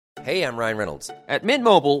Hey, I'm Ryan Reynolds. At Mint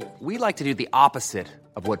Mobile, we like to do the opposite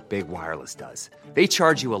of what Big Wireless does. They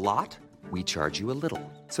charge you a lot, we charge you a little.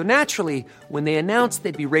 So naturally, when they announced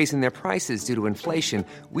they'd be raising their prices due to inflation,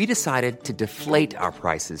 we decided to deflate our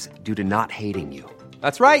prices due to not hating you.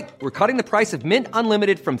 That's right. We're cutting the price of Mint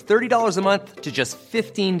Unlimited from $30 a month to just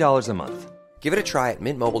 $15 a month. Give it a try at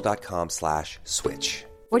mintmobile.com/switch.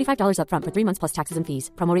 $45 up front for 3 months plus taxes and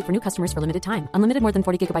fees. Promo rate for new customers for limited time. Unlimited more than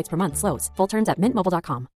 40 gigabytes per month. Slows full terms at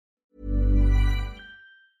mintmobile.com.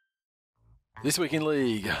 This week in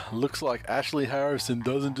League, looks like Ashley Harrison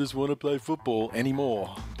doesn't just want to play football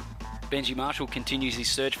anymore. Benji Marshall continues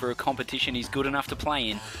his search for a competition he's good enough to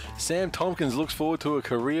play in. Sam Tompkins looks forward to a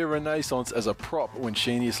career renaissance as a prop when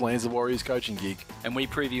Sheenius lands the Warriors coaching gig. And we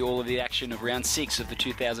preview all of the action of round 6 of the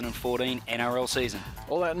 2014 NRL season.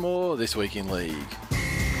 All that and more this week in League.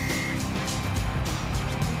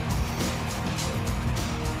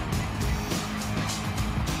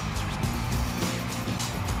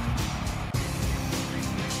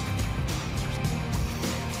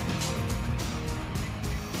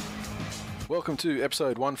 Welcome to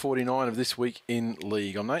episode 149 of This Week in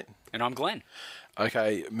League. I'm Nate. And I'm Glenn.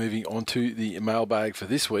 Okay, moving on to the mailbag for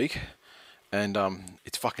this week. And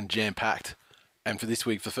it's fucking jam-packed. And for this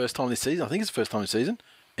week, for the first time this season, I think it's the first time this season,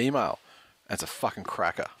 email. That's a fucking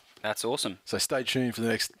cracker. That's awesome. So stay tuned for the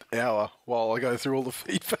next hour while I go through all the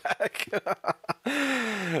feedback.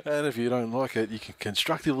 And if you don't like it, you can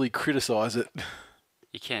constructively criticise it.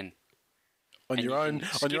 You can. On your own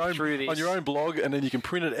blog, and then you can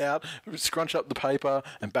print it out, scrunch up the paper,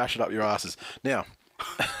 and bash it up your asses. Now,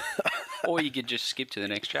 or you could just skip to the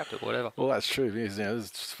next chapter, whatever. Well, that's true. Because,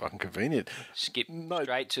 it's fucking convenient. Skip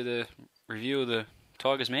straight to the review of the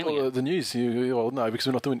Tigers Manly. Well, the news. No, because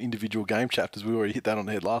we're not doing individual game chapters. We already hit that on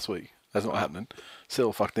the head last week. That's not happening.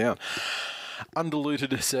 Settle the fuck down.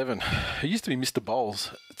 Undiluted 7. He used to be Mr.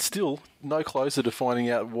 Bowles. Still no closer to finding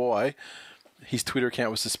out why his Twitter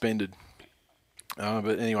account was suspended.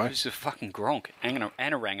 But anyway, he's a fucking Gronk and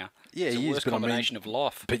a ranger. Yeah, it's the worst combination of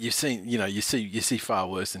life. But you see far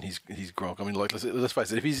worse than his Gronk. I mean, like let's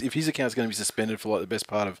face it. If his account's going to be suspended for like the best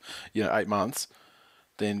part of 8 months,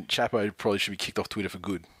 then Chapo probably should be kicked off Twitter for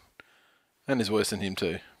good. And there's worse than him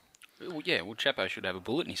too. Well, yeah, Chapo should have a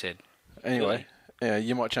bullet in his head. Anyway, yeah,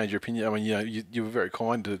 you might change your opinion. I mean, you were very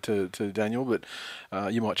kind to Daniel, but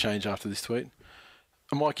you might change after this tweet.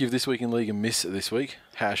 I might give This Week in League a miss this week.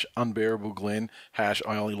 # unbearable Glenn. # I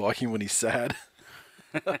only like him when he's sad.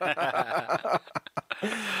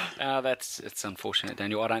 It's unfortunate,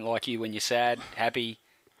 Daniel. I don't like you when you're sad, happy,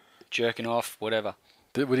 jerking off, whatever.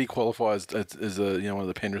 Would he qualify as one of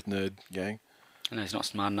the Penrith nerd gang? No, he's not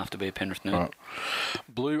smart enough to be a Penrith nerd. Right.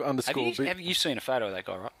 Blue _ Have you seen a photo of that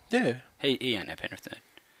guy, right? Yeah. He ain't no Penrith nerd.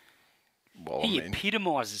 Well, he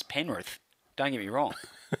epitomises Penrith. Don't get me wrong.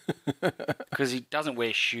 Because he doesn't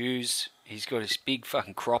wear shoes. He's got this big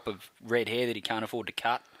fucking crop of red hair that he can't afford to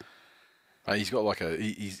cut. He's got like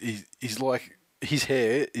he's like, his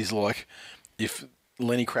hair is like if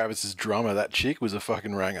Lenny Kravitz's drummer, that chick, was a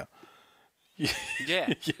fucking ranger. Yeah.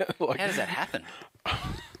 Yeah. Like, how does that happen?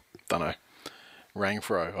 Don't know.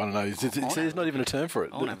 Rangfro. I don't know. There's not even a term for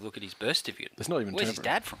it. I want to have a look at his birth certificate. There's not even a Where's term his for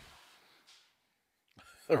dad from?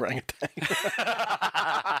 Orangutan.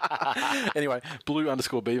 Anyway, Blue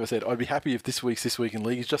 _ Beaver said, I'd be happy if this week in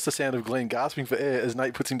League is just the sound of Glenn gasping for air as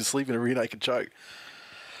Nate puts him to sleep in a rear naked choke.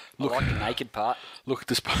 Look, I like the naked part. Look,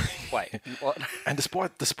 despite Wait, what? And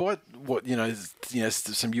despite what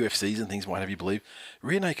some UFCs and things might have you believe,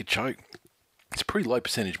 rear naked choke, it's a pretty low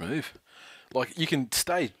percentage move. Like, you can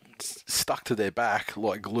stay stuck to their back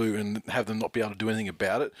like glue and have them not be able to do anything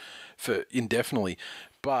about it for indefinitely.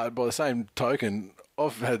 But by the same token,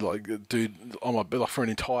 I've had dude on my back for an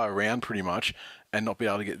entire round pretty much, and not be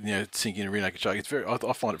able to get sink in a rear naked choke. It's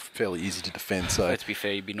I find it fairly easy to defend. So let's be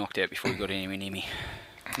fair, you'd be knocked out before you got anywhere near me.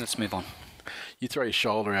 Let's move on. You throw your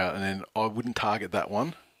shoulder out, and then I wouldn't target that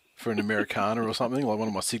one for an Americana or something, like one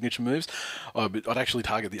of my signature moves. I'd actually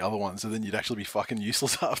target the other one, so then you'd actually be fucking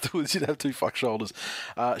useless afterwards. You'd have 2 fuck shoulders.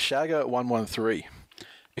 Shagger113.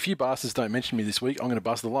 If you bastards don't mention me this week, I'm going to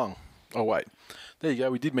bust the lung. Oh, wait. There you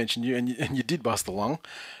go. We did mention you, and you did bust the lung.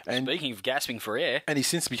 And speaking of gasping for air, and he's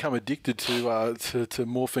since become addicted to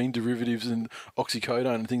morphine derivatives and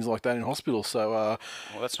oxycodone and things like that in hospital. So, well,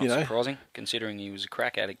 that's not surprising, considering he was a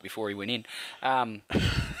crack addict before he went in.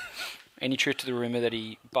 Any truth to the rumor that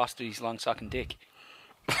he busted his lung sucking dick?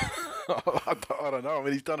 I don't know. I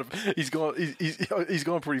mean, he's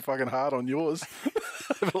gone pretty fucking hard on yours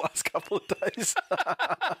over the last couple of days.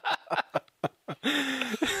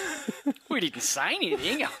 We didn't say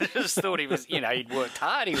anything. I just thought he was, he'd worked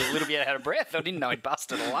hard. He was a little bit out of breath. I didn't know he'd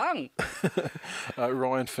busted a lung.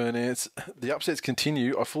 Ryan Fernance, the upsets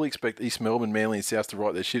continue. I fully expect East Melbourne, Manly and South to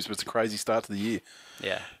right their ships, but it's a crazy start to the year.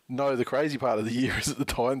 Yeah. No, the crazy part of the year is that the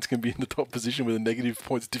Titans can be in the top position with a negative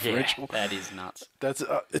points differential. Yeah, that is nuts. That's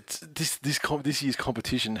this year's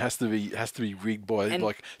competition has to be rigged by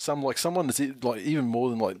someone that's even more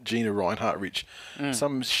than like Gina Reinhardt rich,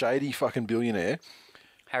 some shady fucking billionaire.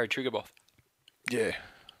 Harry Triggerboth. Yeah.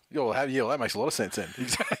 Well, that makes a lot of sense then.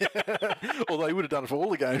 Although he would have done it for all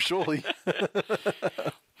the games, surely.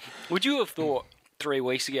 Would you have thought 3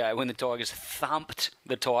 weeks ago when the Tigers thumped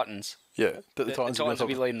the Titans? Yeah, that the Titans would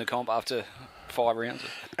be leading the comp after 5 rounds.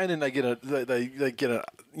 And then they get an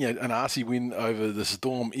arsey win over the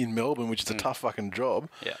Storm in Melbourne, which is a tough fucking job.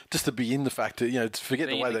 Yeah. Just to be in the fact that to forget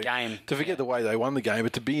the way they won the game,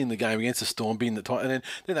 but to be in the game against the Storm, be in the Titans, and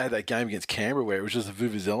then they had that game against Canberra where it was just a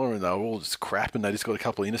vuvuzela and they were all just crap, and they just got a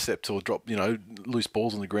couple of intercepts or dropped loose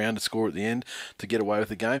balls on the ground to score at the end to get away with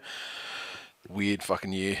the game. Weird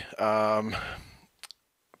fucking year.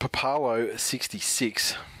 Papalo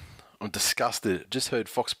 66. I'm disgusted. Just heard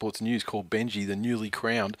Fox Sports News call Benji the newly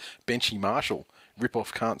crowned Benchy Marshall.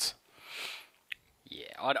 Rip-off cunts. Yeah,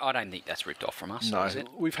 I don't think that's ripped off from us. No, is it?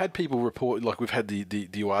 We've had people report, like we've had the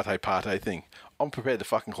Duarte Partey thing. I'm prepared to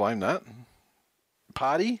fucking claim that.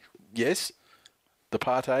 Party, yes. The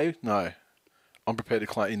Partey, no. I'm prepared to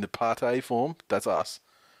claim in the Partey form, that's us.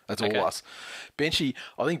 That's all us. Benchy,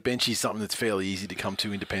 I think Benchy's something that's fairly easy to come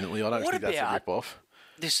to independently. I don't think that's a rip-off.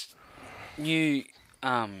 This new...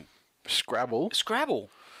 Scrabble.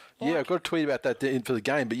 Like, yeah, I've got a tweet about that for the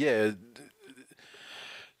game, but yeah.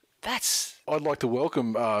 I'd like to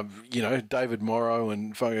welcome, David Morrow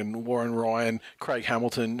and fucking Warren Ryan, Craig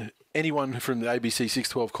Hamilton, anyone from the ABC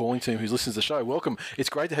 612 calling team who listens to the show. Welcome. It's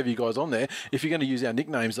great to have you guys on there. If you're going to use our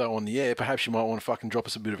nicknames, though, on the air, perhaps you might want to fucking drop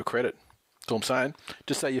us a bit of a credit. That's all I'm saying.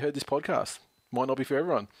 Just say you heard this podcast. Might not be for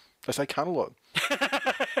everyone. They say cunt a lot.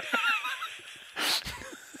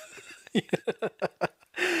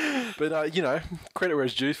 But, credit where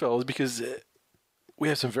it's due, fellas, because we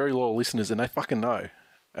have some very loyal listeners and they fucking know.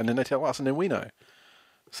 And then they tell us and then we know.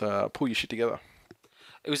 So pull your shit together.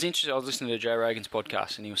 It was interesting. I was listening to Joe Rogan's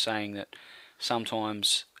podcast and he was saying that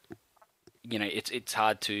sometimes, it's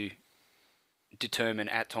hard to determine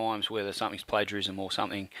at times whether something's plagiarism or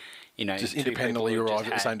something, just independently arrive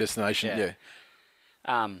at the same destination.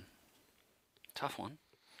 Yeah. Tough one.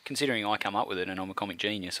 Considering I come up with it and I'm a comic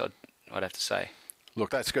genius, I'd have to say.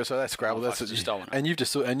 Look, that's Scrabble. That's just stolen it. And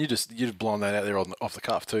you've blown that out there off the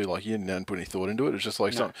cuff too. Like you didn't put any thought into it. It's just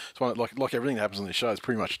like like everything that happens on this show. It's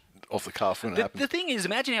pretty much off the cuff when it happens. The thing is,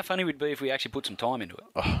 imagine how funny it would be if we actually put some time into it.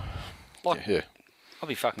 Oh, yeah. I'd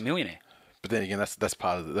be a fucking millionaire. But then again, that's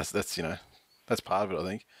part of it. That's part of it. I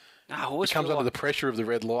think. No, it comes under the pressure of the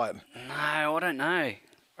red light. No, I don't know. I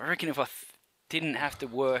reckon if I didn't have to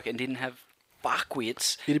work and didn't have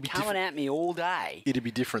fuckwits coming at me all day. It'd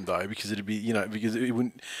be different though, because because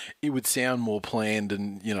it would sound more planned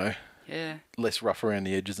and less rough around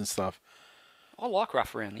the edges and stuff. I like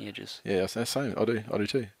rough around the edges. Yeah, same. I do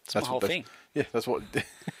too. That's my whole thing. Yeah, that's what.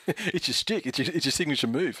 It's your stick. It's your signature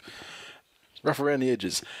move. Rough around the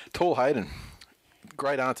edges. Tall Hayden.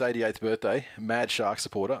 Great aunt's 88th birthday. Mad Shark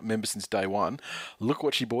supporter. Member since day one. Look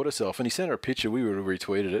what she bought herself. And he sent her a picture. We would have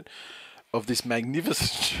retweeted it. Of this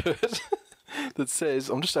magnificent shirt. That says,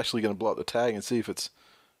 I'm just actually going to blow up the tag and see if it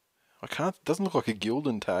doesn't look like a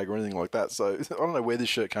Gildan tag or anything like that. So I don't know where this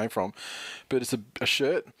shirt came from, but it's a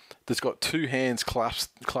shirt that's got two hands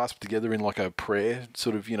clasped together in like a prayer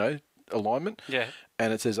sort of, alignment. Yeah.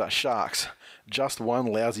 And it says, Sharks, just one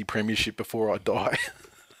lousy premiership before I die.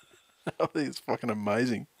 I think it's fucking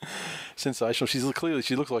amazing. Sensational. She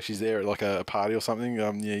looks like she's there at like a party or something.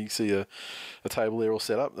 You see a table there all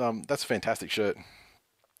set up. That's a fantastic shirt.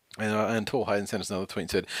 And Tall Hayden sent us another tweet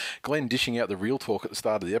and said, Glenn dishing out the real talk at the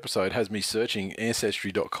start of the episode has me searching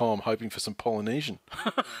Ancestry.com hoping for some Polynesian.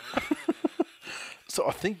 So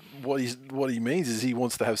I think what he means is he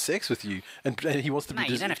wants to have sex with you, and he wants to be.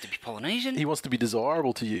 You don't have to be Polynesian. He wants to be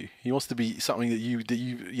desirable to you. He wants to be something that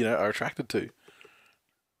you are attracted to,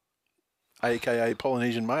 aka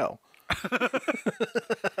Polynesian male.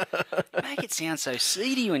 Make it sound so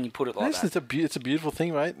seedy when you put it like that. It's a beautiful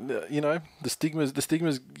thing, mate. The stigmas.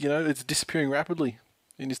 It's disappearing rapidly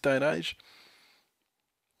in this day and age.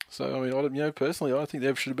 So I mean, personally, I think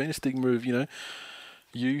there should have been a stigma of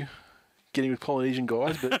you getting with Polynesian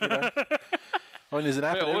guys, but I mean, there's an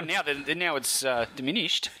app. Well, now it's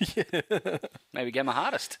diminished. Yeah. Maybe go my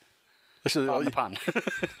hardest. Actually, Pardon the pun.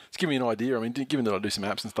 It's giving me an idea. I mean, given that I do some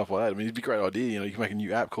apps and stuff like that, I mean, it'd be a great idea. You know, you can make a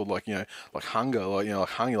new app called like Hunger, like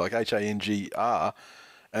Hunger, like HANGR,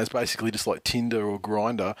 and it's basically just like Tinder or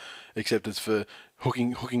Grindr, except it's for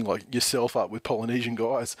hooking like yourself up with Polynesian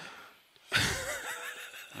guys.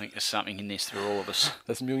 I think there's something in this for all of us.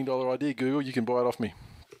 That's $1 million idea, Google. You can buy it off me.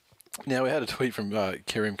 Now, we had a tweet from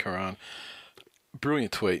Karim Karan.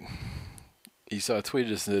 Brilliant tweet. He's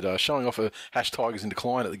tweeted us that showing off a #Tigers in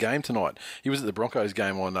decline at the game tonight. He was at the Broncos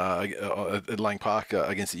game on at Lang Park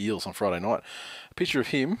against the Eels on Friday night. A picture of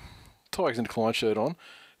him, Tigers in decline shirt on,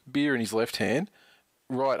 beer in his left hand,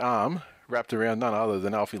 right arm wrapped around none other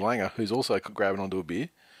than Alfie Langer, who's also grabbing onto a beer.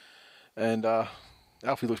 And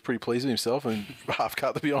Alfie looks pretty pleased with himself and half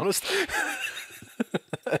cut, to be honest.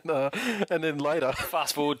 and then later...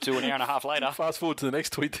 Fast forward to an hour and a half later. Fast forward to the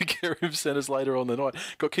next tweet that Karim sent us later on the night.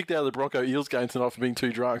 Got kicked out of the Bronco Eels game tonight for being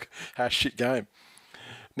too drunk. #shit game.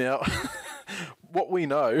 Now, what we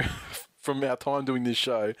know from our time doing this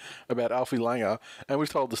show about Alfie Langer, and we've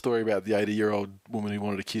told the story about the 80-year-old woman who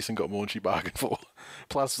wanted a kiss and got more than she bargained for.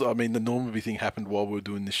 Plus, I mean, the Normanby thing happened while we were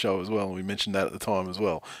doing this show as well, and we mentioned that at the time as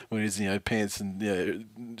well, when he was, pants and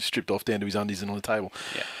stripped off down to his undies and on the table.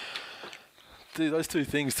 Yeah. Those two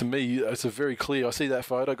things, to me, it's a very clear... I see that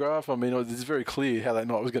photograph. I mean, it's very clear how that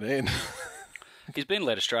night was going to end. He's been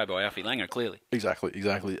led astray by Alfie Langer, clearly. Exactly.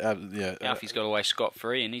 Yeah. Alfie's got away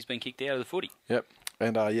scot-free, and he's been kicked out of the footy. Yep.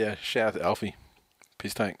 And, shout out to Alfie.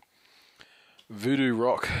 Piss tank. Voodoo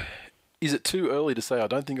Rock. Is it too early to say I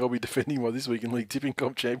don't think I'll be defending my This Week in League Tipping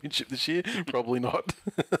Comp Championship this year? Probably not.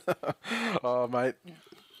 Oh, mate.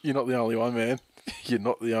 You're not the only one, man. You're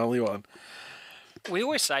not the only one. We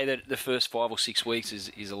always say that the first 5 or 6 weeks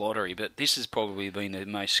is a lottery, but this has probably been the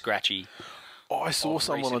most scratchy. I saw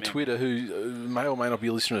someone on Twitter who may or may not be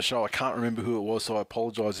a listener to the show. I can't remember who it was, so I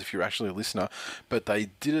apologise if you're actually a listener. But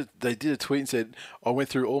they did a tweet and said, I went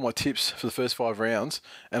through all my tips for the first 5 rounds,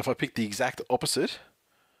 and if I picked the exact opposite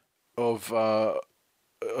of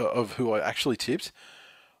who I actually tipped,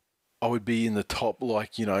 I would be in the top,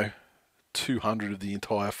 200 of the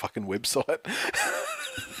entire fucking website.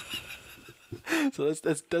 So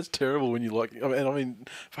that's terrible when you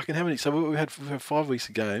fucking how many? So we had 5 weeks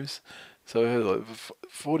of games, so we had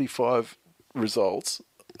 45 results,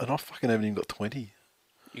 and I fucking haven't even got 20.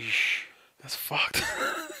 Eesh. That's fucked.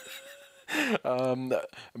 Banda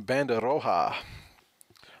Roja,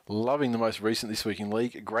 loving the most recent This Week in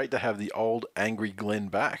League. Great to have the old angry Glenn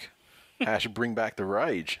back. # bring back the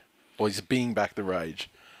rage, or he's being back the rage.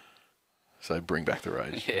 So bring back the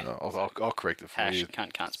rage. Yeah. I'll correct it for you. #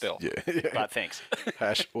 can't spell. Yeah. But thanks. #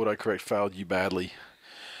 autocorrect failed you badly.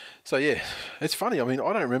 So yeah, it's funny. I mean,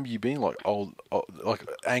 I don't remember you being like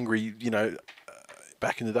angry,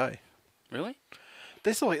 back in the day. Really?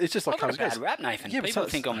 It's just like I've got a bad rap, Nathan. Yeah, people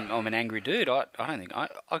think I'm an angry dude. I don't think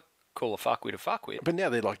I call a fuckwit a fuckwit. But now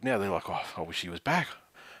they're like, oh, I wish he was back.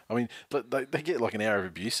 I mean, they get like an hour of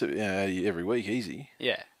abuse every week, easy.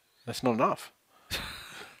 Yeah. That's not enough.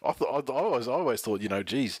 I always thought,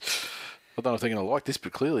 geez, I don't know if they're going to like this,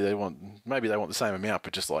 but clearly they want the same amount,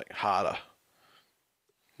 but just like harder.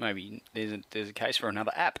 Maybe there's a case for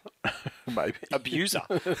another app. Maybe. Abuser.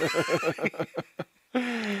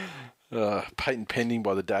 Patent pending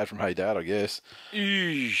by the dad from Hey Dad, I guess.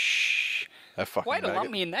 Eesh. That fucking Way to maggot. lump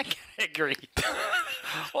me in that category.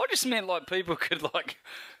 I just meant people could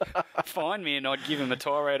find me and I'd give him a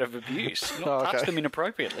tirade of abuse, not touch them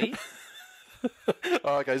inappropriately.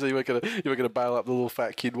 Oh, okay, so you were gonna bail up the little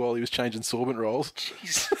fat kid while he was changing sorbent rolls.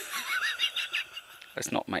 Jeez.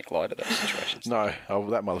 Let's not make light of those situations. No,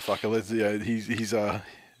 that motherfucker. He's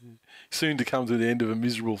soon to come to the end of a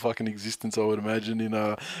miserable fucking existence. I would imagine in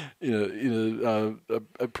a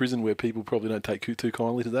prison where people probably don't take too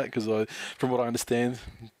kindly to that. Because from what I understand,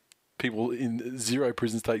 people in 0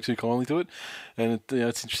 prisons take too kindly to it, and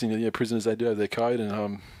it's interesting that prisoners, they do have their code,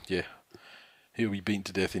 and he'll be beaten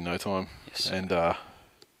to death in no time. Yes. And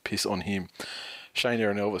piss on him. Shane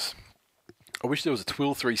Aaron Elvis. I wish there was a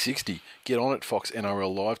Twill 360. Get on it, Fox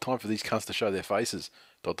NRL Live. Time for these cunts to show their faces. ...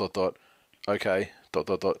 Okay. ...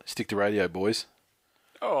 Stick to radio, boys.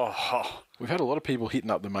 Oh. We've had a lot of people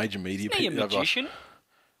hitting up the major media. Isn't he a magician?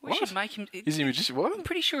 We What? should make him... Is he a magician? What? I'm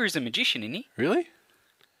pretty sure he's a magician, isn't he? Really?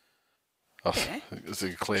 Oh, Yeah. it's a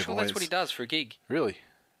I'm clairvoyance. sure that's what he does for a gig. Really?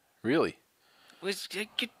 Was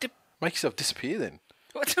Make yourself disappear then.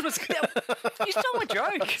 What's you stole my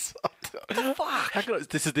joke. What the fuck? How can I,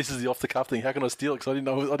 this is the off the cuff thing. How can I steal it? Because I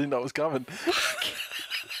didn't know it was coming.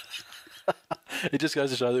 It just goes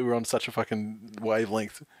to show that we're on such a fucking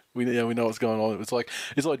wavelength. We know what's going on. It's like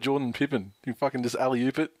Jordan Pippen. You fucking just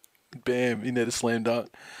alley-oop it, bam, in there to slam dunk.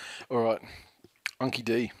 All right, Unky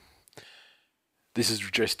D. This is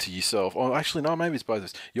addressed to yourself. Oh, actually, no, maybe it's both of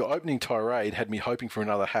us. Your opening tirade had me hoping for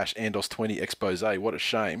another hash Andos 20 expose. What a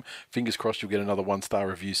shame. Fingers crossed you'll get another 1-star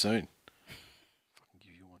review soon. Fucking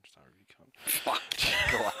give you a 1-star review, cunt. Fuck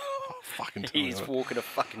God. Fucking tell He's me what. walking a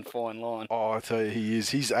fucking fine line. Oh, I tell you, he is.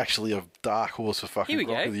 He's actually a dark horse for fucking Here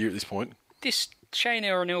we Rock go. of the Year at this point. This Shane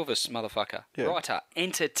Aaron Elvis motherfucker. Yeah. Writer,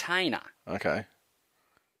 entertainer. Okay.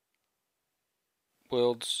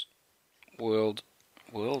 World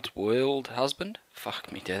husband?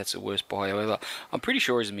 Fuck me, Dad, that's the worst bio ever. I'm pretty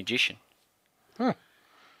sure he's a magician. Huh.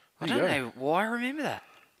 I There you don't go. know why I remember that.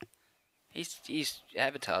 His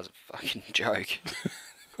avatar's a fucking joke.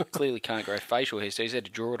 Clearly can't grow facial hair, so he's had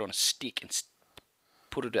to draw it on a stick and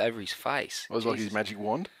put it over his face. It was like his Jesus. magic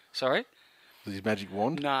wand. Sorry? Was his magic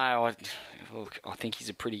wand? No, I think he's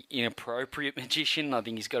a pretty inappropriate magician. I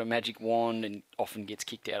think he's got a magic wand and often gets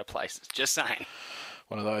kicked out of places. Just saying.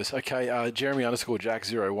 One of those. Okay, Jeremy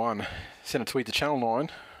 _Jack01 sent a tweet to Channel 9,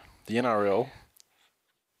 the NRL,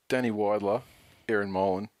 Danny Weidler, Aaron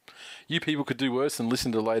Molan. You people could do worse than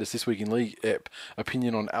listen to the latest This Week in League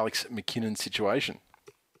opinion on Alex McKinnon's situation.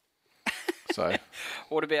 So,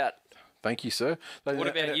 What about thank you, sir. What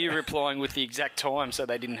about you replying with the exact time so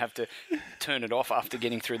they didn't have to turn it off after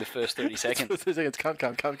getting through the first 30 seconds? 30 seconds.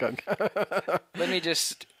 Cunt. Let me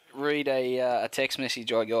just read a text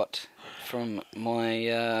message I got from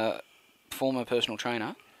my former personal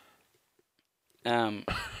trainer.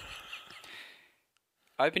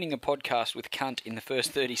 Opening a podcast with cunt in the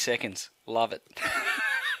first 30 seconds. Love it.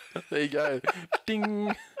 There you go.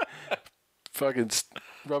 Ding. Fucking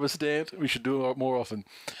rubber stamped. We should do it more often.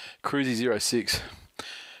 Cruisy06.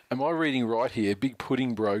 Am I reading right here? Big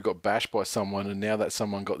Pudding Bro got bashed by someone and now that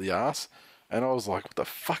someone got the arse. And I was like, what the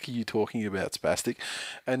fuck are you talking about, spastic?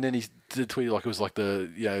 And then he did tweet like it was like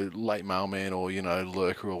the, late mailman or,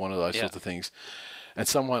 lurker or one of those sorts of things. And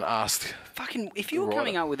someone asked... Fucking, if you were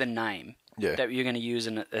coming up with a name that you're going to use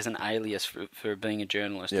as an alias for being a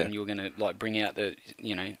journalist and you're going to bring out the,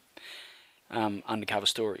 undercover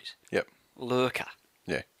stories. Yep. Lurker.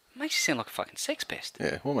 Yeah. Makes you sound like a fucking sex pest.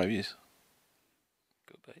 Yeah, well, maybe he is.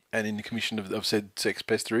 Could be. And in the commission of said sex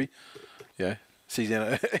pestery, sees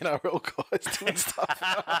NRL guys doing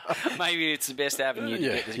stuff. Maybe it's the best avenue to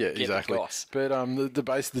get exactly. the goss. But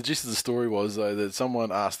the gist of the story was though that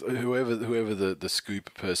someone asked whoever the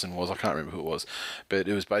scoop person was, I can't remember who it was, but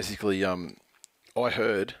it was basically I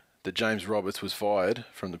heard that James Roberts was fired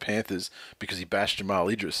from the Panthers because he bashed Jamal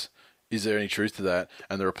Idris. Is there any truth to that?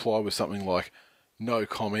 And the reply was something like, no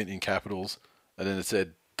comment in capitals, and then it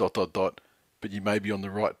said ... but you may be on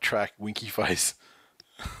the right track, winky face.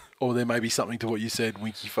 Or there may be something to what you said,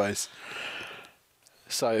 winky face.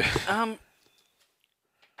 So...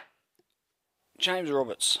 James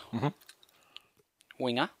Roberts. Mm-hmm.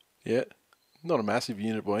 Winger. Yeah. Not a massive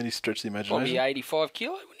unit by any stretch of the imagination. Probably 85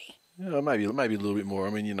 kilo, wouldn't he? Yeah, maybe a little bit more. I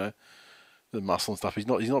mean, the muscle and stuff. He's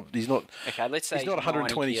not. Okay, let's say he's not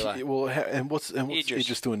 120 kilo. Well, and what's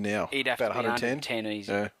Idris doing now? He'd have about to be 110. 110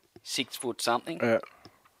 easy. Yeah. 6 foot something. Yeah.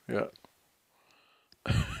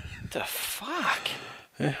 The fuck?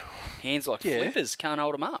 Yeah. Hands like Yeah. flippers, can't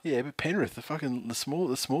hold them up. Yeah, but Penrith, the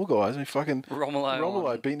small guys. I mean, fucking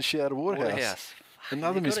Romolo beating the shit out of Waterhouse.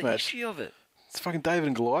 Another They've got a mismatch. history of it. It's fucking David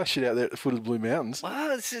and Goliath shit out there at the foot of the Blue Mountains.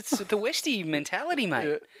 Well, it's the Westie mentality,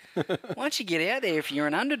 mate. Once you get out there, if you're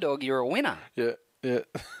an underdog, you're a winner. Yeah.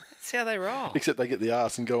 That's how they roll. Except they get the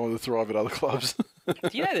arse and go on to thrive at other clubs. Do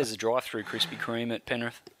you know there's a drive-through Krispy Kreme at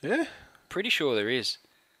Penrith? Yeah. Pretty sure there is.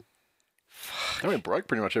 They went broke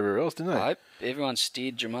pretty much everywhere else, didn't they? I hope everyone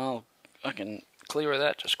steered Jamal fucking clear of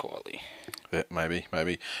that just quietly. Yeah, maybe.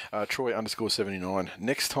 Troy _79.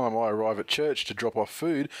 Next time I arrive at church to drop off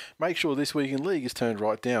food, make sure This Week in League is turned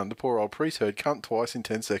right down. The poor old priest heard cunt twice in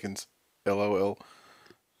 10 seconds. LOL.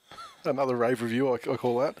 Another rave review, I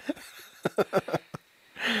call that.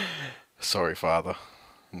 Sorry, Father.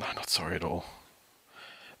 No, not sorry at all.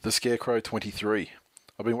 The Scarecrow 23.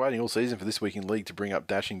 I've been waiting all season for This Week in League to bring up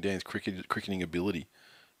Dashing Dan's cricketing ability.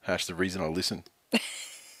 # the reason I listen.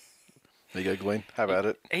 There you go, Glenn. Have at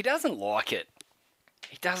it. He doesn't like it.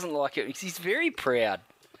 He's very proud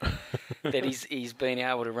that he's been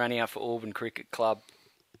able to run out for Auburn Cricket Club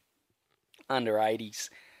under 80s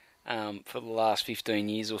for the last 15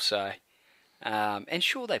 years or so. And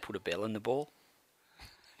sure, they put a bell in the ball.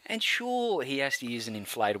 And sure, he has to use an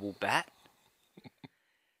inflatable bat.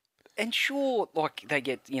 And sure, like they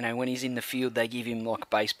get, when he's in the field, they give him like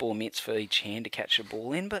baseball mitts for each hand to catch the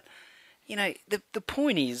ball in. But, the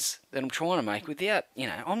point is that I'm trying to make without,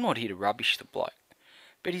 I'm not here to rubbish the bloke,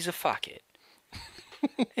 but he's a fuckhead.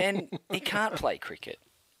 And he can't play cricket.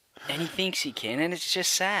 And he thinks he can, and it's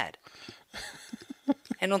just sad.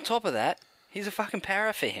 And on top of that, He's a fucking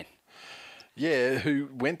Para fan. Yeah, who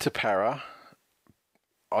went to Para,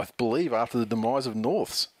 I believe, after the demise of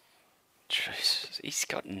Norths. Jesus, he's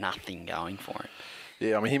got nothing going for him.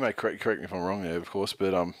 Yeah, I mean, he may correct me if I'm wrong there, of course,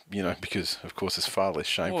 but, because, of course, it's far less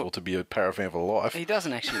shameful to be a Para fan for life. He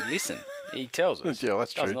doesn't actually listen. He tells us. Yeah,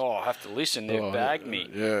 that's true. I have to listen. They've bagged me.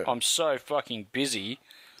 Yeah. I'm so fucking busy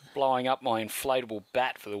blowing up my inflatable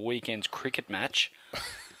bat for the weekend's cricket match.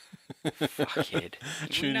 Fuckhead.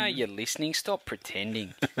 You know you're listening. Stop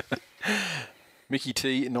pretending. Mickey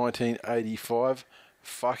T, 1985.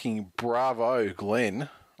 Fucking bravo, Glenn,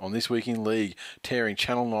 on This Week in League, tearing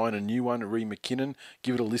Channel 9 a new one, Ree McKinnon.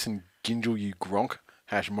 Give it a listen, Gingell, you gronk.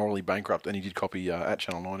 #morally bankrupt, and he did copy at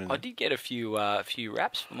Channel 9 in there. I did get a few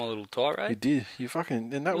raps for my little tirade. You did. You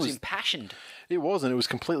fucking... And that It was impassioned. It was, and it was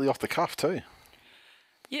completely off the cuff too.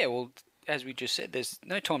 Yeah, well, as we just said, there's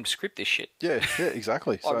no time to script this shit. Yeah,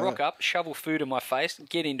 exactly. I rock up, shovel food in my face,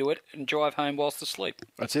 get into it, and drive home whilst asleep.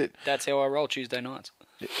 That's it. That's how I roll Tuesday nights.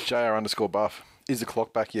 JR_buff. Is the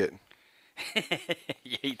clock back yet?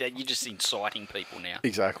 You're just inciting people now.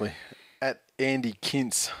 Exactly. At Andy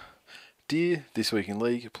Kintz. Dear This Week in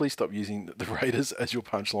League, please stop using the Raiders as your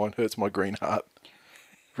punchline. Hurts my green heart.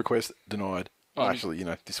 Request denied. Oh, actually,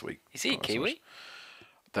 this week. Is he a Kiwi?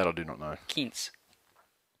 That I do not know. Kintz.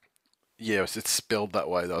 Yeah, it's spelled that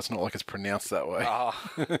way, though. It's not like it's pronounced that way. Oh,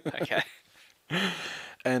 okay.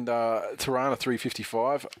 And Tirana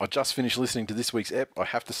 355. I just finished listening to this week's ep. I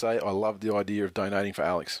have to say, I love the idea of donating for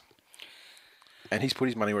Alex. And he's put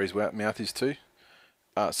his money where his mouth is too.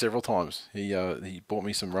 Several times. He bought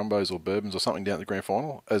me some rumbos or bourbons or something down at the grand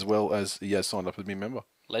final, as well as he has signed up as me member.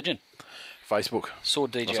 Legend. Facebook. Saw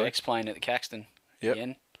DJ explain at the Caxton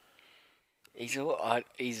again. He's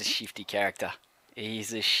a shifty character.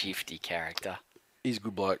 He's a shifty character. He's a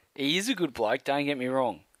good bloke. He is a good bloke, don't get me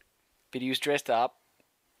wrong. But he was dressed up,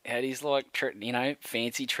 had his,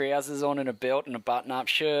 fancy trousers on and a belt and a button-up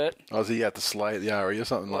shirt. Was he out to slay at the RE or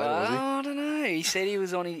something later, was he? I don't know. He said he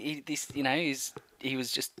was on he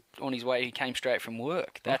was just on his way. He came straight from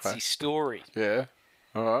work. That's his story. Yeah.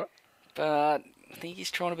 All right. But I think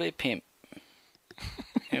he's trying to be a pimp.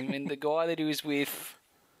 I mean, the guy that he was with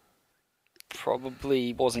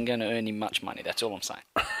probably wasn't going to earn him much money. That's all I'm saying.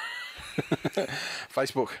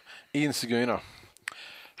 Facebook. Ian Saguna.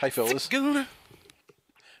 Hey, fellas. Saguna.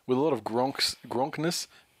 With a lot of gronkness,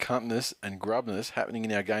 cuntness, and grubness happening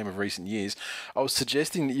in our game of recent years, I was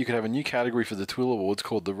suggesting that you could have a new category for the Twill Awards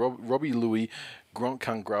called the Robbie Louie Gronk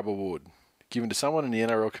Cunt Grub Award, given to someone in the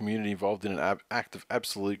NRL community involved in an act of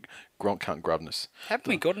absolute Gronk Cunt Grubness. Haven't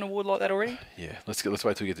we got an award like that already? Yeah, let's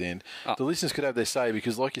wait till we get to the end. Oh. The listeners could have their say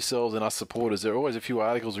because, like yourselves and us supporters, there are always a few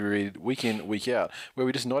articles we read week in, week out, where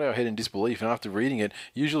we just nod our head in disbelief, and after reading it,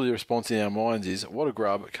 usually the response in our minds is, what a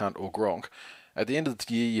grub, cunt, or gronk. At the end of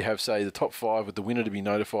the year, you have, say, the top 5 with the winner to be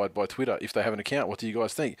notified by Twitter. If they have an account, what do you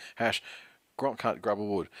guys think? # Gronk Cunt Grub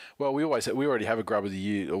Award. Well, we already have a Grub of the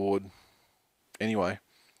Year award anyway.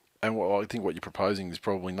 And I think what you're proposing is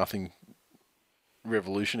probably nothing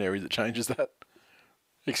revolutionary that changes that.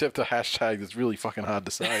 Except a hashtag that's really fucking hard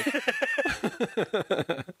to say.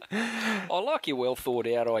 I like your well thought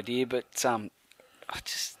out idea, but the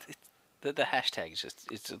hashtag is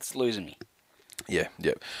it's losing me. Yeah.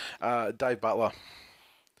 Dave Butler.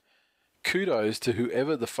 Kudos to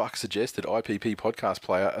whoever the fuck suggested IPP podcast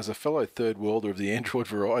player as a fellow third worlder of the Android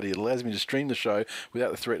variety. It allows me to stream the show without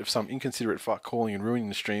the threat of some inconsiderate fuck calling and ruining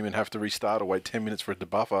the stream and have to restart or wait 10 minutes for it to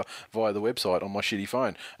buffer via the website on my shitty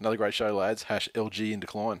phone. Another great show, lads. # LG in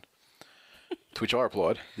decline. To which I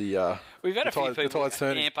replied, we've had a few people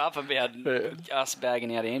amp up about us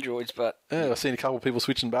bagging out Androids, but... Yeah, I've seen a couple of people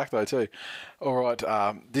switching back, though, too. All right,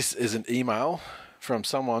 this is an email from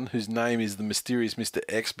someone whose name is the mysterious Mr.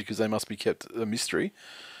 X because they must be kept a mystery.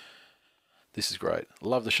 This is great.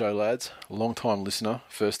 Love the show, lads. Long-time listener,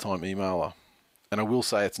 first-time emailer. And I will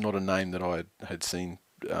say it's not a name that I had seen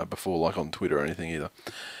before, like on Twitter or anything either.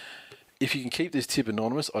 If you can keep this tip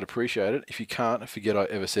anonymous, I'd appreciate it. If you can't, forget I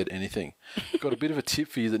ever said anything. Got a bit of a tip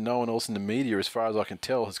for you that no one else in the media, as far as I can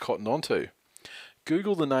tell, has cottoned onto.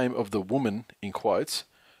 Google the name of the woman, in quotes,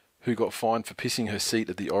 who got fined for pissing her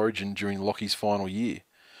seat at the Origin during Lockie's final year.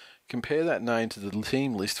 Compare that name to the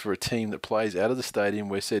team list for a team that plays out of the stadium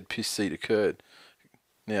where said piss seat occurred.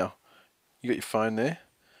 Now, you got your phone there.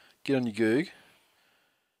 Get on your Goog.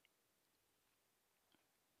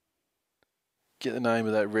 Get the name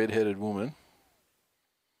of that red-headed woman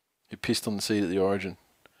who pissed on the seat at the Origin.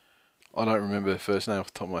 I don't remember her first name off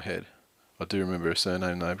the top of my head. I do remember her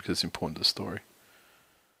surname, though, because it's important to the story.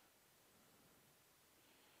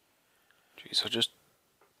 Jeez, I just...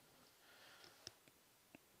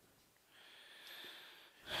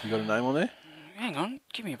 You got a name on there? Hang on,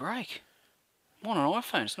 give me a break. I'm on an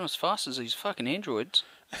iPhone. It's not as fast as these fucking Androids.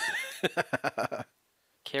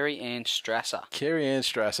 Kerry Ann Strasser. Kerry Ann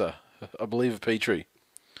Strasser, I believe of Petrie.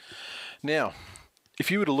 Now, if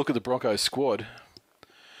you were to look at the Broncos squad,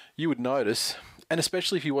 you would notice, and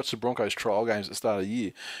especially if you watch the Broncos trial games at the start of the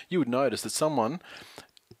year, you would notice that someone,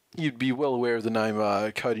 you'd be well aware of the name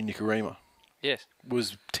Cody Nikorima. Yes.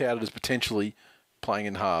 Was touted as potentially playing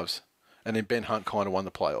in halves, and then Ben Hunt kind of won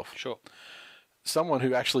the playoff. Sure. Someone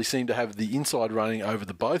who actually seemed to have the inside running over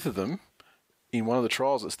the both of them in one of the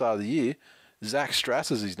trials at the start of the year, Zach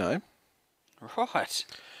Strasser's his name. Right.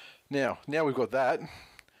 Now we've got that.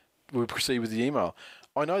 We'll proceed with the email.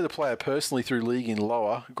 I know the player personally through league in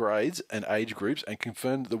lower grades and age groups and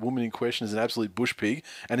confirmed that the woman in question is an absolute bush pig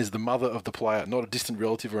and is the mother of the player, not a distant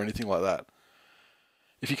relative or anything like that.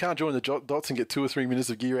 If you can't join the dots and get 2 or 3 minutes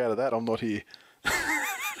of gear out of that, I'm not here.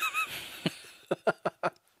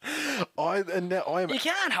 You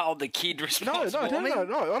can't hold the kid responsible. No, I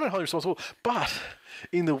don't hold him responsible. But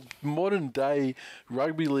in the modern day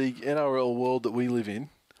rugby league NRL world that we live in,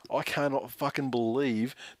 I cannot fucking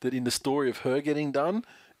believe that in the story of her getting done,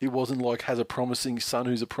 it wasn't like has a promising son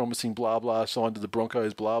who's a promising blah blah signed to the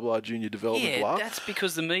Broncos blah blah junior development blah. Yeah, that's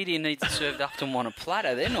because the media needs it served up to them on a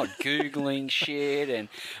platter. They're not Googling shit and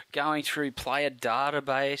going through player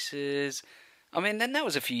databases. I mean, then that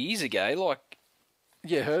was a few years ago. Like,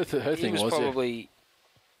 yeah, her thing was probably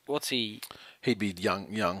what's he? He'd be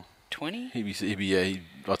young. 20? He'd be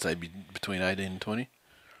I'd say be between 18 and 20.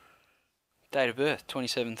 Date of birth,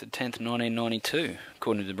 27th of 10th, 1992,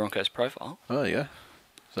 according to the Broncos profile. Oh, yeah.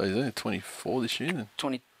 So he's 24 this year then?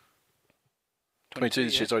 22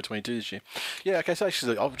 this year, sorry, 22 this year. Yeah, okay, so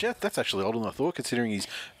actually, that's actually older than I thought, considering he's,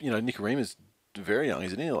 Nikorima's very young,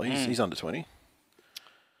 isn't he? Like, he's under 20.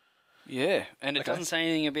 Yeah, and it doesn't say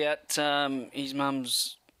anything about his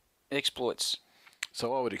mum's exploits.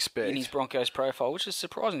 So I would expect... in his Broncos profile, which is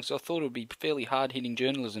surprising, because I thought it would be fairly hard-hitting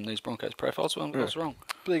journalism, these Broncos profiles. Well, I was wrong.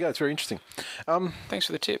 But there you go, it's very interesting. Thanks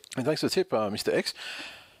for the tip. And thanks for the tip, Mr. X.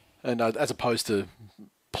 And as opposed to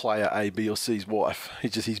player A, B or C's wife,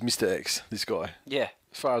 he's Mr. X, this guy. Yeah.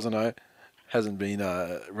 As far as I know, hasn't been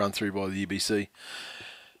run through by the EBC.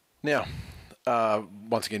 Now...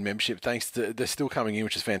 once again, membership. They're still coming in,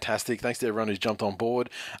 which is fantastic. Thanks to everyone who's jumped on board.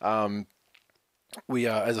 We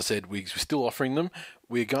are, as I said, we're still offering them.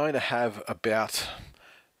 We're going to have about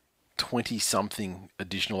 20-something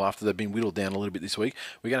additional after they've been whittled down a little bit this week.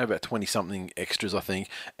 We're going to have about 20-something extras, I think.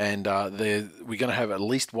 And we're going to have at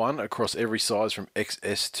least one across every size from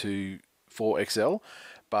XS to 4XL.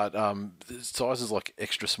 But sizes like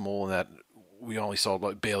extra small and that, we only sold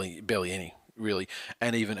like barely any. Really,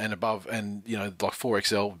 and above, and like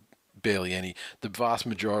 4XL, barely any. The vast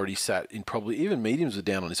majority sat in probably, even mediums are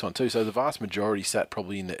down on this one too. So the vast majority sat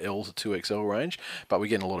probably in the L to 2XL range, but we're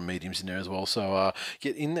getting a lot of mediums in there as well. So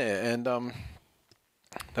get in there, and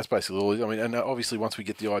that's basically all. I mean, and obviously once we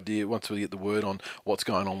get the word on what's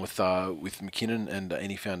going on with McKinnon and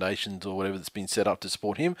any foundations or whatever that's been set up to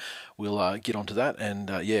support him, we'll get onto that. And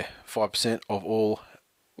 5% of all.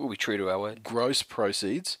 We'll be true to our word. Gross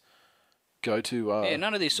proceeds. Go to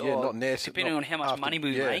none of this. Not net. Depending on how much money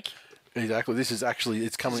we make. Exactly. This is actually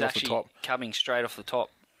coming off the top. Coming straight off the top.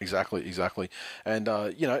 Exactly. And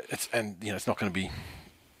it's not going to be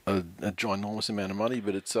a ginormous amount of money,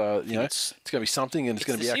 but it's it's going to be something, and it's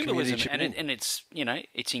going to be our community chipping in. And it's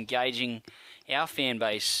it's engaging our fan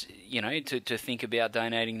base, to think about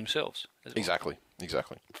donating themselves. As well.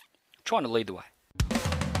 Exactly. Trying to lead the way.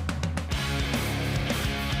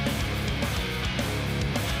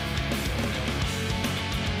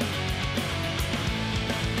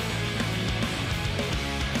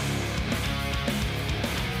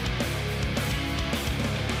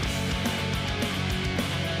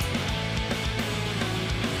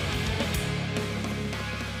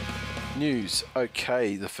 News.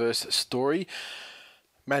 Okay, the first story.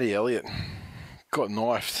 Matty Elliott got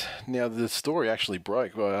knifed. Now, the story actually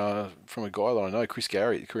broke from a guy that I know, Chris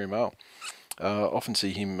Gary at the Courier Mail. Often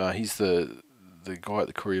see him, he's the guy at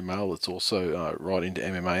the Courier Mail that's also right into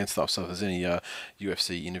MMA and stuff. So if there's any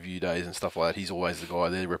UFC interview days and stuff like that, he's always the guy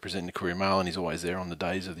there representing the Courier Mail, and he's always there on the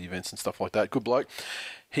days of the events and stuff like that. Good bloke.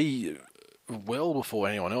 He, well before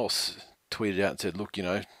anyone else, tweeted out and said, look,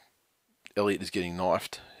 Elliott is getting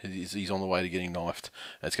knifed. He's on the way to getting knifed.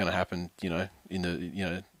 It's going to happen, in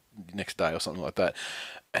the next day or something like that.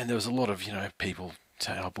 And there was a lot of people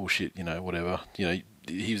saying, "Oh, bullshit," whatever.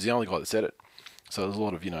 He was the only guy that said it. So there's a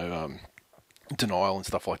lot of denial and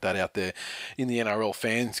stuff like that out there in the NRL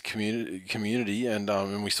fans community.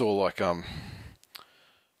 And we saw I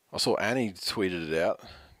saw Annie tweeted it out.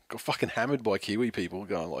 got fucking hammered by Kiwi people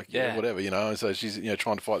going like, Yeah. whatever, And so she's,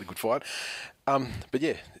 trying to fight the good fight. But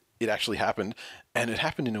yeah, it actually happened. And it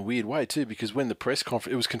happened in a weird way too, because when the press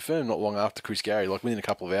conference, it was confirmed not long after Chris Gary, like within a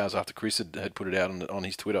couple of hours after Chris had put it out on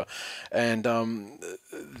his Twitter. And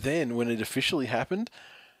then when it officially happened,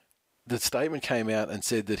 the statement came out and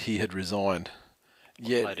said that he had resigned.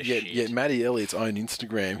 Yet Matty Elliott's own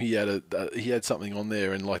Instagram, he had something on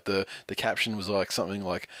there, and like the caption was like something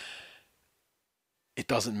like, "It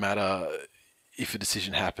doesn't matter if a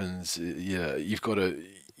decision happens. You've got to,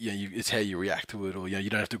 it's how you react to it, or you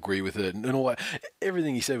don't have to agree with it, and all that."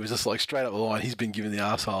 Everything he said was just like straight up the line. He's been given the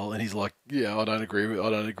arsehole, and he's like, "Yeah, I don't agree with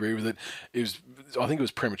it." I think it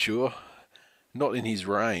was premature, not in his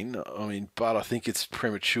reign. I mean, but I think it's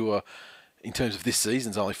premature. In terms of this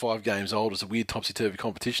season's only 5 games old, it's a weird topsy-turvy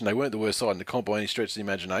competition. They weren't the worst side in the comp by any stretch of the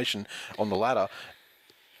imagination on the ladder.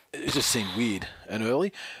 It just seemed weird and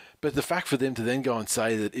early. But the fact for them to then go and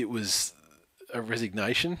say that it was a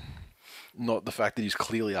resignation, not the fact that he's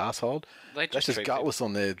clearly arseholed, that's just gutless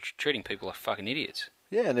on their... Treating people like fucking idiots.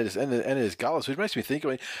 Yeah, and it is gutless, which makes me think,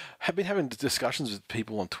 I've been having discussions with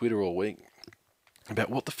people on Twitter all week about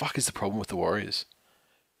what the fuck is the problem with the Warriors.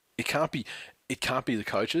 It can't be the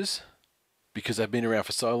coaches, because they've been around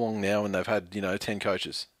for so long now and they've had, 10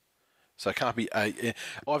 coaches. So it can't be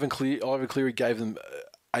Ivan Cleary gave them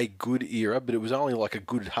a good era, but it was only like a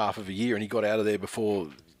good half of a year, and he got out of there before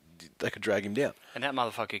they could drag him down. And that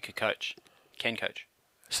motherfucker can coach.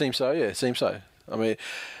 Seems so, yeah, seems so. I mean,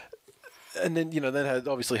 and then, then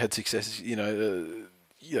obviously had success,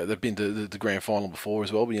 they've been to the grand final before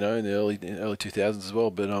as well, but, in the early 2000s as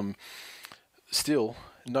well, but still...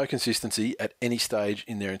 No consistency at any stage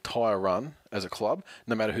in their entire run as a club,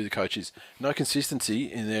 no matter who the coach is. No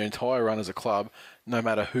consistency in their entire run as a club, no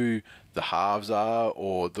matter who the halves are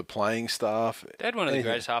or the playing staff. They had one of the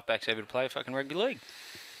greatest halfbacks ever to play fucking rugby league.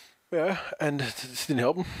 Yeah, and it didn't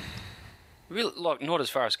help them. Really, not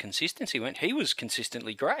as far as consistency went. He was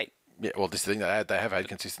consistently great. Yeah, well, this is the thing, they have had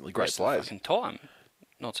consistently great players. The fucking time,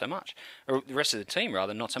 not so much. Or the rest of the team,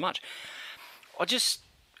 rather, not so much.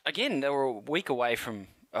 Again, they were a week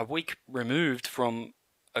removed from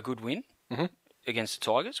a good win against the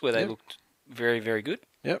Tigers, where they looked very, very good.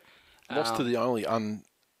 Yep. Lost to the only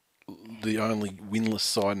winless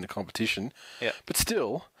side in the competition. Yeah. But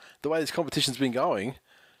still, the way this competition's been going,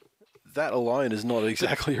 that alone is not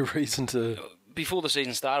exactly a reason to... Before the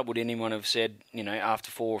season started, would anyone have said, after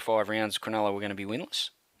 4 or 5 rounds, Cronulla were going to be winless?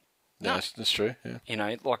 No, that's true, yeah.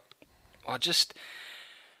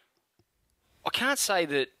 I can't say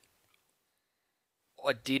that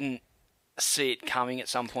I didn't see it coming at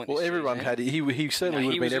some point. Well, everyone season. had. He certainly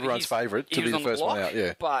would have been everyone's favourite to be the first one out.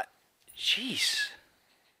 Yeah, but jeez,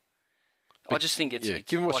 I just think it's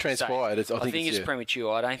given what's transpired, I think it's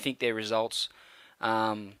premature. I don't think their results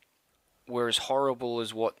were as horrible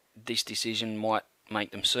as what this decision might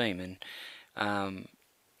make them seem. And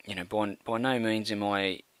by no means am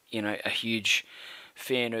I a huge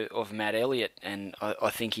fan of Matt Elliott, and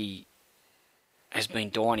I think he has been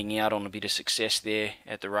dining out on a bit of success there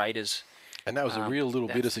at the Raiders. And that was a real little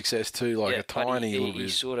bit of success too, a tiny little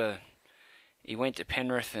bit. He went to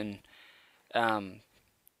Penrith and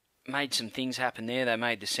made some things happen there. They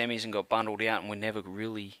made the semis and got bundled out and were never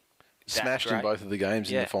really smashed in both of the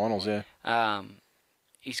games in the finals, yeah.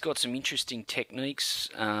 He's got some interesting techniques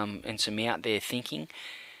and some out there thinking.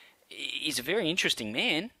 He's a very interesting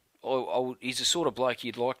man. He's the sort of bloke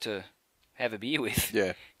you'd like to have a beer with.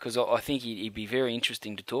 Yeah. Because I think he'd be very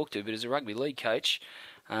interesting to talk to. But as a rugby league coach,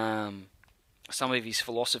 some of his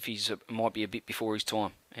philosophies might be a bit before his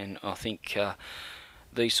time. And I think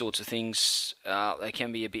these sorts of things, they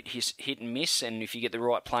can be a bit hit and miss. And if you get the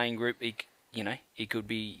right playing group, he could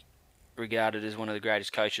be regarded as one of the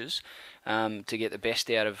greatest coaches to get the best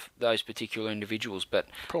out of those particular individuals. But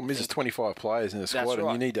the problem is there's 25 players in the squad,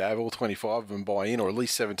 and you need to have all 25 of them buy in, or at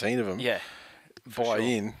least 17 of them. Yeah. Buy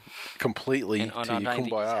in completely to your kumbaya. I don't think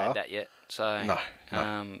he's had that yet. So, no.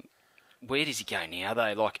 Where does he go now,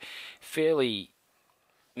 though? Fairly,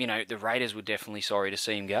 the Raiders were definitely sorry to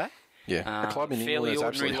see him go. Yeah, the club in England is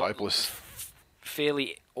absolutely hopeless.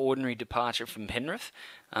 Fairly ordinary departure from Penrith.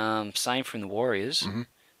 Same from the Warriors. Mm-hmm.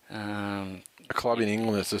 A club in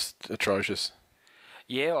England is just atrocious.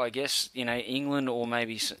 Yeah, I guess, England or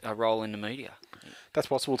maybe a role in the media. That's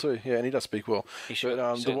possible too, yeah, and he does speak well.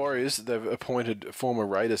 But the Warriors, they've appointed former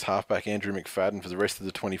Raiders halfback Andrew McFadden for the rest of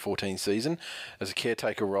the 2014 season as a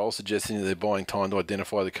caretaker role, suggesting that they're buying time to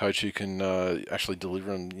identify the coach who can actually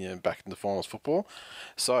deliver them back into finals football.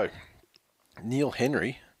 So, Neil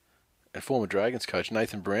Henry and former Dragons coach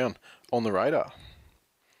Nathan Brown on the radar.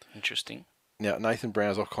 Interesting. Now, Nathan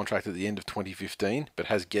Brown's off contract at the end of 2015, but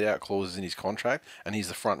has get-out clauses in his contract, and he's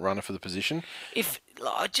the front runner for the position.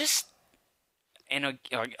 I guess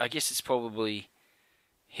it's probably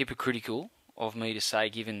hypocritical of me to say,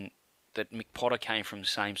 given that Mick Potter came from the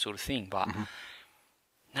same sort of thing, but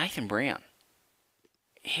Nathan Brown,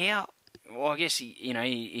 I guess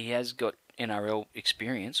he has got NRL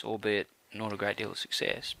experience, albeit not a great deal of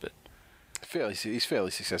success, but He's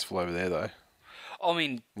fairly successful over there, though. I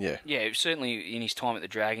mean, yeah, certainly in his time at the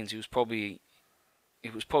Dragons, it was probably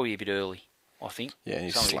a bit early, I think. Yeah, and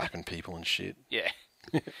he's slapping people and shit. Yeah,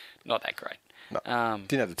 not that great. No,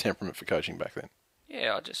 didn't have the temperament for coaching back then.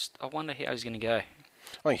 Yeah, I wonder how he's going to go.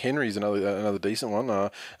 I think Henry's another decent one.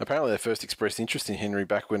 Apparently, they first expressed interest in Henry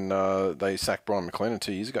back when they sacked Brian McLennan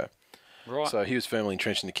 2 years ago. Right. So he was firmly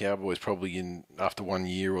entrenched in the Cowboys probably after 1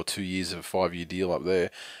 year or 2 years of a 5-year deal up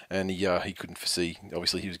there, and he couldn't foresee.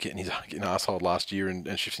 Obviously, he was getting arsehole last year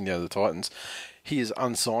and shifting down to the Titans. He is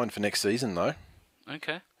unsigned for next season though.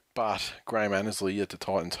 Okay. But Graham Annesley at the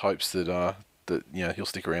Titans hopes that he'll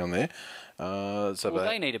stick around there.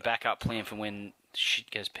 They need a backup plan for when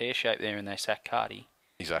shit goes pear-shaped there and they sack Cardi.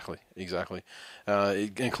 Exactly.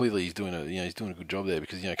 And clearly he's doing a good job there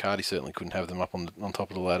because Cardi certainly couldn't have them up on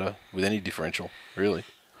top of the ladder with any differential, really.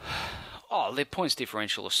 Oh, their points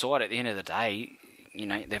differential aside, at the end of the day,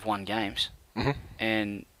 they've won games,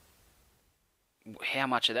 and how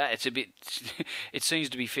much of that? It seems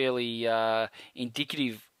to be fairly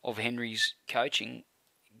indicative of Henry's coaching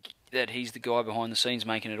that he's the guy behind the scenes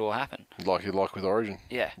making it all happen. Like with Origin.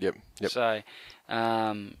 Yeah. Yep. So.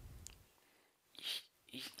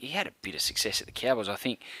 He had a bit of success at the Cowboys. I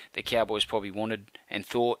think the Cowboys probably wanted and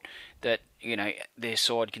thought that their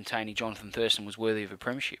side containing Jonathan Thurston was worthy of a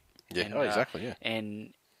premiership. Yeah, exactly. Yeah,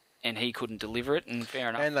 and he couldn't deliver it, and fair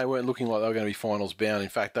enough. And they weren't looking like they were going to be finals bound. In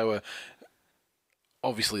fact, they were.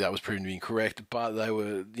 Obviously, that was proven to be incorrect, but they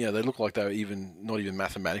were. They looked like they were not even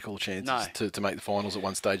mathematical chances to make the finals at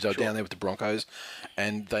one stage. They were down there with the Broncos,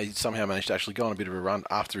 and they somehow managed to actually go on a bit of a run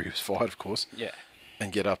after he was fired, of course. Yeah,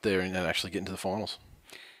 and get up there and actually get into the finals.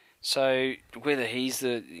 So whether he's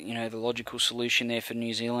the logical solution there for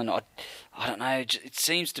New Zealand, I don't know. It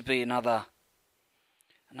seems to be another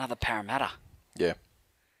Parramatta. Yeah.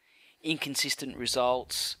 Inconsistent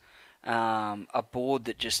results, a board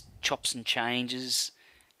that just chops and changes.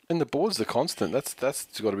 And the board's the constant. That's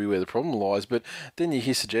got to be where the problem lies. But then you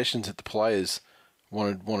hear suggestions that the players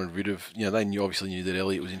wanted rid of. They obviously knew that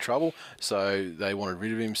Elliott was in trouble, so they wanted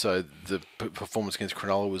rid of him. So the performance against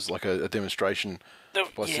Cronulla was like a demonstration.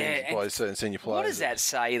 By certain senior players. What does that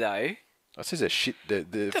say, though? It says they're shit.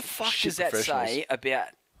 The fuck does that say about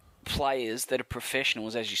players that are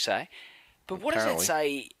professionals, as you say? But what Apparently. does that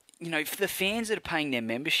say? For the fans that are paying their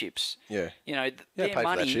memberships. Yeah. Their pay money.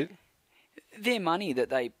 For that shit. Their money that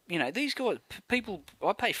they, these guys, people.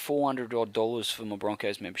 I pay $400 for my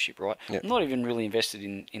Broncos membership, right? Yep. I'm not even really invested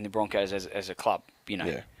in the Broncos as a club,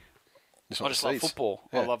 Yeah. I just love football.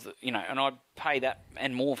 Yeah. I love and I pay that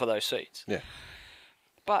and more for those seats. Yeah.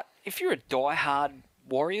 But if you're a die-hard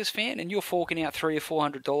Warriors fan and you're forking out $300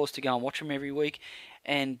 or $400 to go and watch them every week,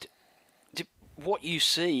 and what you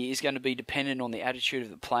see is going to be dependent on the attitude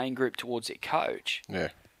of the playing group towards their coach. Yeah.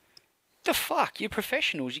 The fuck? You're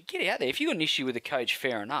professionals. You get out there. If you've got an issue with a coach,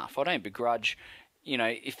 fair enough. I don't begrudge.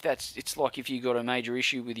 It's like if you got a major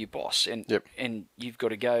issue with your boss and you've got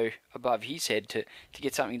to go above his head to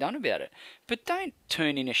get something done about it. But don't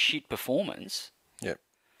turn in a shit performance. Yep.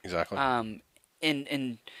 Exactly.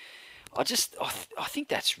 And I think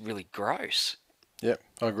that's really gross. Yep,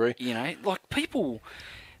 I agree. Like people,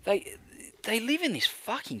 they live in this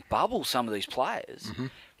fucking bubble, some of these players.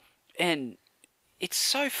 And it's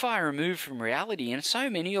so far removed from reality, and so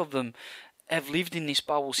many of them have lived in this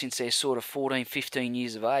bubble since they're sort of 14, 15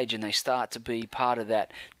 years of age, and they start to be part of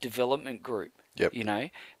that development group. Yep.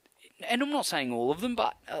 And I'm not saying all of them,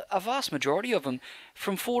 but a vast majority of them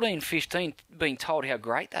from 14, 15 being told how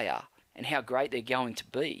great they are and how great they're going to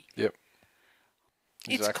be. Yep.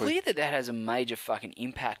 Exactly. It's clear that has a major fucking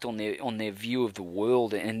impact on their view of the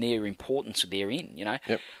world and their importance therein,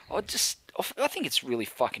 Yep. I think it's really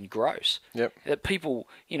fucking gross. Yep. That people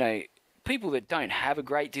that don't have a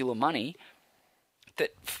great deal of money, that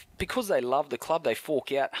because they love the club, they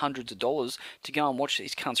fork out hundreds of dollars to go and watch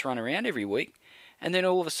these cunts run around every week, and then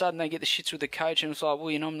all of a sudden they get the shits with the coach, and it's like, well,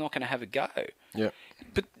 I'm not going to have a go. Yep.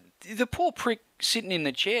 But the poor prick sitting in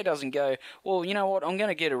the chair doesn't go, well, you know what, I'm going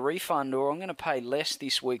to get a refund or I'm going to pay less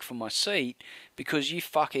this week for my seat because you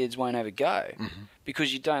fuckheads won't have a go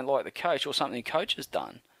because you don't like the coach or something the coach has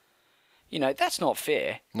done. That's not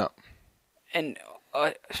fair. No. And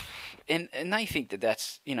they think that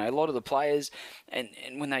that's, a lot of the players, and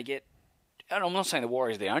when they get and I'm not saying the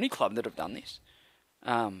Warriors are the only club that have done this.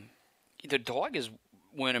 The Tigers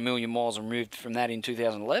weren't a million miles removed from that in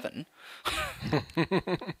 2011.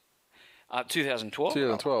 2012.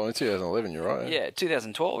 2012 and 2011, you're right. Yeah,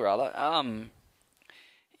 2012 rather. I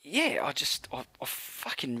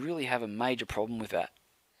fucking really have a major problem with that.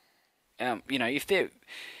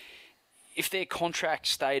 If their contract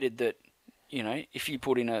stated that, if you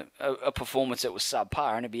put in a performance that was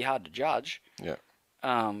subpar, and it'd be hard to judge. Yeah.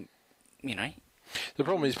 The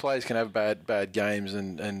problem is players can have bad games,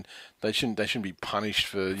 and they shouldn't be punished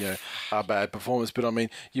for a bad performance. But I mean,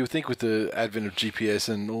 you would think with the advent of GPS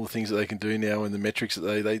and all the things that they can do now and the metrics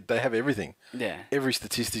that they have everything. Yeah. Every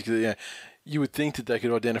statistic. You would think that they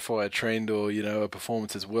could identify a trend or a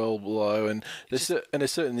performance that's well below, and there's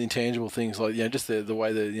certain intangible things like just the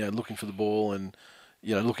way they're looking for the ball and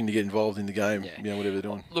looking to get involved in the game. Yeah. Whatever they're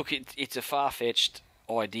doing. Look, it's a far-fetched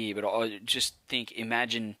idea, but I just think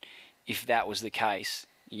imagine if that was the case,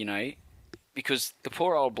 because the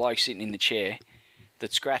poor old bloke sitting in the chair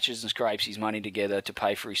that scratches and scrapes his money together to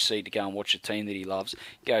pay for his seat to go and watch a team that he loves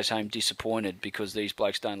goes home disappointed because these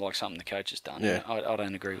blokes don't like something the coach has done. Yeah. I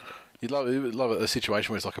don't agree with it. You'd love a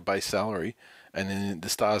situation where it's like a base salary, and then the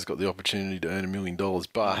Stars got the opportunity to earn $1 million,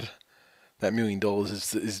 but that $1 million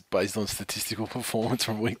is based on statistical performance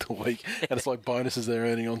from week to week, and it's like bonuses they're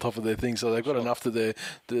earning on top of their thing. So they've got enough that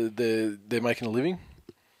they're making a living.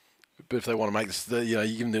 But if they want to make this,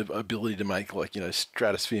 you give them the ability to make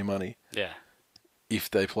stratosphere money. Yeah. If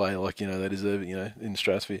they play they deserve it, in the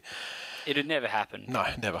stratosphere. It'd never happen. No,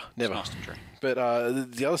 never. It's nice and true. But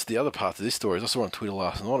the other part of this story is I saw on Twitter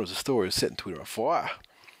last night. It was a story of setting Twitter on fire.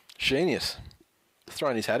 Genius,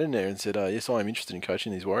 throwing his hat in there and said, "Yes, I am interested in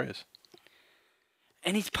coaching these Warriors."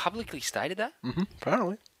 And he's publicly stated that. Mm-hmm.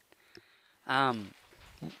 Apparently. I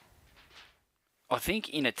think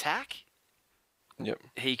in attack. Yep.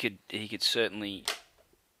 He could certainly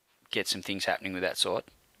get some things happening with that side.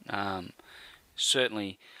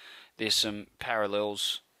 Certainly, there's some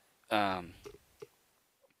parallels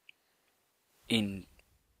in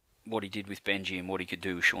what he did with Benji and what he could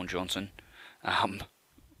do with Sean Johnson.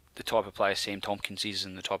 The type of player Sam Tompkins is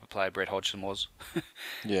and the type of player Brett Hodgson was.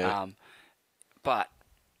 Yeah. But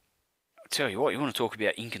I'll tell you what, you want to talk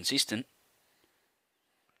about inconsistent.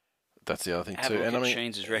 That's the other thing Have too. a look And at I mean,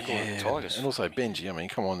 Sheen's record with the Tigers. And also Benji. I mean,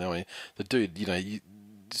 come on. I mean, the dude. You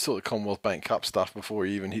saw the Commonwealth Bank Cup stuff before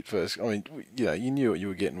he even hit first. I mean, you knew what you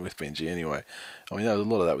were getting with Benji anyway. I mean, a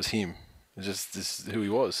lot of that was him. It's just this is who he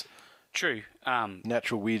was. True.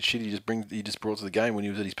 Natural weird shit he just brought to the game when he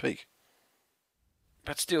was at his peak.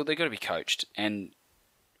 But still, they've got to be coached, and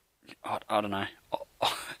I don't know.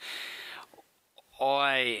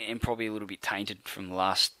 I am probably a little bit tainted from the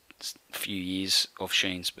last few years of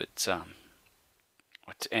Sheen's, but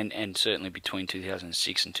and certainly between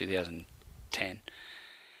 2006 and 2010,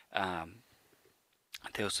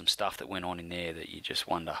 there was some stuff that went on in there that you just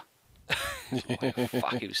wonder what the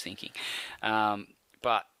fuck he was thinking.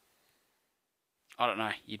 But I don't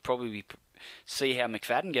know. You'd probably see how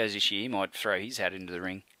McFadden goes this year. He might throw his hat into the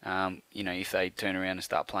ring, if they turn around and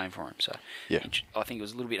start playing for him. So yeah. I think it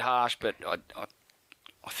was a little bit harsh, but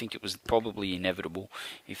I think it was probably inevitable.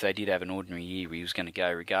 If they did have an ordinary year, he was going to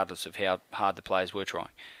go regardless of how hard the players were trying.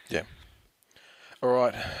 Yeah. All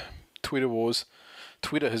right. Twitter wars.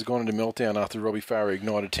 Twitter has gone into meltdown after Robbie Farah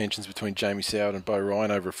ignited tensions between Jamie Soward and Bo Ryan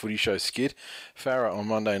over a footy show skit. Farah on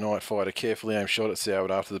Monday night fired a carefully aimed shot at Soward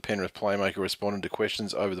after the Penrith playmaker responded to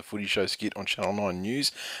questions over the footy show skit on Channel 9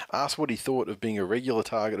 News. Asked what he thought of being a regular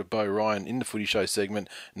target of Bo Ryan in the footy show segment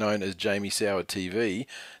known as Jamie Soward TV,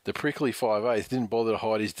 the prickly 5'8" didn't bother to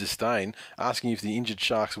hide his disdain, asking if the injured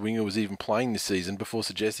Sharks winger was even playing this season before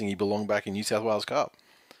suggesting he belonged back in New South Wales Cup.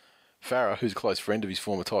 Farah, who's a close friend of his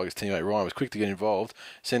former Tigers teammate Ryan, was quick to get involved,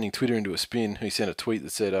 sending Twitter into a spin. He sent a tweet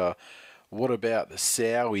that said, "What about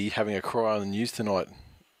Sowie having a cry on the news tonight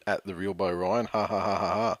at the real Bo Ryan? Ha ha ha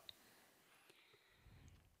ha ha."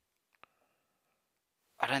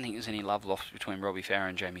 I don't think there's any love lost between Robbie Farah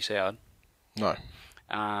and Jamie Soward. No.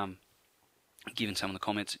 Given some of the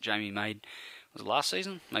comments that Jamie made, was it last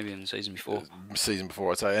season? Maybe in the season before. Season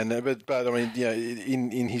before, I'd say. And but I mean,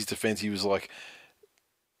 in his defence, he was like,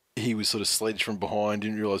 he was sort of sledged from behind,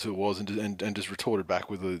 didn't realise who it was, and just retorted back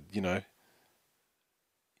with a,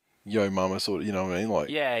 yo mama sort of, you know what I mean? Like,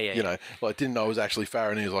 yeah. Like didn't know it was actually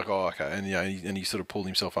Farah, and he was like, oh, okay. And, and he sort of pulled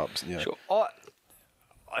himself up. Sure.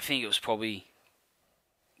 I think it was probably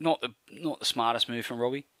not the smartest move from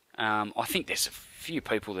Robbie. I think there's a few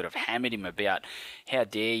people that have hammered him about how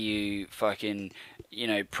dare you fucking,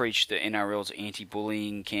 preach the NRL's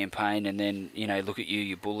anti-bullying campaign and then, look at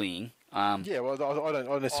you're bullying. Yeah, well, I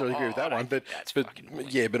don't necessarily agree with that one, but that's fucking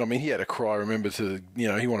bullshit. yeah, but I mean, he had a cry. Remember,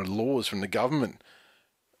 he wanted laws from the government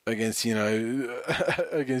against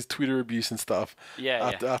against Twitter abuse and stuff.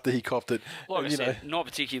 Yeah, after he copped it, Like I said, not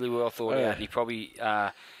particularly well thought out, and he probably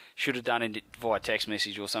should have done it via text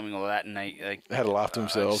message or something like that, and they had a laugh to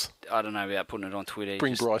themselves. I don't know about putting it on Twitter.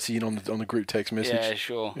 Bring Brycey in on the group text message. Yeah,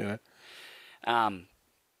 sure. And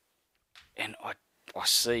I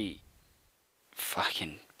see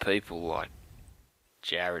fucking people like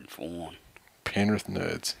Jared Vaughan. Penrith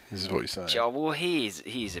nerds. This is what you're saying. Well,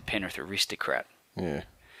 he's a Penrith aristocrat. Yeah.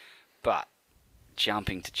 But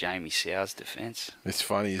jumping to Jamie Soward's defence. It's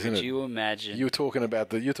funny, isn't it? Could you imagine? You're talking about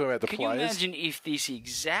the players. Could you imagine if this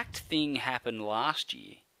exact thing happened last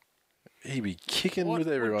year? He'd be kicking What with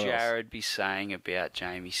everyone would else. Jared be saying about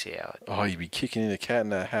Jamie Soward? Oh, he'd be kicking in a cat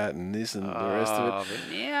in a hat and this and the rest of it. But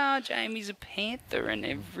now Jamie's a Panther and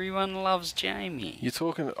everyone loves Jamie. You're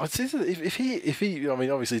talking. I'd say that if he, I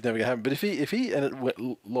mean, obviously it's never gonna happen. But if he and it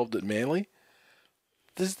lobbed at Manly,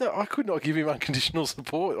 I could not give him unconditional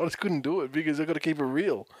support. I just couldn't do it because I've got to keep it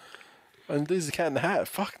real. And there's the cat in the hat.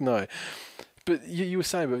 Fuck no. But you were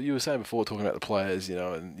saying before, talking about the players,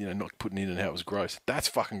 and not putting in and how it was gross. That's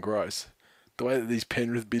fucking gross. The way that these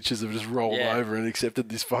Penrith bitches have just rolled over and accepted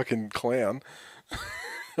this fucking clown.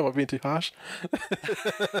 Am I being too harsh?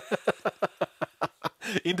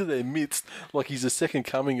 Into their midst, like he's the second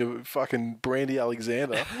coming of fucking Brandy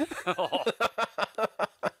Alexander.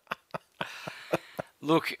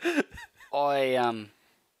 Look, there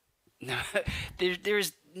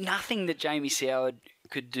is nothing that Jamie Soward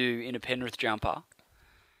could do in a Penrith jumper,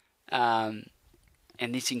 and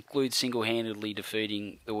this includes single-handedly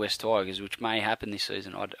defeating the West Tigers, which may happen this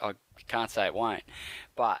season. I can't say it won't,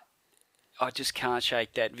 but I just can't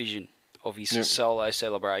shake that vision of his solo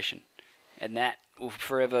celebration, and that will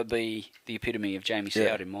forever be the epitome of Jamie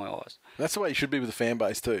Soward in my eyes. That's the way you should be with the fan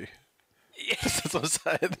base too. That's what I'm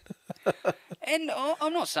saying. And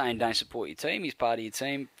I'm not saying don't support your team. He's part of your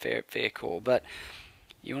team. Fair call. But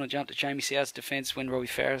you want to jump to Jamie Soward's defence when Robbie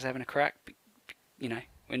Farah's having a crack?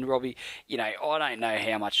 When Robbie... I don't know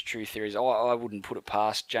how much truth there is. I wouldn't put it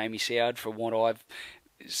past Jamie Soward for what I've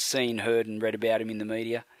seen, heard and read about him in the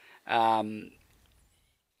media. That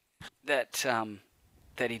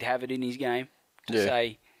he'd have it in his game to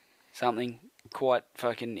say something quite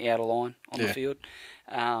fucking out of line on the field.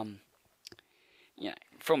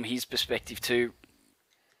 From his perspective too,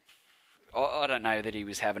 I don't know that he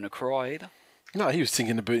was having a cry either. No, he was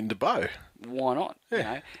thinking of booting DeBow. Why not?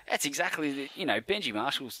 Yeah. That's exactly Benji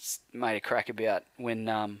Marshall's made a crack about when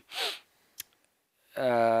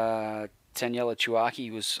Taniela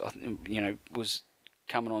Chuaki was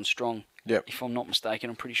coming on strong. Yep. If I'm not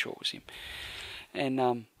mistaken, I'm pretty sure it was him. And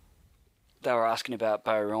they were asking about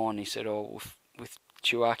Bo Ryan. He said, with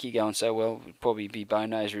Chuaki going so well, it'd probably be Bo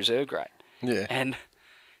Knows reserve grade. Yeah. And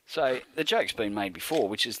so the joke's been made before,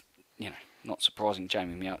 which is, not surprising.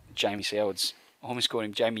 Jamie Soward's, I almost called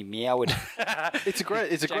him Jamie Meoward.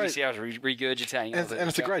 Jamie Soward's regurgitating. And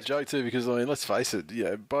it's a great joke too, because I mean, let's face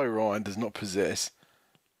it, Bo Ryan does not possess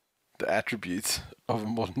the attributes of a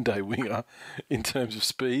modern day winger in terms of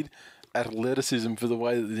speed, athleticism, for the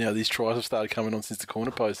way that these tries have started coming on since the corner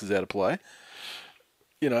post is out of play.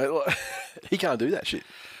 He can't do that shit.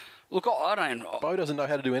 Look, Bo doesn't know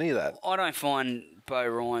how to do any of that. I don't find Bo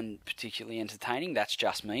Ryan particularly entertaining. That's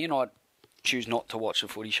just me, and I choose not to watch the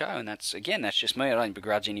footy show. And that's just me. I don't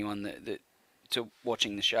begrudge anyone that to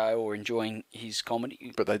watching the show or enjoying his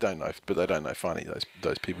comedy. But they don't know. Funny,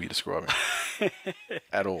 those people you're describing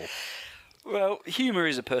at all. Well, humour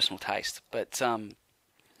is a personal taste, but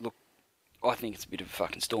look, I think it's a bit of a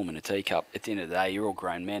fucking storm in a teacup. At the end of the day, you're all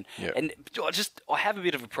grown men, and I have a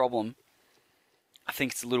bit of a problem. I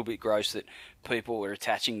think it's a little bit gross that people are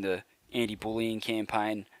attaching the anti-bullying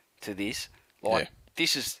campaign to this.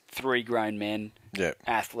 This is 3 grown men,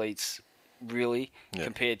 athletes, really,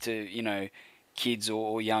 compared to, kids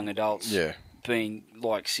or young adults being,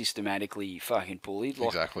 systematically fucking bullied.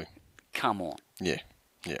 Exactly. Come on. Yeah.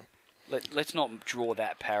 Let's not draw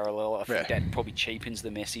that parallel. I think that probably cheapens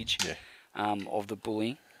the message of the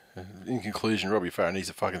bullying. In conclusion, Robbie Farah needs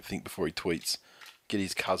to fucking think before he tweets. Get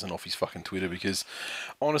his cousin off his fucking Twitter, because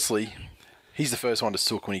honestly, he's the first one to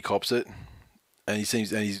sook when he cops it, and he's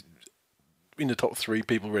in the top 3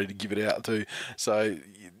 people ready to give it out to. So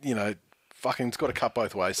fucking, it's got to cut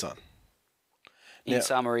both ways, son. In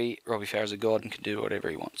summary, Robbie Farah's a god and can do whatever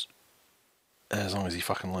he wants, as long as he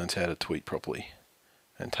fucking learns how to tweet properly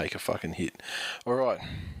and take a fucking hit. All right.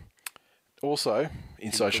 Also,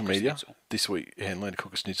 in social media this week, Handland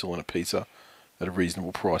cooked a schnitzel and a pizza. at a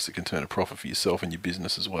reasonable price that can turn a profit for yourself and your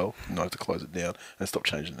business as well. You don't have to close it down and stop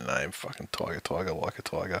changing the name. Fucking Tiger, like a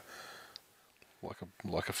tiger.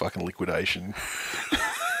 Like a fucking liquidation.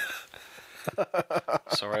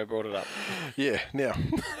 Sorry I brought it up. Yeah, now.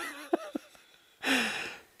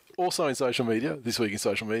 Also in social media, this week in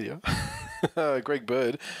social media, Greg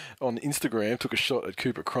Bird on Instagram took a shot at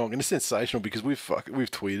Cooper Cronk, and it's sensational because we've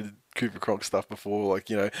tweeted Cooper Cronk stuff before, like,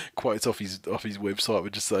 you know, quotes off his website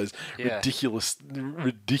with just those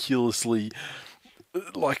ridiculously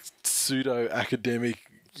like pseudo academic,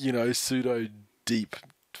 you know, pseudo deep,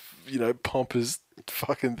 you know, pompous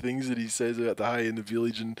fucking things that he says about the hay in the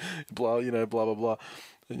village and blah, you know, blah blah blah,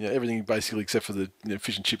 and, you know, everything basically except for the, you know,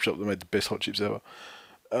 fish and chip shop that made the best hot chips ever.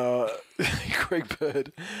 Greg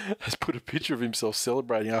Bird has put a picture of himself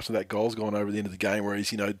celebrating after that goal's gone over the end of the game, where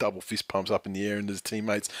he's, you know, double fist pumps up in the air and his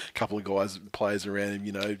teammates, a couple of players around him,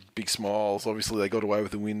 you know, big smiles. Obviously they got away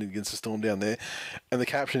with the win against the Storm down there. And the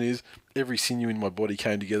caption is, "Every sinew in my body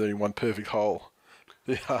came together in one perfect whole.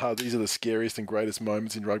 These are the scariest and greatest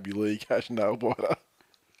moments in rugby league. #nailbiter."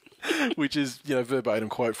 Which is, you know, verbatim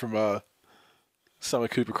quote from some of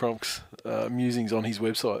Cooper Cronk's musings on his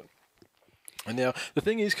website. And now, the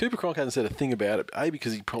thing is, Cooper Cronk hasn't said a thing about it. A,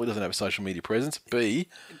 because he probably doesn't have a social media presence. B,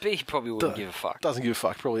 he probably wouldn't give a fuck. Doesn't give a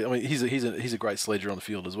fuck, probably. I mean, he's a great sledger on the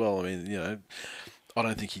field as well. I mean, you know, I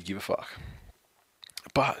don't think he'd give a fuck.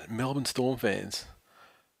 But Melbourne Storm fans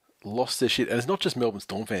lost their shit. And it's not just Melbourne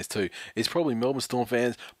Storm fans too. It's probably Melbourne Storm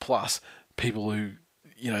fans plus people who,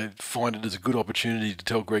 you know, find it as a good opportunity to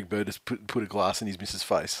tell Greg Bird to put a glass in his missus'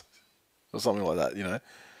 face. Or something like that, you know.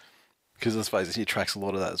 Because let's face it, he attracts a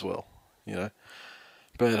lot of that as well. You know,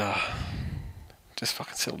 but just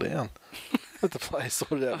fucking settle down. Let the players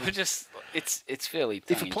sort it out. It's fairly.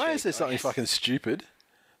 If a player says something fucking stupid,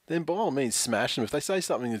 then by all means smash them. If they say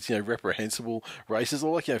something that's, you know, reprehensible, racist,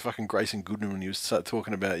 or like, you know, fucking Grayson Goodman when he was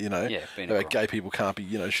talking about, you know, about gay people can't be,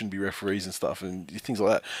 you know, shouldn't be referees and stuff and things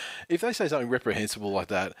like that. If they say something reprehensible like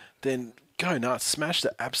that, then go nuts, smash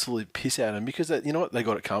the absolute piss out of them, because you know what, they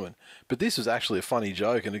got it coming. But this was actually a funny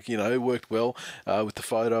joke, and, you know, it worked well with the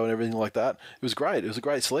photo and everything like that. It was great. It was a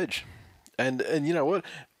great sledge, and you know what?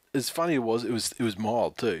 As funny it was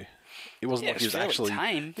mild too. It wasn't like he was actually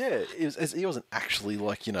tame. Yeah, he wasn't actually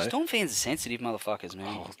like, you know. Storm fans are sensitive motherfuckers, man.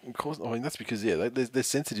 Oh, of course. I mean, that's because they're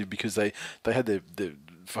sensitive because they had their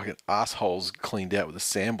fucking assholes cleaned out with a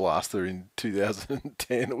sandblaster in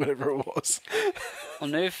 2010 or whatever it was. I'll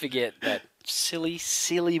never forget that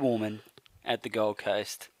silly woman at the Gold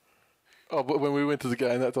Coast. Oh, but when we went to the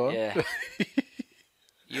game that time? Yeah.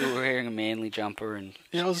 You were wearing a Manly jumper and...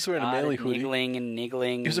 Yeah, I was just wearing a Manly hoodie.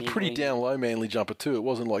 Niggling. It was a pretty down low Manly jumper too. It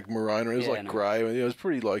wasn't like maroon. It was grey. It was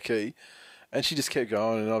pretty low key. And she just kept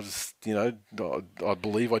going, and I was just, you know, I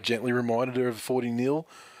believe I gently reminded her of 40-0.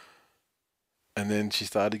 And then she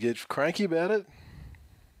started to get cranky about it.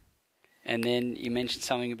 And then you mentioned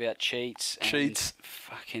something about cheats. Cheats.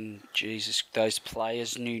 Fucking Jesus, those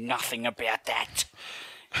players knew nothing about that.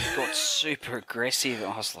 He got super aggressive.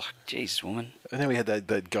 I was like, Jesus, woman. And then we had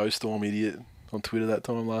that Go Storm idiot on Twitter that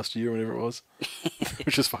time last year, whenever it was.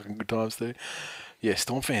 Which was fucking good times too. Yeah,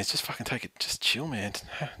 Storm fans, just fucking take it. Just chill, man.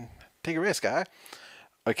 Take a rest, guy.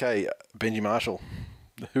 Okay, Benji Marshall.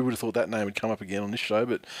 Who would have thought that name would come up again on this show,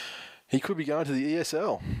 but... he could be going to the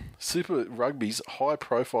ESL. Super Rugby's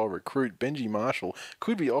high-profile recruit Benji Marshall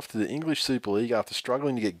could be off to the English Super League after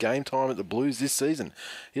struggling to get game time at the Blues this season.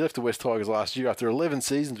 He left the West Tigers last year after 11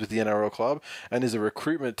 seasons with the NRL club and is a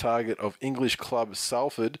recruitment target of English club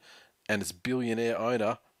Salford and its billionaire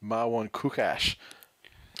owner Marwan Kukash,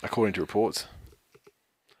 according to reports.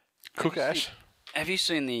 Kukash. Have you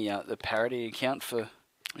seen the parody account for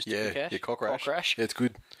Mr. Kukash? Yeah, Cockrash. Cockrash? Yeah, it's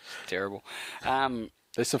good. Terrible.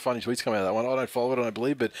 There's some funny tweets coming out of that one. I don't follow it, I don't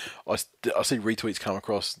believe, but I see retweets come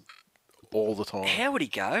across all the time. How would he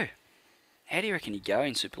go? How do you reckon he'd go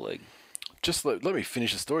in Super League? Just let me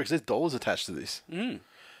finish the story, because there's dollars attached to this.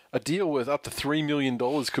 A deal worth up to $3 million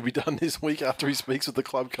could be done this week after he speaks with the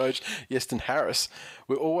club coach, Yeston Harris.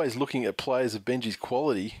 We're always looking at players of Benji's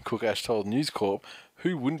quality, Kukash told News Corp.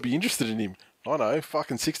 Who wouldn't be interested in him? I know,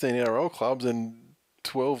 fucking 16 NRL clubs and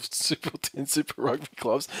 12 10 Super Rugby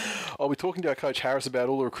clubs. I'll be talking to our coach Harris about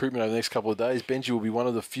all the recruitment over the next couple of days. Benji will be one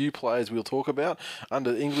of the few players we'll talk about.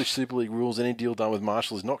 Under the English Super League rules, any deal done with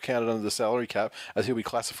Marshall is not counted under the salary cap, as he'll be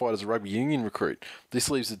classified as a rugby union recruit. This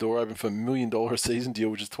leaves the door open for $1 million a season deal,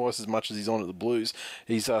 which is twice as much as he's on at the Blues.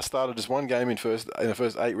 He's started just one game in the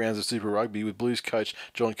first 8 rounds of Super Rugby, with Blues coach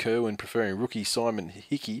John Kerwin preferring rookie Simon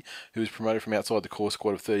Hickey, who was promoted from outside the core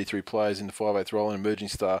squad of 33 players in the 5/8 role, and emerging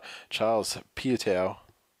star Charles Piutau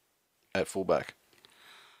at fullback.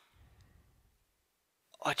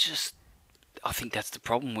 I think that's the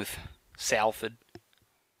problem with Salford.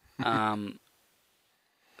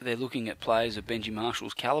 They're looking at players of Benji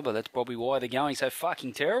Marshall's calibre. That's probably why they're going so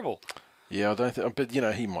fucking terrible. Yeah, I don't think, but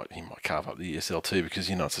he might carve up the ESL too because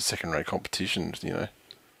it's a second-rate competition.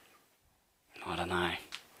 I don't know.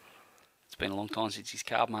 It's been a long time since he's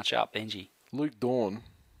carved much up, Benji. Luke Dawn,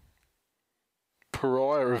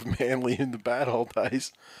 pariah of Manly in the bad old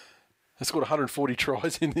days, has scored 140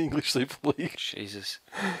 tries in the English Super League. Jesus.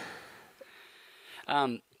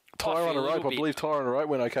 Tyrone Rope, I believe Tyrone Rope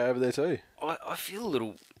went okay over there too. I feel a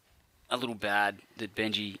little bad that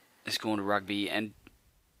Benji has gone to rugby, and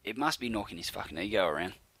it must be knocking his fucking ego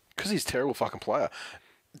around. Because he's a terrible fucking player.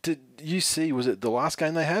 Did you see, was it the last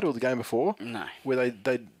game they had or the game before? No. Where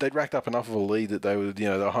they'd racked up enough of a lead that they were, they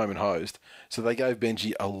were home and hosed. So they gave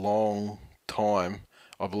Benji a long time,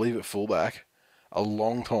 I believe at fullback, a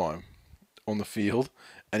long time on the field,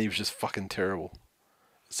 and he was just fucking terrible.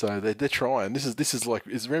 So they're trying. This is like,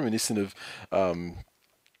 it's reminiscent of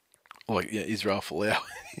Israel Folau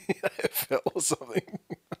in AFL or something.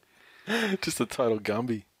 Just a total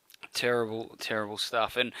Gumby. Terrible, terrible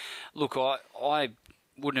stuff. And look, I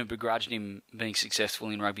wouldn't have begrudged him being successful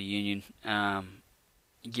in rugby union,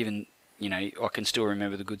 given, I can still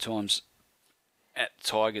remember the good times at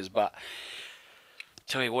Tigers, but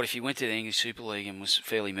tell you what, if he went to the English Super League and was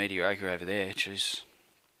fairly mediocre over there, geez,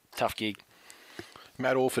 tough gig.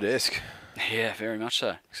 Matt Orford-esque. Yeah, very much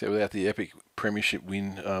so. Except without the epic premiership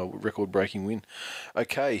win, record-breaking win.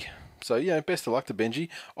 Okay, so best of luck to Benji.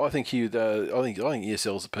 I think I think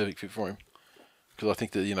ESL is the perfect fit for him because I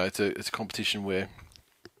think that it's a competition where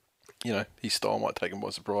his style might take him by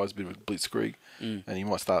surprise, a bit of a blitzkrieg, and he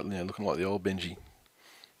might start looking like the old Benji.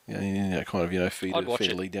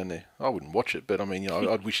 Feed a league down there. I wouldn't watch it, but I mean,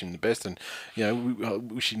 I'd wish him the best, and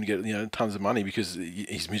wish him to get tons of money because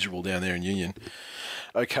he's miserable down there in Union.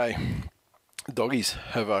 Okay, Doggies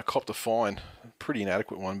have copped a fine, pretty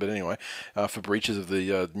inadequate one, but anyway, for breaches of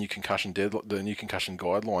the new concussion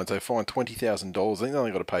guidelines. They fined $20,000. I think they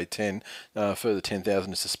only got to pay $10,000. Further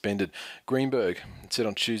 $10,000 is suspended. Greenberg said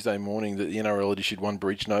on Tuesday morning that the NRL had issued one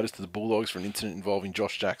breach notice to the Bulldogs for an incident involving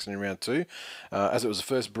Josh Jackson in round 2. As it was the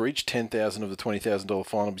first breach, $10,000 of the $20,000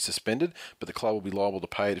 fine will be suspended, but the club will be liable to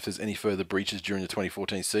pay it if there's any further breaches during the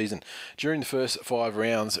 2014 season. During the first 5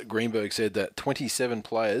 rounds, Greenberg said that 27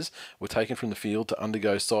 players were taken from the field to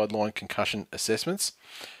undergo sideline concussion assessments,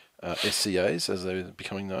 SCAs as they're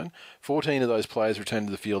becoming known. 14 of those players returned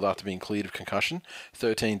to the field after being cleared of concussion.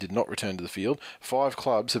 13 did not return to the field. 5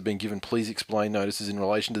 clubs have been given please explain notices in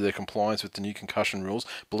relation to their compliance with the new concussion rules,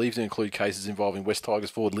 believed to include cases involving West Tigers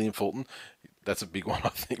forward Liam Fulton. That's a big one, I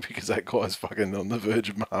think, because that guy's fucking on the verge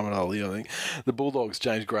of Muhammad Ali, I think. The Bulldogs,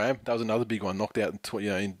 James Graham, that was another big one, knocked out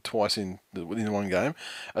twice in one game,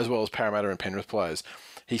 as well as Parramatta and Penrith players.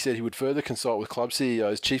 He said he would further consult with club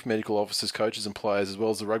CEOs, chief medical officers, coaches and players, as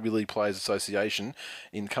well as the Rugby League Players Association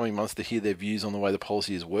in coming months to hear their views on the way the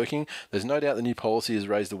policy is working. There's no doubt the new policy has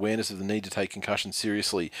raised awareness of the need to take concussion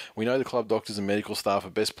seriously. We know the club doctors and medical staff are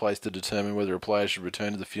best placed to determine whether a player should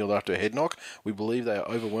return to the field after a head knock. We believe they are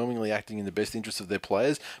overwhelmingly acting in the best interests of their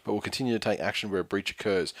players, but will continue to take action where a breach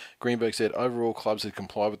occurs. Greenberg said overall clubs have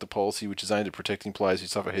complied with the policy, which is aimed at protecting players who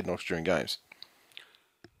suffer head knocks during games.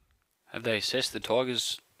 Have they assessed the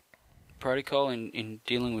Tigers' protocol in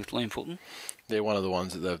dealing with Liam Fulton? They're one of the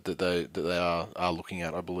ones that they are looking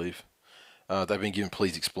at, I believe. They've been given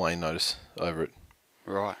please explain notice over it.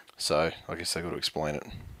 Right. So I guess they've got to explain it.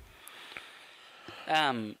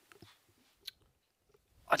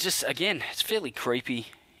 It's fairly creepy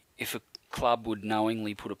if a club would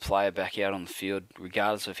knowingly put a player back out on the field,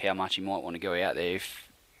 regardless of how much he might want to go out there.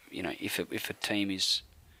 If a team is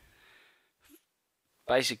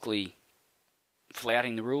basically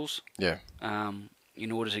flouting the rules,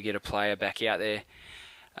 in order to get a player back out there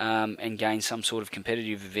and gain some sort of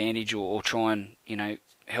competitive advantage or try and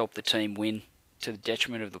help the team win to the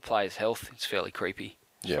detriment of the player's health, it's fairly creepy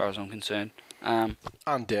as far as I'm concerned.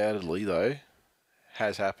 Undoubtedly, though,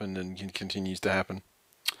 has happened and continues to happen.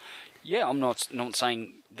 Yeah, I'm not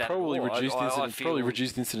saying that. Probably at all. reduced incidents. Probably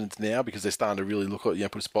reduced incidents now because they're starting to really look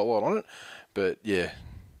at put a spotlight on it. But yeah.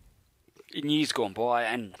 In years gone by,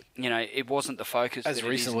 and it wasn't the focus. As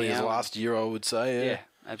recently as last year, I would say. Yeah,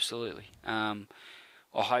 absolutely. I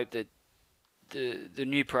hope that the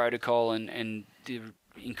new protocol and the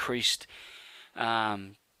increased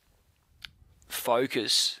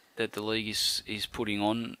focus that the league is putting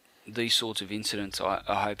on these sorts of incidents, I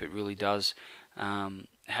hope it really does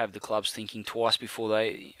have the clubs thinking twice before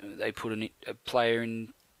they put a player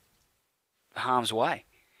in harm's way.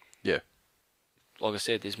 Yeah. Like I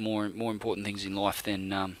said, there's more important things in life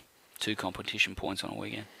than 2 competition points on a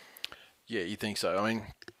weekend. Yeah, you think so? I mean,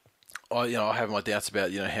 I have my doubts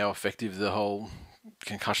about how effective the whole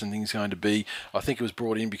concussion thing is going to be. I think it was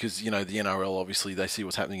brought in because the NRL, obviously they see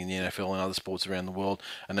what's happening in the NFL and other sports around the world,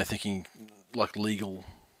 and they're thinking like legal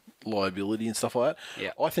liability and stuff like that.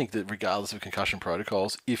 Yeah. I think that regardless of concussion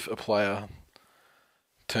protocols, if a player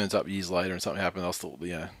turns up years later and something happened, they'll still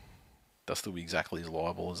be exactly as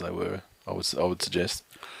liable as they were. I would suggest.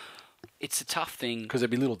 It's a tough thing because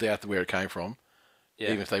there'd be little doubt where it came from. Yeah.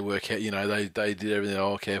 Even if they work out, they did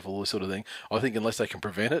everything, careful, all this sort of thing. I think unless they can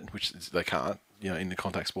prevent it, which they can't, in the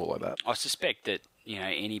contact sport like that. I suspect that,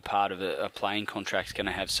 any part of a playing contract's going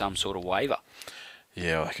to have some sort of waiver.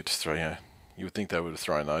 Yeah, they could just throw, you would think they would have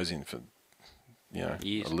thrown those in for,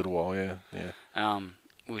 years. A little while, yeah.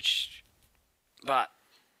 But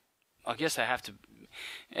I guess they have to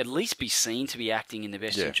at least be seen to be acting in the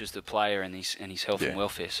best interest of the player and his health and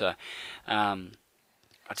welfare. So,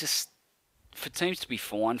 for teams to be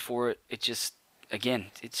fined for it, it's just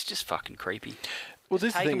fucking creepy. Well,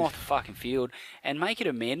 just take them off the fucking field and make it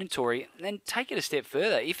a mandatory, and then take it a step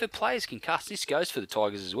further. If a player's concussed, this goes for the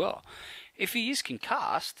Tigers as well. If he is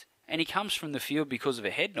concussed and he comes from the field because of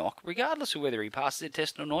a head knock, regardless of whether he passes the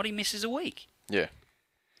test or not, he misses a week. Yeah.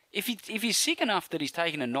 If he's sick enough that he's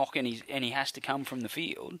taken a knock and he has to come from the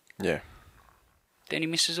field, then he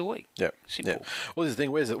misses a week. Yeah, simple. Yeah. Well, this is the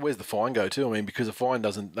thing. Where's the fine go to? I mean, because the fine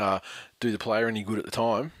doesn't do the player any good at the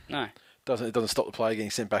time. No. It doesn't stop the player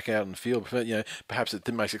getting sent back out on the field. Perhaps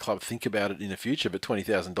it makes a club think about it in the future. But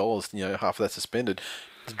 $20,000, half of that suspended,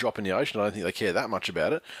 to drop in the ocean. I don't think they care that much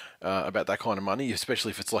about it, about that kind of money,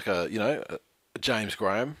 especially if it's like a James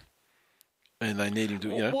Graham, and they need him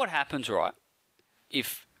to. What happens, right?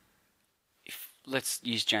 If let's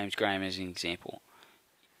use James Graham as an example,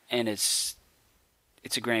 and it's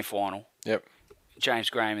a grand final. Yep. James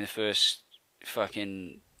Graham in the first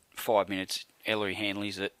fucking 5 minutes, Ellery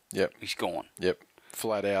Hanley's it. Yep. He's gone. Yep.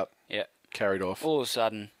 Flat out. Yep. Carried off. All of a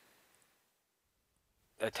sudden,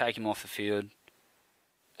 they take him off the field,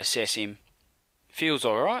 assess him, feels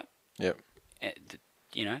all right. Yep.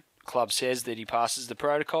 Club says that he passes the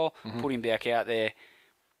protocol, put him back out there,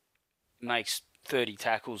 makes 30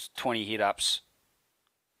 tackles, 20 hit-ups,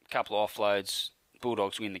 couple of offloads,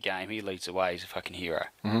 Bulldogs win the game. He leads the way. He's a fucking hero.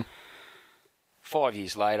 5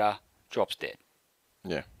 years later, drops dead.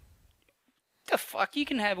 Yeah. The fuck? You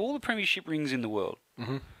can have all the premiership rings in the world.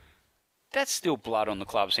 That's still blood on the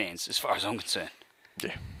club's hands, as far as I'm concerned.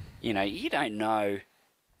 Yeah. You don't know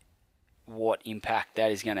what impact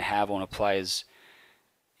that is going to have on a player's,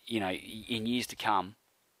 in years to come.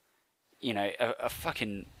 A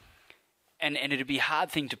fucking... And it'd be a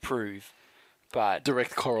hard thing to prove, but...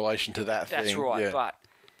 Direct correlation to that thing. That's right, yeah. But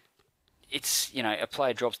it's, a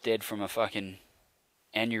player drops dead from a fucking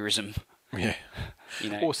aneurysm. Yeah.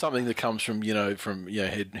 Or something that comes from,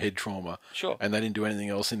 head trauma. Sure. And they didn't do anything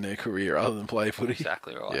else in their career other than play footy.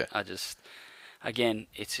 Exactly right. Yeah. Again,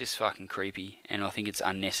 it's just fucking creepy, and I think it's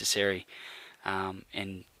unnecessary.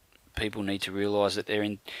 And people need to realise that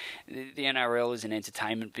the NRL is an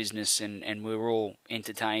entertainment business, and we're all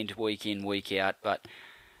entertained week in, week out, but,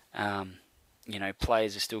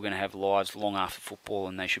 players are still going to have lives long after football,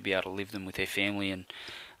 and they should be able to live them with their family and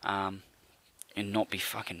not be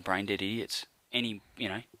fucking brain-dead idiots any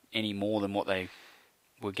more than what they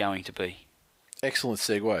were going to be. Excellent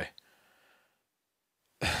segue.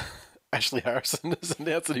 Ashley Harrison has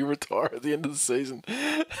announced that he'll retire at the end of the season.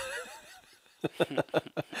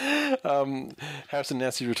 Harrison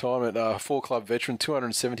announced his retirement. 4-club veteran,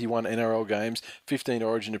 271 NRL games, 15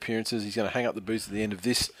 Origin appearances. He's going to hang up the boots at the end of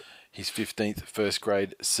this, his 15th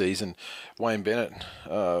first-grade season. Wayne Bennett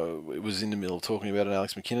was in the middle of talking about an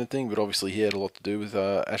Alex McKinnon thing, but obviously he had a lot to do with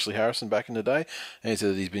Ashley Harrison back in the day, and he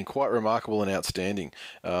said that he's been quite remarkable and outstanding.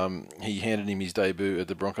 He handed him his debut at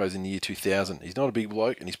the Broncos in the year 2000. He's not a big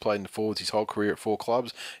bloke, and he's played in the forwards his whole career at 4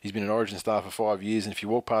 clubs. He's been an Origin star for 5 years, and if you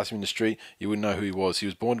walk past him in the street, you wouldn't know who he was. He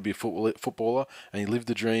was born to be a footballer, and he lived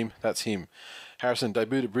the dream. That's him. Harrison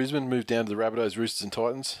debuted at Brisbane, moved down to the Rabbitohs, Roosters and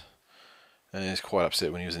Titans. And he was quite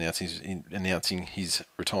upset when he was announcing his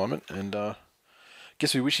retirement. And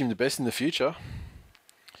guess we wish him the best in the future.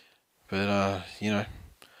 But,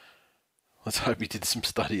 let's hope he did some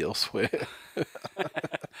study elsewhere.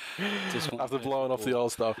 After blowing off the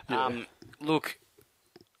old stuff. Yeah. Look,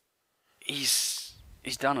 he's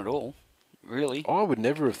done it all, really. I would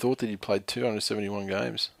never have thought that he played 271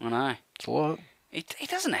 games. I know. It's a lot. He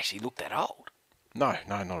doesn't actually look that old. No,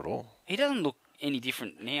 not at all. He doesn't look any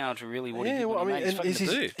different now to really what he did when he made his fucking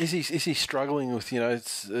debut. Is he struggling with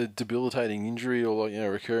it's a debilitating injury or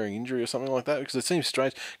recurring injury or something like that? Because it seems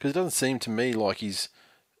strange. Because it doesn't seem to me like he's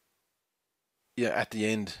at the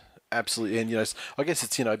end Absolutely. And, I guess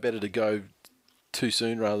it's, better to go too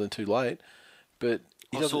soon rather than too late. But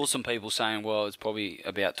I saw some people saying, well, it's probably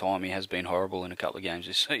about time. He has been horrible in a couple of games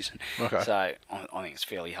this season. Okay. So I think it's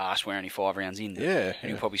fairly harsh. We're only 5 rounds in. Yeah.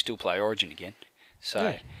 And he'll probably still play Origin again.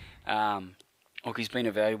 So, look, he's been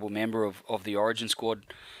a valuable member of the Origin squad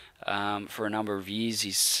for a number of years.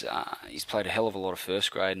 He's played a hell of a lot of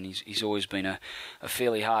first grade, and he's always been a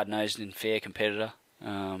fairly hard-nosed and fair competitor.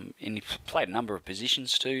 And he played a number of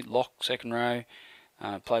positions too, lock, second row,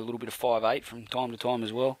 played a little bit of 5'8" from time to time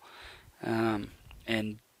as well.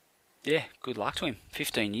 And yeah, good luck to him.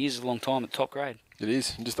 15 years is a long time at top grade. It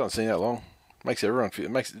is. It just doesn't seem that long. Makes everyone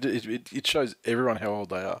feel. It shows everyone how old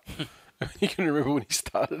they are. You can remember when he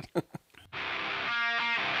started.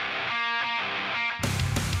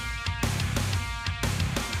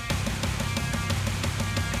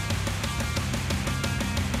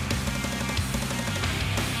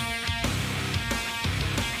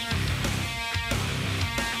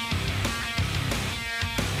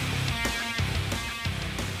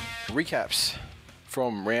 Recaps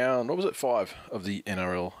from round, 5 of the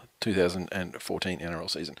NRL 2014 NRL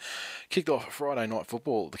season. Kicked off Friday night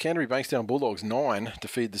football. The Canterbury Bankstown Bulldogs 9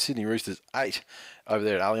 defeated the Sydney Roosters 8 over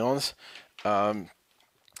there at Allianz.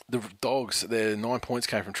 The Dogs, their 9 points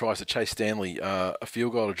came from tries to Chase Stanley, a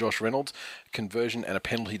field goal to Josh Reynolds, conversion and a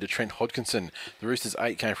penalty to Trent Hodkinson. The Roosters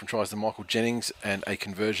 8 came from tries to Michael Jennings and a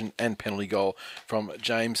conversion and penalty goal from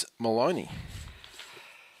James Maloney.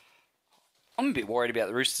 I'm a bit worried about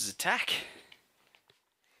the Roosters' attack.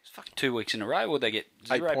 It's fucking 2 weeks in a row. Would they get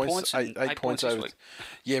 0 points? Eight points over. this week?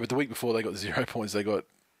 Yeah, but the week before they got 0 points. They got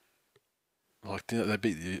they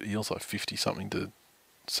beat the Eels 50 something to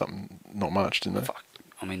something, not much, didn't they? Fuck.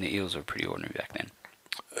 I mean, the Eels were pretty ordinary back then.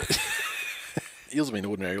 Eels have been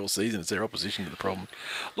ordinary all season. It's their opposition to the problem.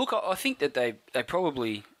 Look, I think that they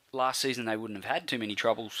probably last season they wouldn't have had too many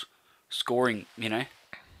troubles scoring.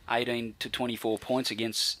 18 to 24 points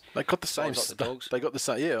against. They got the same. Like the Dogs. They got the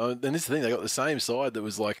same. Yeah, and this is the thing. They got the same side that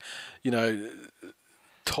was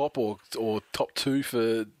top or top 2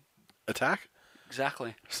 for attack.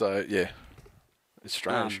 Exactly. So yeah, it's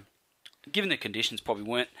strange. Given the conditions probably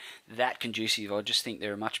weren't that conducive, I just think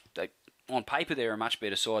on paper they're a much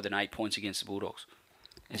better side than 8 points against the Bulldogs,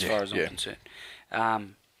 as far as I'm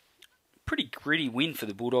concerned. Pretty gritty win for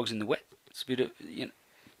the Bulldogs in the wet. It's a bit of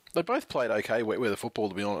They both played okay wet weather football,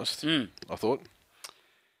 to be honest. I thought.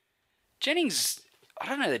 Jennings, I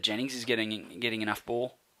don't know that Jennings is getting enough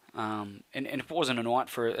ball, and it wasn't a night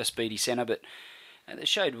for a speedy centre, but it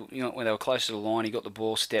showed when they were close to the line, he got the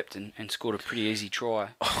ball stepped and scored a pretty easy try.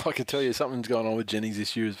 I can tell you something's going on with Jennings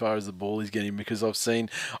this year as far as the ball he's getting, because I've seen,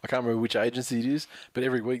 I can't remember which agency it is, but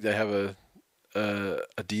every week they have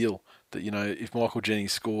a deal that if Michael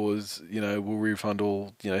Jennings scores, we'll refund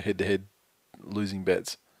all head-to-head losing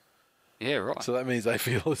bets. Yeah, right. So that means they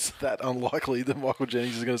feel it's that unlikely that Michael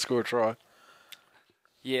Jennings is going to score a try.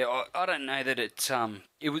 Yeah, I don't know that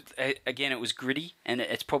it was gritty, and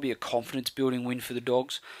it's probably a confidence-building win for the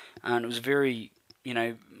Dogs. And it was very,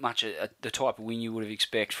 much the type of win you would have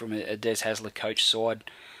expected from a Des Hasler coach side.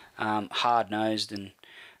 Hard-nosed and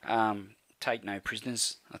take no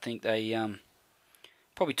prisoners. I think they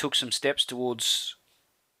probably took some steps towards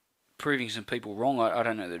proving some people wrong. I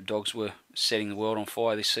don't know that the Dogs were setting the world on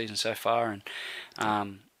fire this season so far,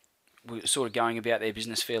 and were sort of going about their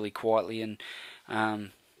business fairly quietly, and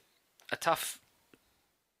a tough,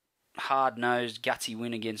 hard-nosed, gutsy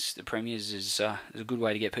win against the Premiers is a good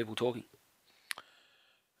way to get people talking.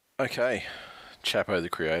 Okay, Chapo the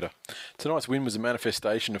Creator. Tonight's win was a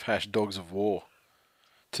manifestation of #Dogs of War.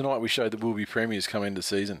 Tonight we showed that we'll be Premiers come into the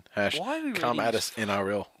season. Come at us,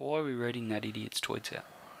 NRL. Why are we reading that idiot's tweets out?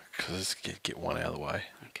 Because get one out of the way.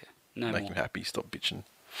 Okay. No Make more. him happy. Stop bitching.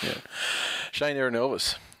 Yeah. Shane Aaron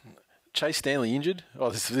Elvis. Chase Stanley injured. Oh,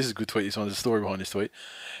 this is a good tweet. This one. There's a story behind this tweet.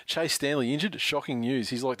 Chase Stanley injured. Shocking news.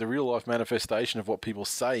 He's like the real life manifestation of what people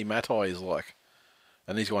say Matai is like.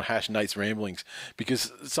 And he's gone #Nate's ramblings,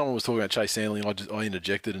 because someone was talking about Chase Stanley and I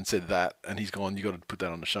interjected and said that, and he's gone, you got to put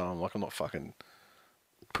that on the show. I'm like, I'm not fucking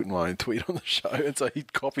putting my own tweet on the show. And so he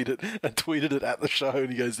copied it and tweeted it at the show, and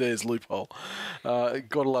he goes, there's loophole.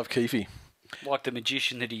 Gotta love Keefe. Like the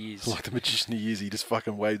magician that he is. Like the magician he is. He just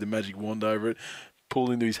fucking waved the magic wand over it, pulled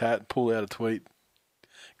into his hat, pulled out a tweet.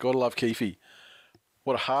 Gotta love Keefe.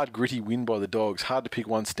 What a hard, gritty win by the Dogs. Hard to pick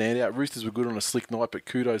one standout. Roosters were good on a slick night, but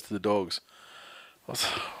kudos to the Dogs.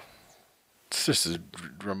 It's just a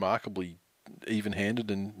remarkably even-handed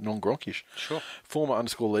and non-gronkish. Sure. Former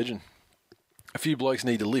 _legend. A few blokes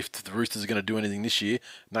need to lift if the Roosters are going to do anything this year,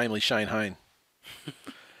 namely Shane Hayne.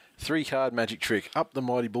 3-card magic trick. Up the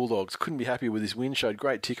mighty Bulldogs. Couldn't be happier with this win. Showed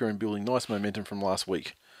great ticker and building nice momentum from last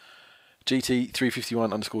week.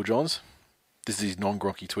 GT351_Johns. This is his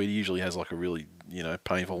non-Gronky tweet. He usually has like a really,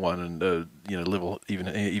 painful one and, level,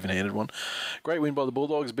 even-handed one. Great win by the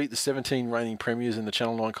Bulldogs. Beat the 17 reigning premiers and the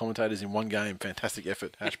Channel 9 commentators in one game. Fantastic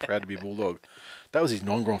effort. Hash proud to be a Bulldog. That was his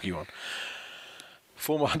non-Gronky one.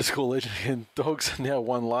 Former _legend and Dogs now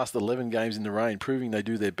won last 11 games in the rain, proving they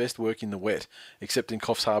do their best work in the wet, except in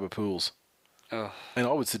Coffs Harbour pools. Oh. And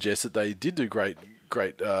I would suggest that they did do great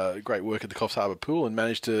work at the Coffs Harbour pool and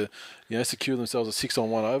managed to, secure themselves a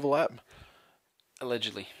 6-on-1 overlap.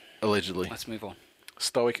 Allegedly. Let's move on.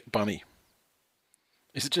 Stoic Bunny.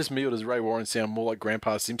 Is it just me or does Ray Warren sound more like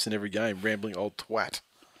Grandpa Simpson every game, rambling old twat?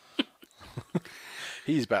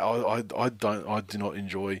 He's bad. I do not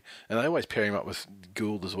enjoy, and they always pair him up with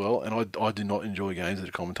Gould as well, and I do not enjoy games that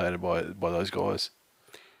are commentated by those guys.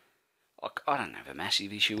 I don't have a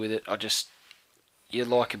massive issue with it. You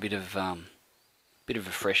like a bit of a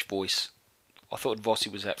fresh voice. I thought Vossi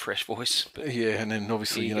was that fresh voice. But yeah, and then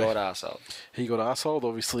obviously, he got arseholed. He got arseholed,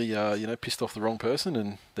 obviously, pissed off the wrong person,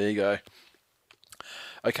 and there you go.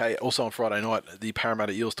 Okay, also on Friday night, the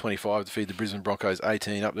Parramatta Eels 25 defeated the Brisbane Broncos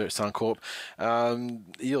 18 up there at Suncorp.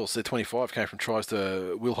 Eels, their 25 came from tries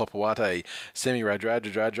to Will Hopewate, Semi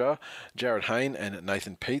Radradra, Jared Hayne and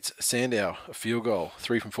Nathan Peets. Sandow, a field goal,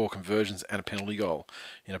 3 from 4 conversions and a penalty goal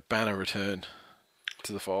in a banner return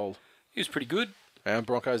to the fold. He was pretty good.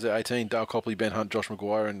 Broncos at 18, Dale Copley, Ben Hunt, Josh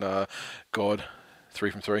Maguire and God,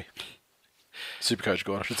 3 from 3. Supercoach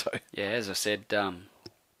God, I should say. Yeah, as I said,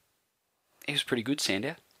 he was pretty good,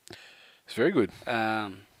 Sandow. It's very good.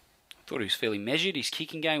 Thought he was fairly measured. His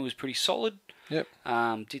kicking game was pretty solid. Yep.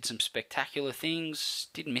 Did some spectacular things.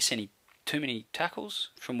 Didn't miss too many tackles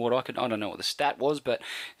from what I don't know what the stat was, but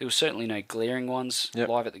there was certainly no glaring ones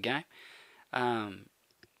live at the game.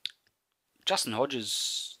 Justin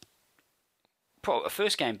Hodges,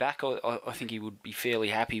 first game back, I think he would be fairly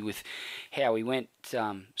happy with how he went.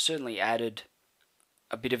 Certainly added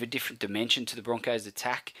a bit of a different dimension to the Broncos'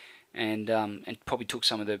 attack. And probably took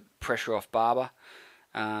some of the pressure off Barber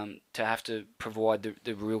to have to provide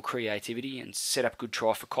the real creativity and set up a good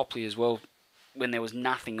try for Copley as well when there was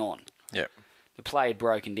nothing on. Yeah, the play had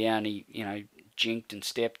broken down. He jinked and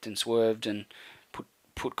stepped and swerved and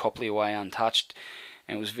put Copley away untouched,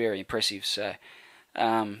 and it was very impressive. So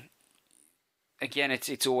again,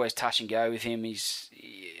 it's always touch and go with him.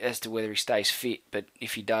 As to whether he stays fit, but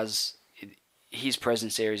if he does, his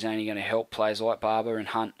presence there is only going to help players like Barber and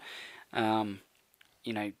Hunt,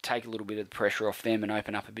 take a little bit of the pressure off them and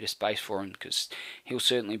open up a bit of space for him, because he'll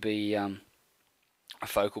certainly be a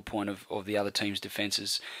focal point of the other team's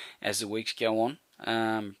defences as the weeks go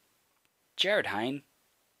on. Jared Hayne,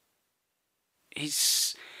 I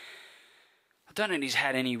don't know if he's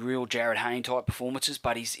had any real Jared Hayne type performances,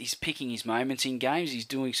 but he's picking his moments in games. He's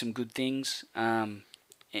doing some good things and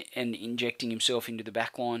injecting himself into the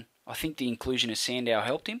back line. I think the inclusion of Sandow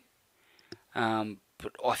helped him,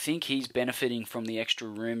 but I think he's benefiting from the extra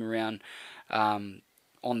room around on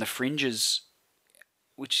the fringes,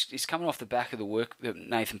 which is coming off the back of the work that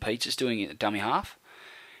Nathan Peets is doing at dummy half.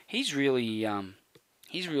 He's really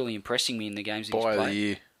impressing me in the games that he's played. Buy of the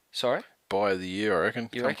year. Sorry? Buy of the year, I reckon.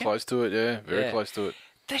 Close to it, yeah. Very close to it.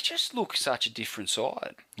 They just look such a different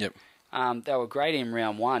side. Yep. They were great in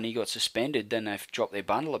round one. He got suspended, then they've dropped their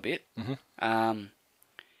bundle a bit. Mm-hmm.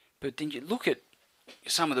 But then you look at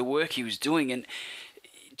some of the work he was doing, and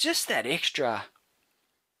just that extra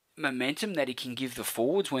momentum that he can give the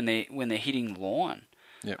forwards when they're hitting the line.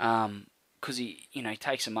 Yep. Because he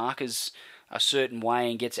takes the markers a certain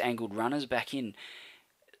way and gets angled runners back in.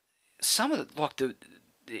 Some of the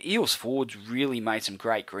Eels forwards really made some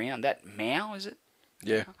great ground. That Mao, is it?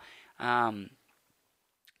 Yeah. And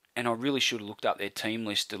I really should have looked up their team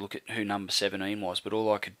list to look at who number 17 was, but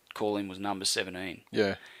all I could call him was number 17.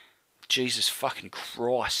 Yeah. Jesus fucking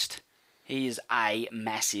Christ. He is a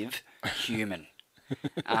massive human.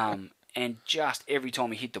 And just every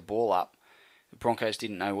time he hit the ball up, the Broncos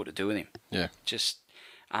didn't know what to do with him. Yeah.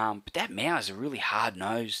 But that Mao is a really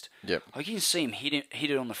hard-nosed. Yep. Like you can see him hit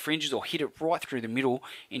it on the fringes or hit it right through the middle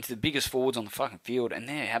into the biggest forwards on the fucking field, and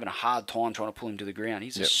they're having a hard time trying to pull him to the ground.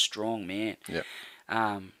 He's a strong man. Yep.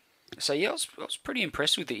 So yeah, I was pretty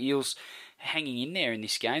impressed with the Eels hanging in there in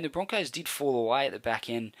this game. The Broncos did fall away at the back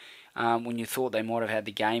end when you thought they might have had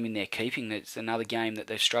the game in their keeping. That's another game that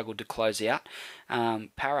they've struggled to close out.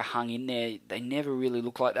 Para hung in there. They never really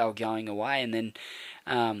looked like they were going away, and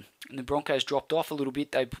then the Broncos dropped off a little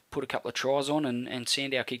bit. They put a couple of tries on, and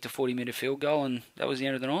Sandow kicked a 40-metre field goal, and that was the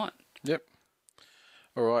end of the night. Yep.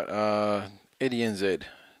 All right, Eddie NZ.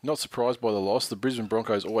 Not surprised by the loss. The Brisbane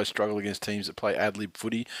Broncos always struggle against teams that play ad-lib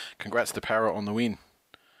footy. Congrats to Para on the win.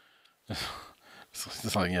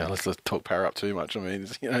 It's like, let's talk Para up too much. I mean,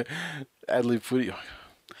 ad-lib footy.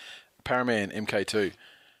 Paraman MK2.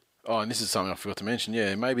 Oh, and this is something I forgot to mention.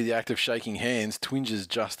 Yeah, maybe the act of shaking hands twinges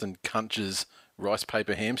Justin Cunch's rice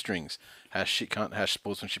paper hamstrings. # shit cunt, #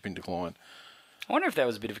 sportsmanship in decline. I wonder if that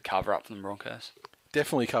was a bit of a cover-up from the Broncos.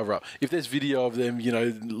 Definitely cover up. If there's video of them,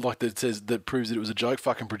 like that proves that it was a joke,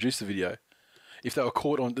 fucking produce the video. If they were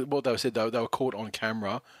caught on what they said, they were caught on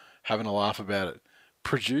camera having a laugh about it.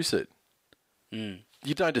 Produce it.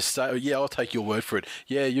 You don't just say, I'll take your word for it.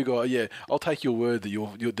 Yeah, I'll take your word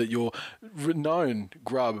that you're known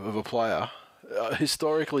grub of a player.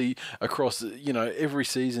 Historically, across every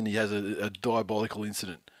season, he has a diabolical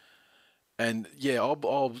incident. And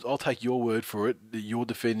I'll take your word for it that you're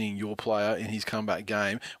defending your player in his comeback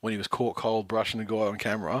game when he was caught cold brushing a guy on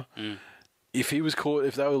camera. If he was caught,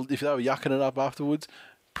 if they were yucking it up afterwards,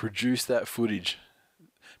 produce that footage.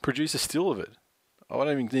 Produce a still of it. I don't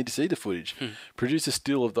even need to see the footage. Produce a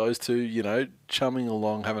still of those two, chumming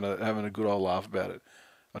along, having a good old laugh about it.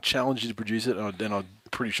 I challenge you to produce it, and I'm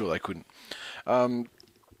pretty sure they couldn't.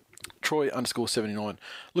 Troy_79.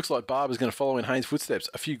 Looks like Barber's going to follow in Haynes' footsteps.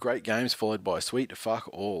 A few great games followed by a sweet fuck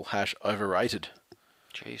all. # overrated.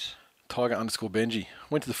 Jeez. Tiger_Benji.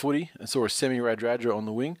 Went to the footy and saw a semi-Radradra on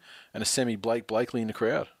the wing and a semi-Blake Blakely in the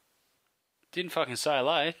crowd. Didn't fucking say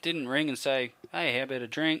hello. Didn't ring and say, hey, how about a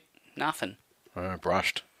drink? Nothing.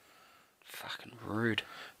 Brushed. Fucking rude.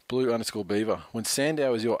 Blue_Beaver. When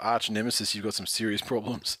Sandow is your arch nemesis, you've got some serious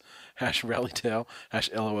problems. # rally towel.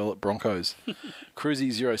 # LOL at Broncos.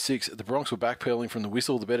 Cruzy06. The Bronx were backpedaling from the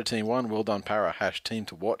whistle. The better team won. Well done, Para. # team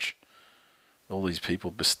to watch. All these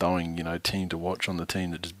people bestowing, team to watch on the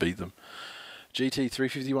team that just beat them.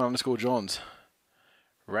 GT351_Johns.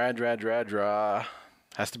 Radra.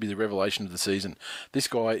 Has to be the revelation of the season. This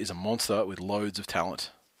guy is a monster with loads of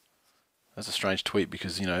talent. That's a strange tweet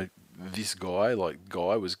because, this guy,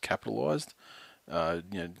 guy was capitalised,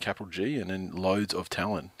 capital G, and then loads of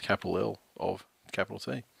talent, capital L of capital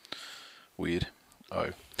T. Weird.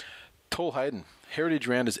 Oh. Tall Hayden. Heritage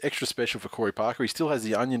round is extra special for Corey Parker. He still has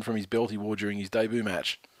the onion from his belt he wore during his debut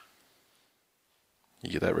match.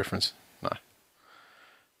 You get that reference? No.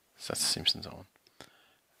 So that's the Simpsons on.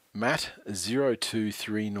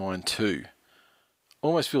 Matt02392.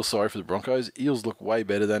 Almost feel sorry for the Broncos. Eels look way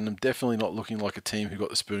better than them. Definitely not looking like a team who got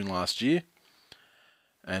the spoon last year.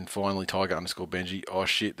 And finally, Tiger_Benji. Oh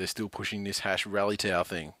shit, they're still pushing this # rally towel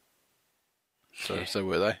thing. So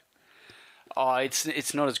were they? Oh,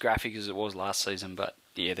 it's not as graphic as it was last season, but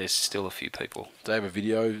yeah, there's still a few people. Do they have a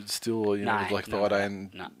video still, with Black Friday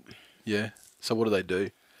and yeah? So what do they do?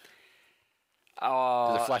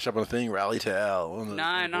 Does it flash up on a thing? Rally towel?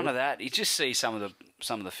 No, none of that. You just see some of the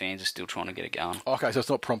fans are still trying to get it going. Okay, so it's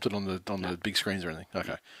not prompted on the big screens or anything.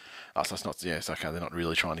 Okay. Oh, so it's not. Yeah, it's okay. They're not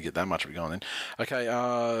really trying to get that much of it going then. Okay,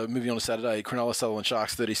 moving on to Saturday. Cronulla Sutherland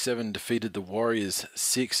Sharks 37 defeated the Warriors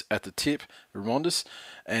 6 at the tip, Remondis,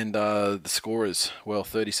 and the scorers.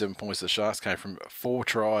 37 points. The Sharks came from 4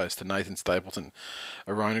 tries to Nathan Stapleton.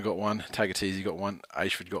 Arona got 1, Tagatese got 1,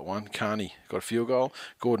 Ashford got 1, Carney got a field goal,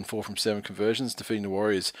 Gordon 4 from 7 conversions, defeating the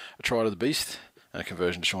Warriors. A try to the Beast and a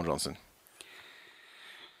conversion to Sean Johnson.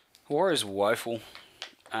 Warriors were woeful.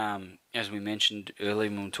 As we mentioned earlier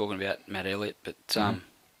when we were talking about Matt Elliott, but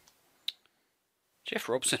Jeff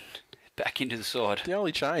Robson back into the side. The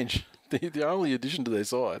only change, the only addition to their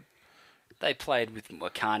side. They played with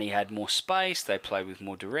Carney had more space. They played with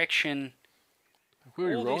more direction. Were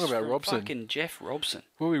we wrong about Robson? Fucking Jeff Robson.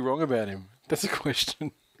 Were we wrong about him? That's a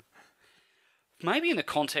question. Maybe in the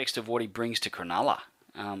context of what he brings to Cronulla.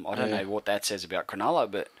 I don't know what that says about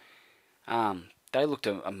Cronulla, but they looked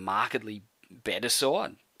a markedly better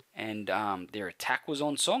side, and their attack was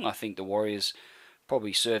on song. I think the Warriors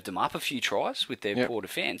probably served them up a few tries with their poor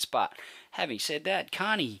defence. But having said that,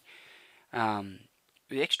 Carney,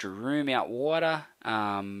 with extra room out wider,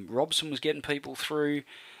 Robson was getting people through.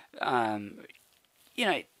 Even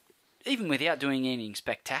without doing anything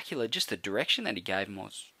spectacular, just the direction that he gave him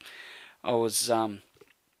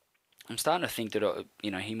I'm starting to think that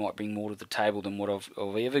he might bring more to the table than what I've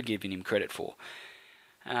ever given him credit for.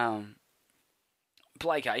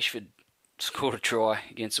 Blake Ashford scored a try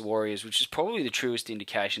against the Warriors, which is probably the truest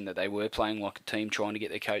indication that they were playing like a team trying to get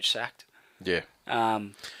their coach sacked. Yeah.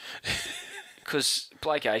 Because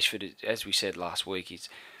Blake Ashford, as we said last week, he's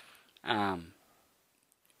a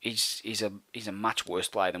much worse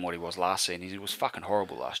player than what he was last season. He was fucking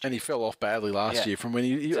horrible last year. And he fell off badly last year from when I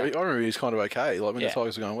remember he was kind of okay, like when the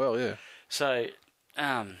Tigers were going well, yeah. So,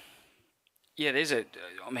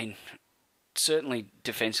 certainly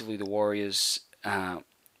defensively the Warriors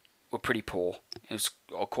were pretty poor. It was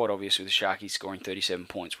quite obvious with the Sharkies scoring 37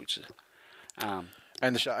 points, which is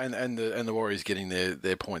And the Warriors getting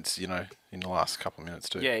their points, in the last couple of minutes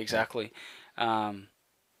too. Yeah, exactly.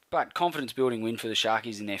 But confidence building win for the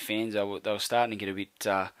Sharkies and their fans. They were starting to get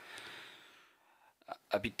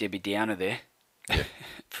a bit Debbie Downer there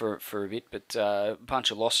for a bit, but a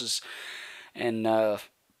bunch of losses and now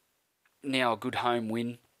a good home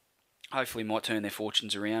win. Hopefully, might turn their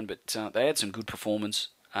fortunes around. But they had some good performers.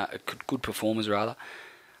 Good performers rather.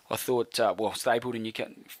 I thought Stapleton, you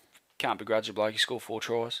can't begrudge a bloke. He scored 4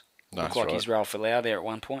 tries. No, Looked like right. Israel Folau there at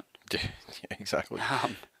one point. Yeah, exactly.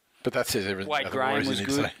 But that says everything. Wade about the Graham Warriors, was you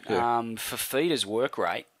need to good. say. Yeah. Fafita's work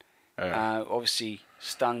rate, obviously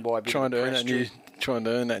stung by a bit Trying of the press. to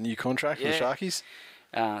earn that new contract for the Yeah. Sharkies.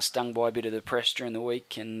 Stung by a bit of the press during the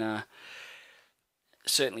week and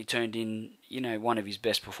certainly turned in, one of his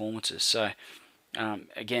best performances. So,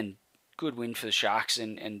 again, good win for the Sharks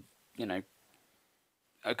and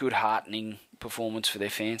a good heartening performance for their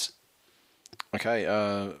fans. Okay,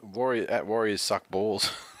 Warriors suck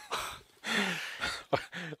balls.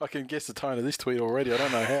 I can guess the tone of this tweet already. I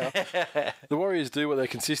don't know how. The Warriors do what they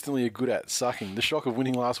consistently are good at, sucking. The shock of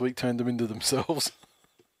winning last week turned them into themselves.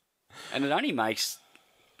 And it only makes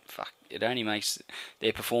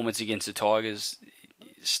their performance against the Tigers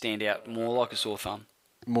stand out more like a sore thumb.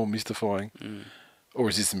 More mystifying. Or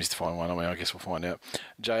is this the mystifying one? I guess we'll find out.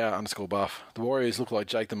 JR_Buff. The Warriors look like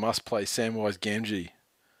Jake the Must play Samwise Gamgee.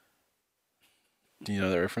 Do you know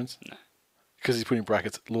that reference? No. Because he's put in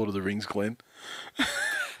brackets, Lord of the Rings, Glenn.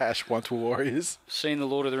 # once were Warriors. Seen the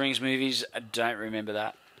Lord of the Rings movies. I don't remember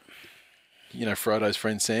that. Frodo's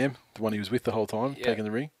friend Sam, the one he was with the whole time, taking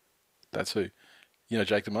the ring. That's who.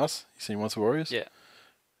 Jake the Muss. You seen Once Were Warriors? Yeah.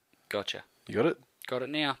 Gotcha. You got it? Got it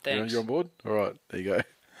now. Thanks. You're on board? All right. There you go.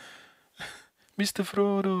 Mr.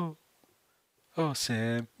 Frodo. Oh,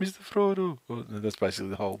 Sam. Mr. Frodo. Oh, that's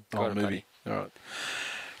basically the whole Got it, movie. buddy. All right.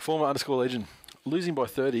 Former _legend. Losing by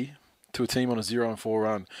 30 to a team on a 0-4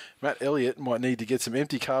 run. Matt Elliott might need to get some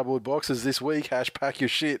empty cardboard boxes this week. # pack your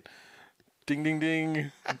shit. Ding, ding,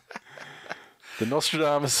 ding. The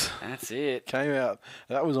Nostradamus That's it. came out.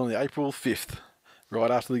 That was on the April 5th, right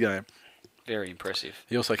after the game. Very impressive.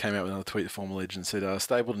 He also came out with another tweet, the former legend said,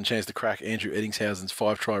 Stapleton chance to crack Andrew Eddingshausen's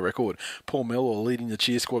 5-try record. Paul Mellor leading the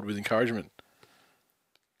cheer squad with encouragement.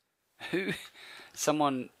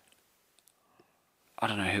 Someone, I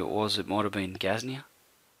don't know who it was, it might have been Gaznia.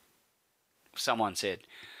 Someone said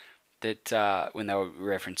that when they were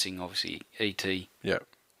referencing, obviously, E.T., Yeah.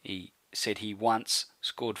 he said he once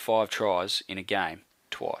scored 5 tries in a game,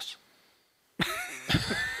 twice.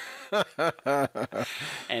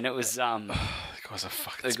 And it was The guys are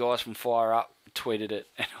fucking... the guys from Fire Up tweeted it,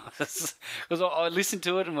 and because I listened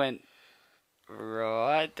to it and went,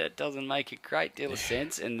 right, that doesn't make a great deal of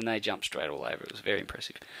sense, and then they jumped straight all over. It was very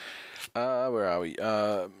impressive. Where are we?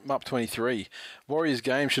 Up 23. Warriors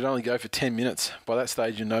game should only go for 10 minutes. By that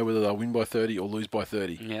stage, you know whether they'll win by 30 or lose by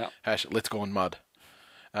 30. Yeah. # let's go on mud.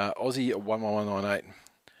 Aussie 11198.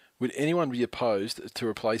 Would anyone be opposed to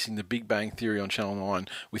replacing the Big Bang Theory on Channel 9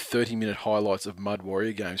 with 30-minute highlights of Mud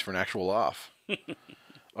Warrior games for an actual laugh? I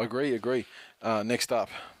agree. Next up,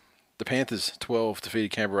 the Panthers 12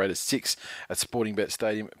 defeated Canberra Raiders 6 at Sportingbet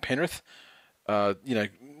Stadium, Penrith. Not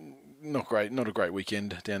a great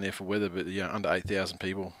weekend down there for weather, but under 8,000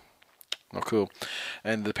 people. Not cool.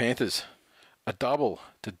 And the Panthers, a double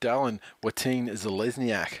to Dallin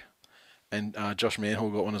Watine-Zelezniak. And Josh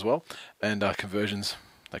Manhall got one as well. And conversions,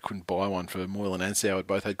 they couldn't buy one for Moylan and Soward.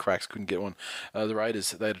 Both had cracks, couldn't get one. The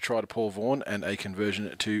Raiders, they had a try to Paul Vaughan and a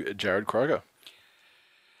conversion to Jared Kroger.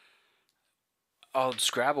 Old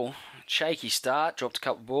Scrabble, shaky start, dropped a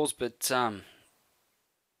couple of balls, but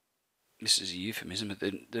this is a euphemism, but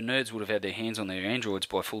the nerds would have had their hands on their androids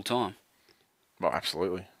by full time. Well,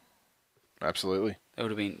 absolutely. They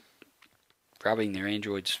would have been rubbing their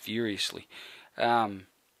androids furiously.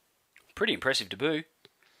 Pretty impressive debut.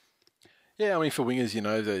 Yeah, I mean, for wingers,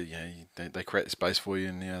 they create the space for you,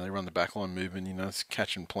 and they run the backline movement. It's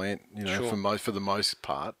catch and plant. Sure. For the most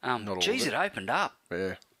part. Not all Geez, of it opened up.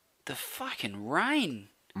 Yeah. The fucking rain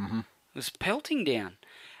was pelting down,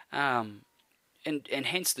 and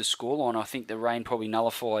hence the scoreline. I think the rain probably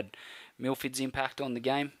nullified Milford's impact on the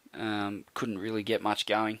game. Couldn't really get much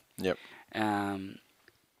going. Yep.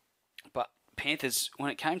 But Panthers,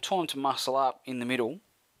 when it came time to muscle up in the middle,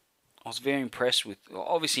 I was very impressed with,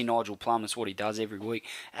 obviously, Nigel Plum. That's what he does every week.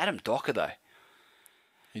 Adam Docker, though.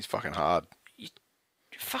 He's fucking hard.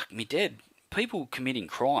 Fuck me dead. People committing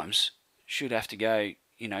crimes should have to go,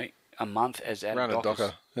 a month as Adam Round a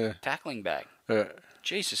Docker's Docker. tackling bag. Yeah.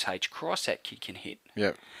 Jesus H. Christ, that kid can hit.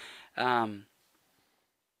 Yep. And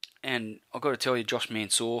I've got to tell you, Josh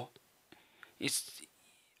Mansour, it's,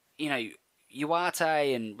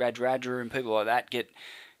 Uarte and Radradra and people like that get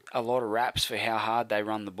a lot of raps for how hard they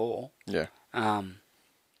run the ball. Yeah.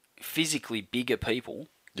 Physically bigger people.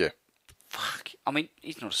 Yeah. Fuck. I mean,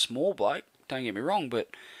 he's not a small bloke, don't get me wrong, but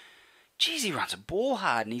geez, he runs a ball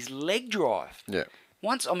hard and his leg drive. Yeah.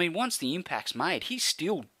 Once the impact's made, he's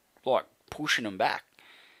still like pushing them back.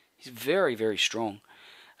 He's very, very strong.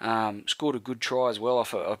 Scored a good try as well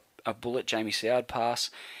off a bullet Jamie Soward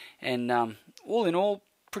pass. And all in all,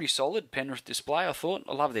 pretty solid Penrith display, I thought.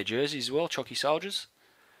 I love their jerseys as well, Chalky Soldiers.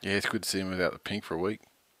 Yeah, it's good to see him without the pink for a week.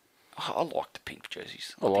 Oh, I like the pink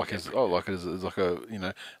jerseys. I like it as like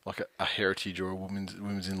a like a heritage or a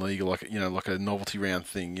women's in league, or like like a novelty round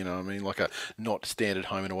thing. You know what I mean? Like a not standard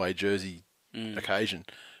home and away jersey occasion,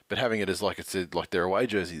 but having it as like it's like their away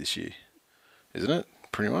jersey this year, isn't it?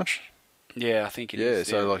 Pretty much. Yeah, I think it is.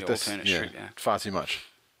 Yeah, so like the that's alternate strip, far too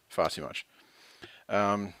much.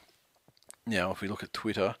 Now, if we look at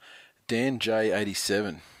Twitter, Dan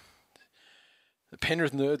J87, the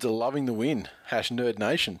Penrith nerds are loving the win. #Nerd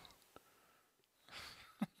Nation.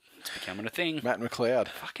 It's becoming a thing. Matt McLeod.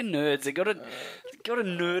 Fucking nerds. They got to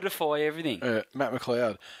nerdify everything. Matt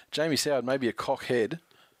McLeod. Jamie Soward may be a cockhead,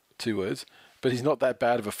 2 words, but he's not that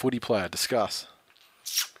bad of a footy player. Discuss.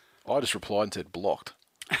 I just replied and said blocked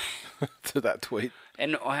to that tweet.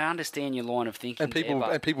 And I understand your line of thinking.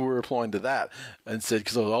 And people were replying to that and said,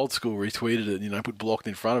 because I was old school, retweeted it, put blocked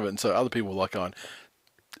in front of it. And so other people were like going,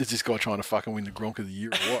 is this guy trying to fucking win the Gronk of the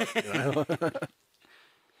Year or what?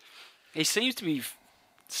 He seems to be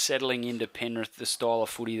settling into Penrith, the style of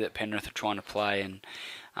footy that Penrith are trying to play. And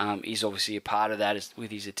he's obviously a part of that with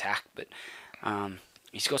his attack. But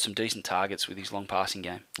he's got some decent targets with his long passing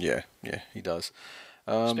game. Yeah, he does.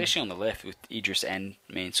 Especially on the left with Idris and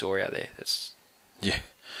Mansour out there. Yeah.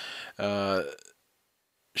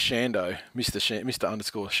 Shando, Mr.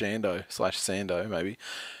 underscore Shando / Sando, maybe.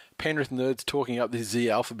 Penrith nerds talking up this Z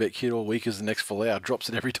alphabet kid all week as the next Folau. Drops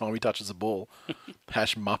it every time he touches the ball.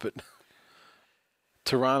 #Muppet.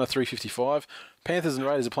 Tirana 355. Panthers and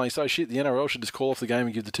Raiders are playing so shit, the NRL should just call off the game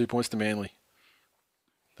and give the 2 points to Manly.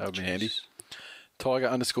 That would be handy. Tiger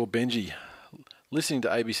underscore Benji. Listening to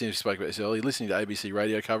ABC, we spoke about this earlier, listening to ABC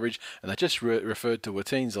radio coverage, and they just referred to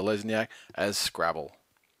Watine Zalesniak as Scrabble.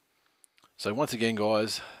 So once again,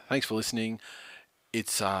 guys, thanks for listening.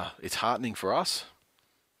 It's heartening for us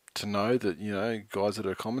to know that, guys that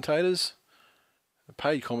are commentators,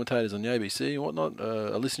 paid commentators on the ABC and whatnot,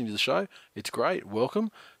 are listening to the show. It's great.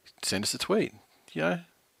 Welcome. Send us a tweet. Give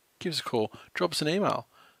us a call. Drop us an email.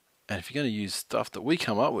 And if you're going to use stuff that we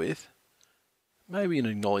come up with, maybe an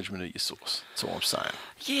acknowledgement of your source. That's all I'm saying.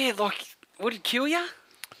 Yeah, would it kill you?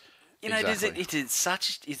 Exactly. Is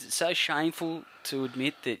it so shameful to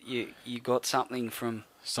admit that you got something from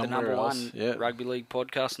somewhere the number else, one rugby league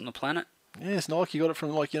podcast on the planet? Yeah, it's not like you got it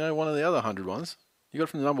from one of the other 100 ones. You got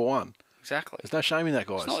it from the number one. Exactly. There's no shame in that,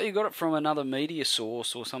 guys. It's not like you got it from another media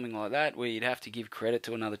source or something like that, where you'd have to give credit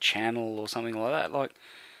to another channel or something like that.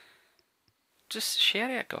 Just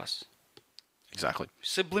shout out, guys. Exactly.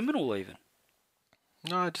 Subliminal, even.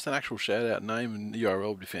 No, just an actual shout-out name and URL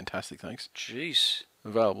would be fantastic, thanks. Jeez.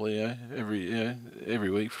 Available, every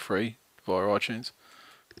week for free via iTunes.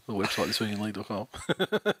 The website, thisweekinleague.com.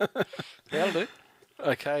 That'll do.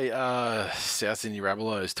 Okay, South Sydney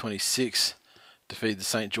Rabbitohs 26 defeated the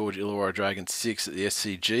St. George Illawarra Dragons 6 at the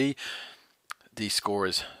SCG. The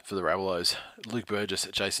scorers for the Rabbitohs: Luke Burgess,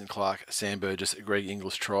 Jason Clark, Sam Burgess, Greg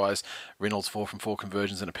Inglis tries, Reynolds 4 from 4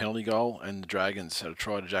 conversions and a penalty goal, and the Dragons had a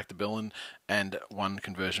try to Jack de Belin and 1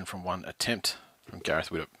 conversion from 1 attempt from Gareth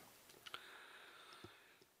Widdop.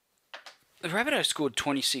 The Rabbitohs scored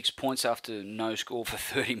 26 points after no score for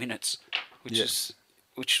 30 minutes, which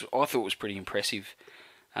I thought was pretty impressive.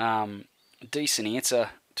 Decent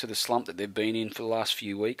answer to the slump that they've been in for the last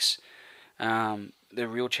few weeks. The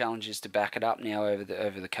real challenge is to back it up now over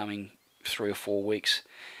the coming 3 or 4 weeks,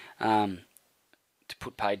 to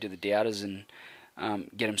put paid to the doubters and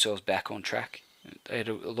get themselves back on track. They had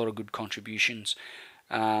a lot of good contributions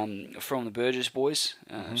from the Burgess boys.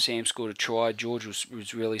 Sam scored a try. George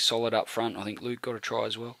was really solid up front. I think Luke got a try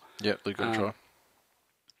as well. Yeah, Luke got a try.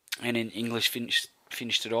 And then English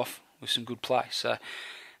finished it off with some good play. So,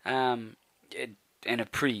 and a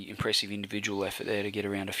pretty impressive individual effort there to get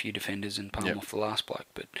around a few defenders and palm off the last bloke.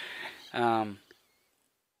 But the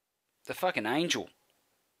fucking angel,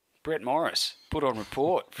 Brett Morris, put on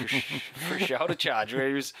report for a shoulder charge where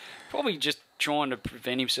he was probably just trying to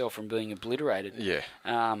prevent himself from being obliterated. Yeah.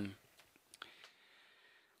 I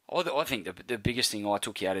think the biggest thing I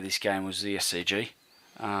took out of this game was the SCG.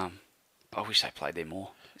 I wish they played there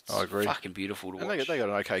more. It's I agree. Fucking beautiful to watch. And they got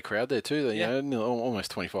an okay crowd there too.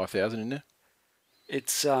 Almost 25,000 in there.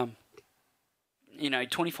 It's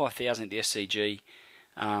 25,000 at the SCG.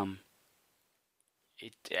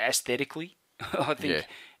 Aesthetically, I think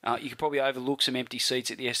you could probably overlook some empty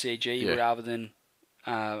seats at the SCG rather than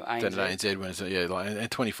ANZ. Than ANZ when it's,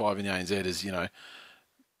 and 25 in the ANZ is,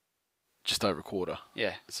 just over a quarter.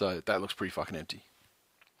 Yeah. So that looks pretty fucking empty.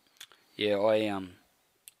 Yeah,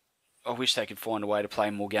 I wish they could find a way to play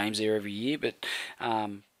more games there every year, but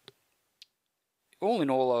all in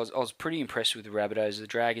all, I was pretty impressed with the Rabbitohs. The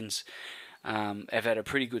Dragons have had a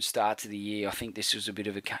pretty good start to the year. I think this was a bit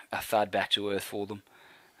of a thud back to earth for them,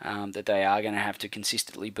 that they are going to have to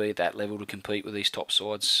consistently be at that level to compete with these top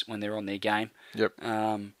sides when they're on their game. Yep.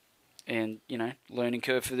 And, learning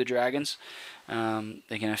curve for the Dragons. They're going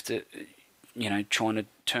to have to, trying to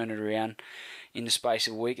turn it around in the space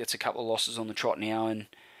of a week. That's a couple of losses on the trot now, and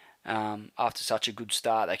after such a good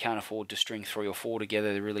start, they can't afford to string 3 or 4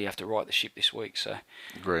 together. They really have to right the ship this week. So,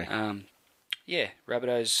 agree.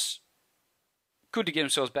 Rabbitohs, good to get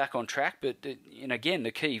themselves back on track, but again,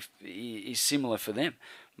 the key is similar for them,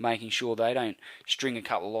 making sure they don't string a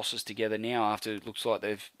couple of losses together now after it looks like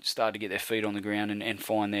they've started to get their feet on the ground and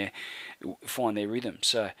find their rhythm.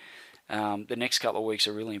 So, the next couple of weeks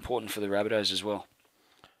are really important for the Rabbitohs as well.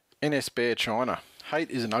 NS Bear China.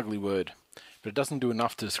 Hate is an ugly word, but it doesn't do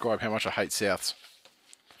enough to describe how much I hate Souths.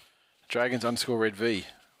 Dragons _Red V.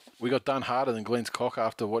 We got done harder than Glenn's clock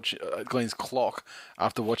after watching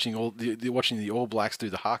the All Blacks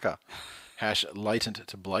do the haka. # latent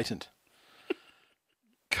to blatant.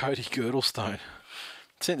 Cody Girdlestone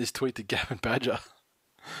sent this tweet to Gavin Badger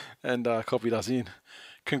and copied us in.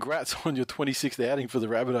 Congrats on your 26th outing for the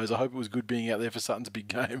Rabbitohs. I hope it was good being out there for Sutton's big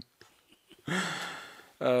game.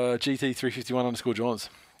 GT351 _Johns.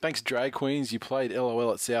 Thanks, drag queens. You played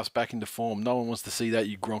LOL at Souths back into form. No one wants to see that,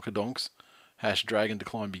 you gronkadonks. # Dragon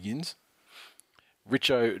decline begins.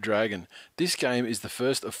 Richo Dragon. This game is the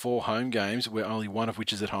first of 4 home games, where only one of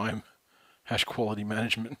which is at home. # Quality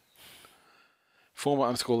management.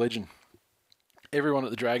 Former _Legend. Everyone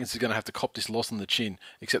at the Dragons is going to have to cop this loss on the chin,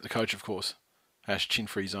 except the coach, of course. # Chin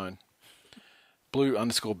free zone. Blue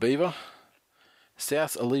 _Beaver.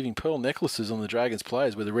 Souths are leaving pearl necklaces on the Dragons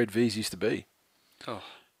players where the red V's used to be. Oh.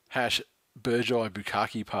 # Burjai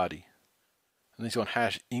Bukaki party. And he's on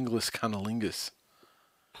 # Inglis Cunnilingus.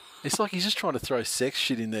 It's like he's just trying to throw sex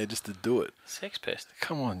shit in there just to do it. Sex pest.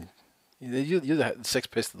 Come on. You're the sex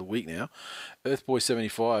pest of the week now.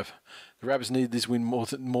 Earthboy75. The Rabbits need this win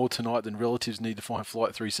more tonight than relatives need to find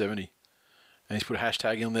Flight 370. And he's put a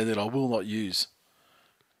hashtag in there that I will not use.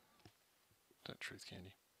 That truth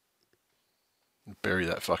candy. Bury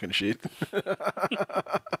that fucking shit.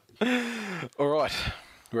 All right.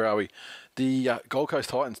 Where are we? The Gold Coast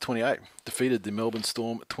Titans, 28, defeated the Melbourne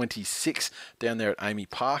Storm, 26, down there at Amy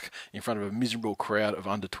Park in front of a miserable crowd of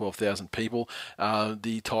under 12,000 people.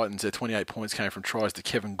 The Titans, their 28 points came from tries to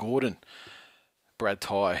Kevin Gordon, Brad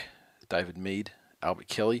Tye, David Mead, Albert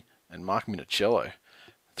Kelly, and Mark Minicello.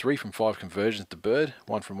 3 from 5 conversions to Bird,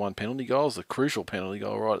 1 from 1 penalty goals, a crucial penalty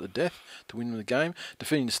goal right at the death to win the game.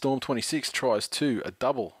 Defeating the Storm, 26, tries to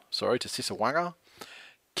Sisawanga,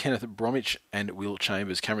 Kenneth Bromwich and Will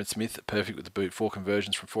Chambers. Cameron Smith, perfect with the boot, 4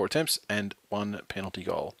 conversions from 4 attempts and 1 penalty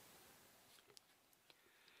goal.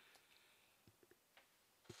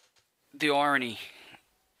 The irony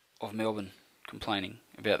of Melbourne complaining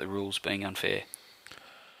about the rules being unfair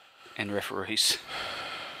and referees.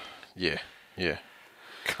 Yeah.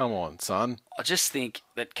 Come on, son. I just think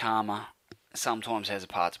that karma sometimes has a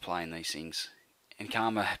part to play in these things. And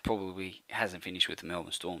karma probably hasn't finished with the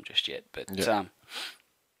Melbourne Storm just yet. But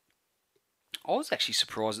I was actually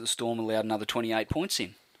surprised that the Storm allowed another 28 points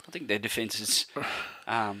in. I think their defence is...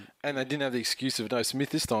 and they didn't have the excuse of no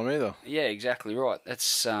Smith this time either. Yeah, exactly right.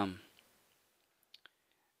 That's...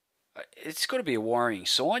 it's got to be a worrying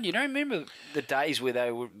sign. You don't remember the days where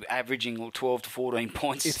they were averaging 12 to 14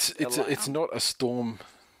 points? It's not a Storm...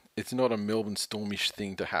 It's not a Melbourne Stormish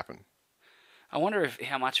thing to happen. I wonder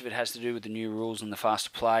how much of it has to do with the new rules and the faster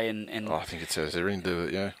play and I think it has everything to do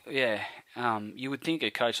with it, yeah. Yeah. You would think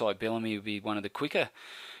a coach like Bellamy would be one of the quicker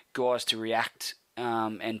guys to react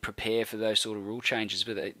and prepare for those sort of rule changes,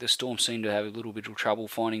 but the Storm seem to have a little bit of trouble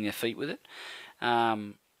finding their feet with it.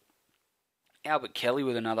 Albert Kelly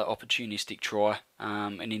with another opportunistic try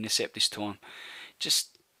and intercept this time.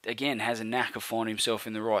 Just, again, has a knack of finding himself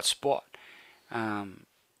in the right spot.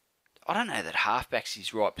 I don't know that halfback's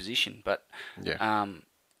his right position, but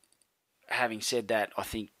having said that, I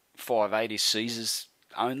think 5'8" is Caesar's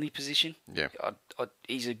only position. Yeah.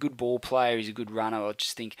 He's a good ball player, he's a good runner. I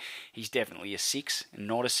just think he's definitely a 6 and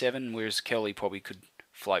not a 7, whereas Kelly probably could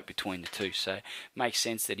float between the two. So it makes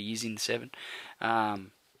sense that he is in the 7.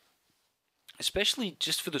 Especially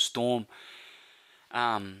just for the Storm.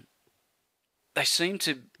 they seem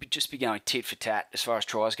to just be going tit for tat as far as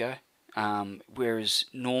tries go. Whereas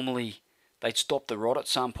normally they'd stop the rot at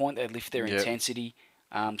some point. They'd lift their intensity,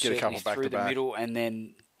 Get a couple back through to the back. middle, and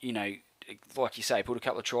then, like you say, put a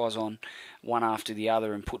couple of tries on one after the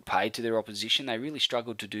other and put paid to their opposition. They really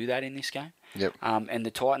struggled to do that in this game. Yep. And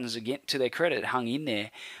the Titans, again, to their credit, hung in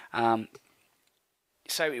there.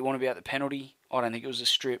 Say what you want about the penalty. I don't think it was a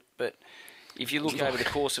strip, but if you look over the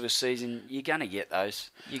course of a season, you're going to get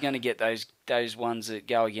those. You're going to get those ones that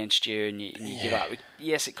go against you, and you give up.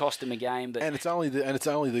 Yes, it cost them a game, but and it's only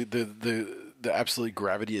the absolute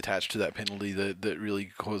gravity attached to that penalty that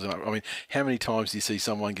really causes it. I mean, how many times do you see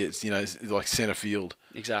someone gets like centre field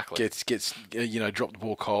exactly gets drop the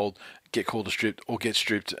ball cold, get called a strip, or get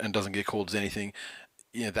stripped and doesn't get called as anything,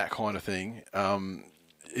 that kind of thing.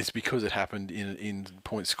 It's because it happened in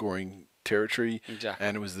point scoring territory, exactly,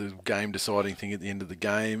 and it was the game deciding thing at the end of the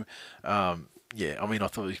game. I mean, I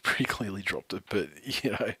thought he pretty clearly dropped it, but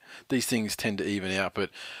these things tend to even out.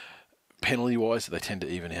 But penalty wise, they tend to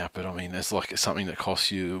even out. But I mean, it's like something that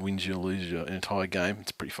costs you, wins you, or loses you an entire game.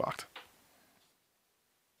 It's pretty fucked.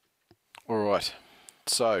 All right,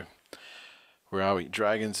 so where are we?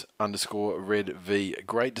 Dragons_Red V.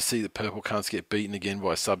 Great to see the purple cunts get beaten again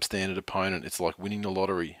by a substandard opponent. It's like winning the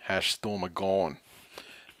lottery. #Storm are gone.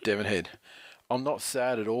 Devonhead. I'm not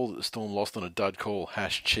sad at all that the Storm lost on a dud call.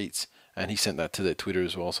 #cheats. And he sent that to their Twitter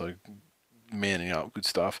as well, so manning up. Good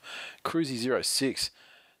stuff. Cruzy06.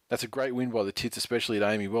 That's a great win by the Tits, especially at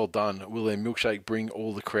Amy. Well done. Will their milkshake bring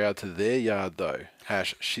all the crowd to their yard, though?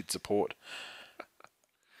 #shit support.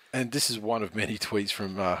 And this is one of many tweets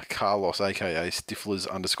from Carlos, a.k.a.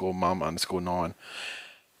 Stiflers_mum_9.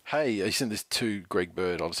 Hey, he sent this to Greg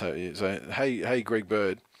Bird. I'll just say, hey, Greg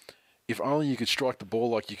Bird. If only you could strike the ball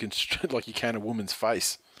like you can a woman's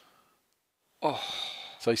face. Oh.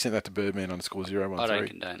 So he sent that to Birdman_013. I don't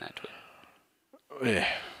condone that tweet. Yeah.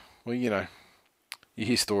 Well, you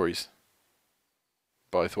hear stories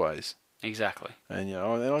both ways. Exactly. And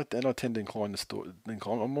I tend to incline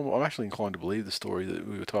I'm actually inclined to believe the story that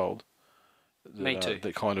we were told. Me too.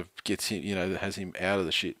 That kind of gets him, that has him out of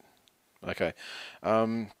the shit. Okay.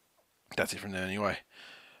 That's it from there anyway.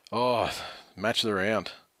 Oh, match of the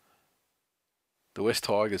round. The West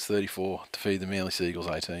Tigers 34 defeat the Manly Seagulls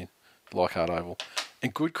 18. Leichhardt Oval.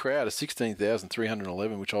 And good crowd of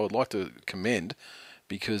 16,311, which I would like to commend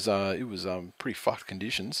because it was pretty fucked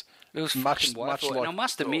conditions. It was much like, like, and I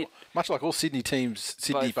must admit, much like all Sydney teams,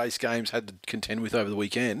 Sydney-based games had to contend with over the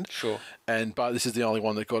weekend. Sure. But this is the only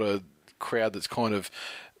one that got a crowd that's kind of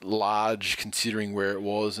large considering where it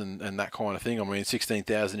was and that kind of thing. I mean,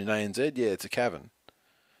 16,000 in ANZ, yeah, it's a cavern.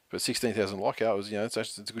 But 16,000 Lockout was,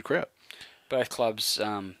 it's a good crowd. Both clubs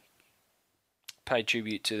paid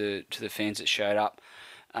tribute to the fans that showed up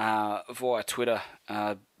via Twitter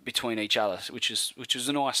between each other, which was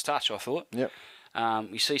a nice touch, I thought. Yep.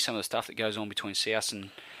 You see some of the stuff that goes on between South and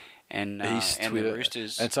East and Twitter, the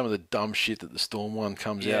Roosters, and some of the dumb shit that the Storm one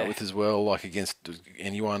comes out with as well, like against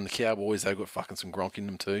anyone. The Cowboys, they've got fucking some Gronk in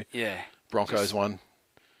them too. Yeah. Broncos one.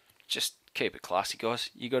 Just keep it classy, guys.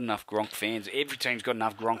 You got enough Gronk fans. Every team's got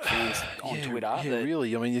enough Gronk fans on Twitter. Yeah,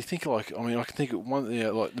 really. I mean, you think I can think of one.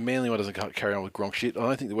 Like the Manly one doesn't carry on with Gronk shit. I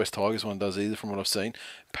don't think the West Tigers one does either, from what I've seen.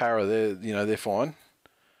 Para, they're fine.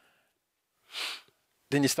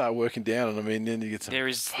 Then you start working down, and I mean, then you get some. There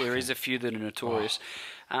is a few that are notorious.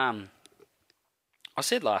 I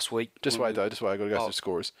said last week. Just wait. I got to go through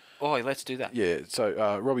scores. Oh, let's do that. Yeah.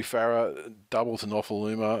 So Robbie Farah double to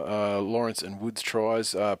Nofaluma, Lawrence and Woods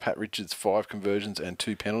tries, Pat Richards 5 conversions and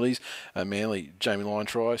 2 penalties. Manly Jamie Lyon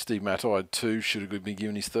try, Steve Matai 2 should have been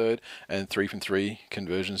given his 3rd, and 3 from 3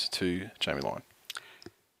 conversions to Jamie Lyon.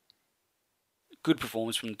 Good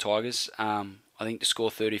performance from the Tigers. I think to score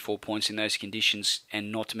 34 points in those conditions,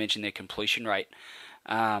 and not to mention their completion rate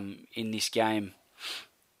in this game,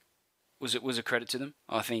 was a credit to them.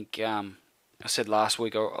 I think I said last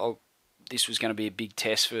week this was going to be a big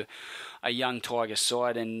test for a young Tigers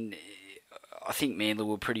side, and I think Manly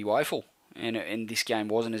were pretty woeful, and this game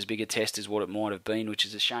wasn't as big a test as what it might have been, which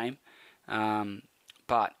is a shame.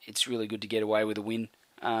 But it's really good to get away with a win.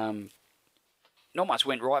 Not much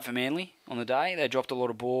went right for Manly on the day. They dropped a lot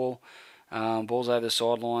of balls over the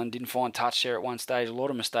sideline, didn't find touch there at one stage. A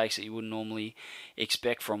lot of mistakes that you wouldn't normally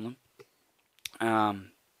expect from them.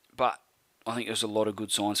 But I think there's a lot of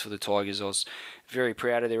good signs for the Tigers. I was very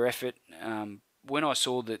proud of their effort. When I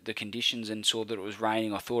saw the conditions and saw that it was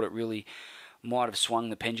raining, I thought it really might have swung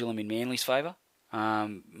the pendulum in Manly's favour.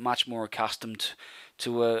 Much more accustomed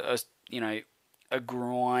to a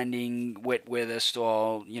grinding, wet weather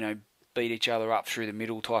style, beat each other up through the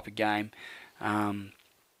middle type of game.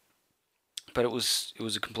 but it was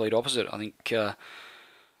a complete opposite. I think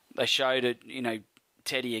they showed it.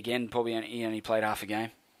 Teddy again he only played half a game.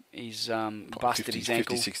 He's busted his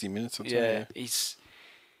ankle. 50, 60 minutes. Or yeah,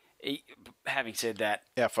 having said that,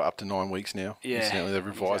 out for up to 9 weeks now. Yeah, incidentally, they've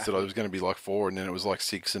revised it. It was going to be like 4, and then it was like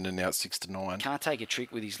 6, and then now it's 6 to 9. Can't take a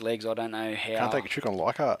trick with his legs. I don't know how. Can't take a trick on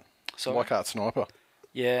Leichhardt. Sorry? Leichhardt sniper.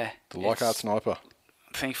 Yeah, The Leichhardt sniper.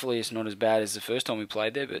 Thankfully, it's not as bad as the first time we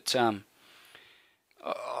played there, but I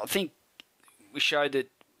think we showed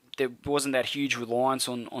that there wasn't that huge reliance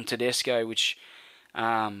on Tedesco, which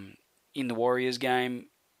in the Warriors game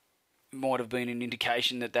might have been an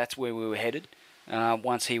indication that that's where we were headed.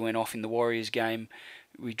 Once he went off in the Warriors game,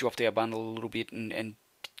 we dropped our bundle a little bit and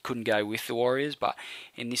couldn't go with the Warriors. But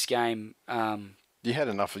in this game, you had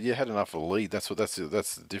enough. You had enough of a lead. That's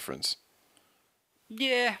the difference.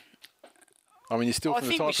 Yeah. I mean, you still. I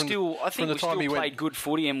think we still played good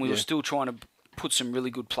footy, and we were still trying to put some really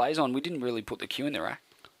good plays on. We didn't really put the cue in the rack.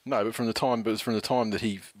 No, but from the time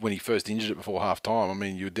that when he first injured it before half time, I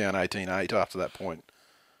mean, you were down 18-8 after that point,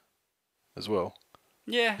 as well.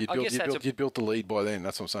 Yeah, you'd built the lead by then.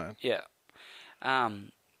 That's what I'm saying. Yeah.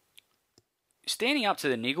 Standing up to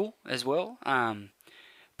the niggle as well.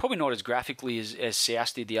 Probably not as graphically as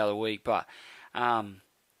South did the other week, but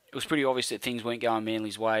it was pretty obvious that things weren't going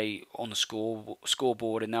Manly's way on the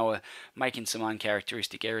scoreboard, and they were making some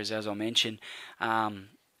uncharacteristic errors, as I mentioned.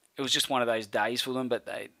 It was just one of those days for them, but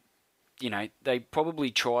they probably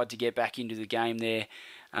tried to get back into the game there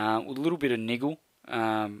with a little bit of niggle,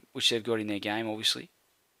 which they've got in their game, obviously.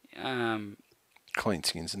 Clean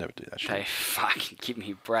skins never do that shit. They fucking give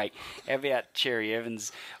me a break. How about Cherry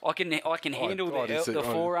Evans? I can handle the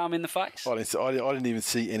forearm in the face. I didn't even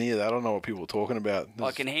see any of that. I don't know what people were talking about.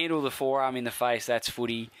 I can handle the forearm in the face. That's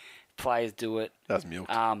footy. Players do it. That's milk.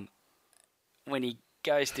 When he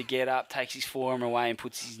goes to get up, takes his forearm away and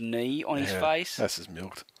puts his knee on his face. That's just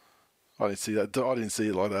milked. I didn't see that. I didn't see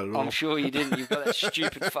it like that at all. I'm sure you didn't. You've got that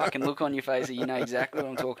stupid fucking look on your face that you know exactly what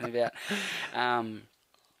I'm talking about.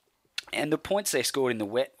 And the points they scored in the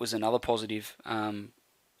wet was another positive.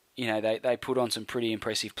 They put on some pretty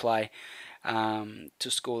impressive play to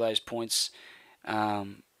score those points.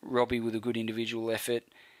 Robbie with a good individual effort.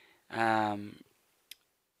 And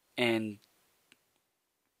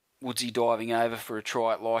Woodsy diving over for a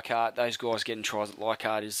try at Leichhardt. Those guys getting tries at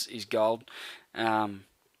Leichhardt is gold.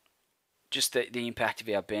 Just the impact of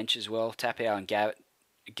our bench as well. Tapau and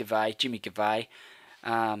Jimmy Gavay.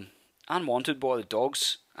 Unwanted by the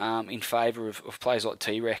Dogs in favour of players like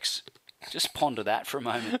T-Rex. Just ponder that for a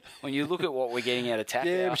moment. When you look at what we're getting out of Tapau.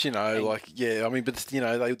 Yeah,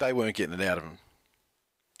 but they weren't getting it out of him.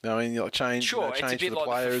 I mean, change. Sure, change it's a bit for the like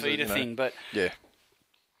players, the Fafita thing, but yeah.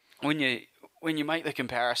 When you make the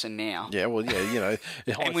comparison now, yeah, well, yeah,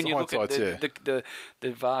 and when you look at the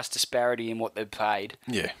vast disparity in what they've paid,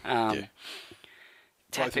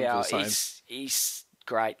 Tapau he's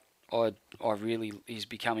great. He's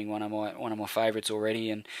becoming one of my favourites already,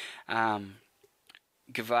 and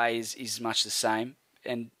Gavay is much the same,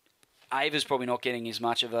 and Ava's probably not getting as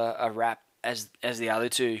much of a rap as the other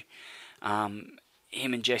two.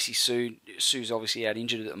 Him and Jesse Sue's obviously out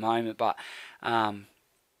injured at the moment, but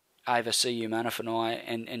Ava, C.U. Manafani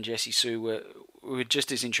and Jesse Sue were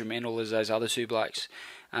just as instrumental as those other two blokes.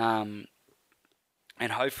 And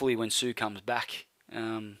hopefully when Sue comes back,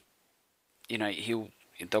 New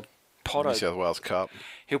South Wales Cup.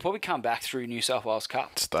 He'll probably come back through New South Wales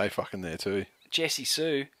Cup. Stay fucking there too. Jesse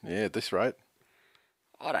Sue. Yeah, at this rate.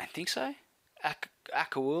 I don't think so.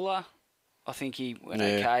 Akawula, I think he went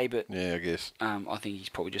okay, but yeah, I guess. I think he's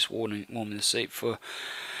probably just warming the seat for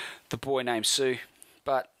the boy named Sue.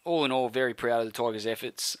 But all in all, very proud of the Tigers'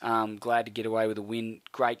 efforts. Glad to get away with a win.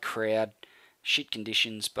 Great crowd, shit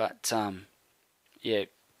conditions, but I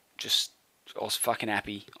was fucking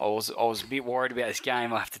happy. I was a bit worried about this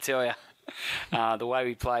game, I have to tell you. The way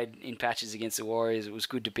we played in patches against the Warriors, it was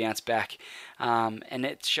good to bounce back. And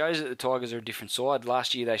it shows that the Tigers are a different side.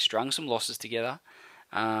 Last year they strung some losses together.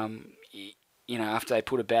 After they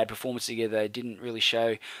put a bad performance together, they didn't really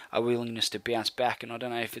show a willingness to bounce back. And I don't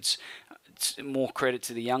know if it's more credit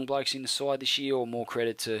to the young blokes in the side this year or more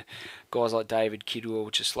credit to guys like David Kidwell,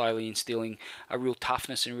 which are slowly instilling a real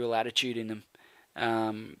toughness and real attitude in them.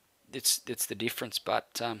 It's the difference,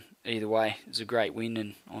 but either way, it was a great win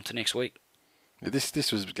and on to next week. Yeah,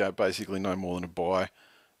 this was basically no more than a bye.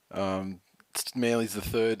 Manly's the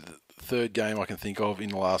third game I can think of in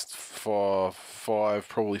the last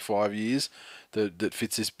probably 5 years that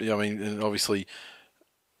fits this. I mean, and obviously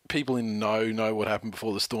people in know what happened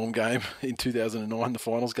before the Storm game in 2009, the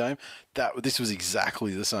finals game. This was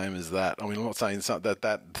exactly the same as that. I mean, I'm not saying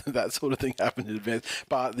that sort of thing happened in advance,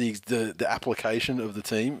 but the application of the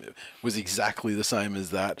team was exactly the same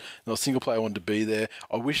as that. Not a single player wanted to be there.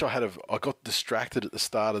 I wish I got distracted at the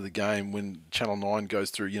start of the game when Channel 9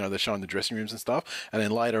 goes through, they're showing the dressing rooms and stuff, and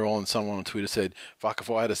then later on someone on Twitter said, fuck,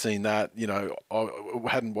 if I had seen that, I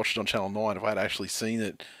hadn't watched it on Channel 9, if I had actually seen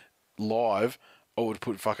it live, I would have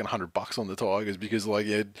put fucking $100 on the Tigers because,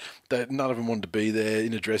 none of them wanted to be there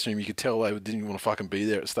in the dressing room. You could tell they didn't want to fucking be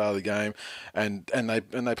there at the start of the game, and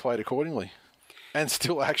they played accordingly. And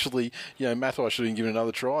still, actually, Mathai should have given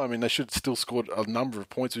another try. I mean, they should have still scored a number of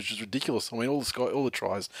points, which is ridiculous. I mean, all the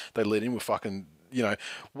tries they let in were fucking.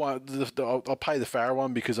 I'll pay the Farah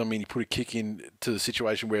one because, I mean, he put a kick in to the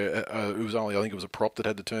situation where it was only, I think it was a prop that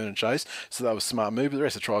had to turn and chase. So that was a smart move. But the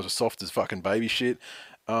rest of the tries were soft as fucking baby shit.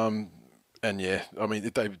 And yeah, I mean,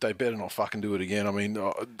 they better not fucking do it again. I mean,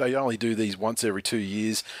 they only do these once every 2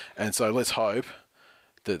 years. And so let's hope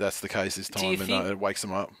that that's the case this time and it wakes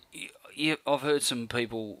them up. Yeah, I've heard some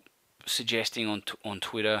people suggesting on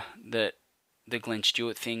Twitter that the Glenn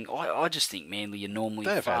Stewart thing. I just think Manly are normally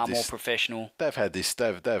far more professional. They've had this.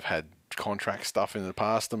 They've had contract stuff in the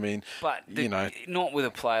past. I mean, but not with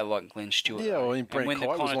a player like Glenn Stewart. Yeah, well, I mean, Brent and when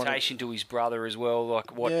Kite the connotation to his brother as well.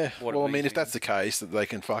 Like what? Yeah. What well, I mean, if that's the case, that they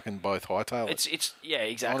can fucking both hightail it. It's yeah,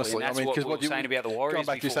 exactly. Honestly, and that's what we were saying about the Warriors. Going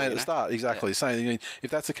back to saying at the start, exactly. Saying, I mean,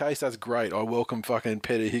 if that's the case, that's great. I welcome fucking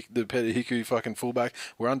the Peta Hiku fucking fullback.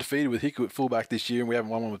 We're undefeated with Hiku at fullback this year, and we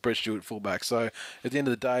haven't won one with Brett Stewart at fullback. So at the end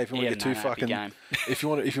of the day, if you want to get too fucking, if you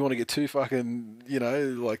want to get too fucking,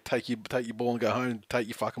 take your ball and go home, and take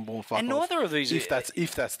your fucking ball and fuck off. And neither of these. If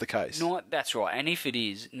that's the case. That's right. And if it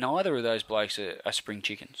is, neither of those blokes are spring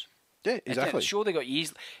chickens. Yeah, exactly. Sure, they've got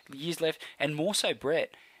years left, and more so Brett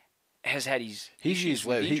has had his years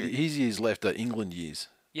left. His years left are England years.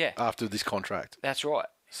 Yeah. After this contract. That's right.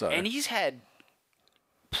 And he's had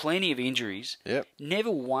plenty of injuries. Yep. Never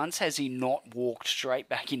once has he not walked straight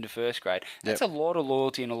back into first grade. That's a lot of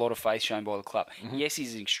loyalty and a lot of faith shown by the club. Mm-hmm. Yes,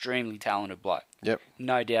 he's an extremely talented bloke. Yep.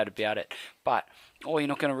 No doubt about it. But, you're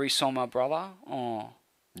not going to re-sign my brother? Oh,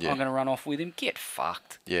 yeah. I'm going to run off with him? Get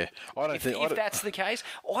fucked. Yeah. If that's the case,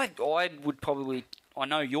 I would probably... I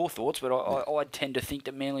know your thoughts, but I tend to think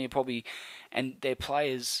that Manly are probably... And their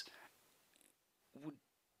players...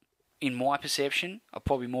 in my perception, are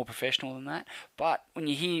probably more professional than that. But when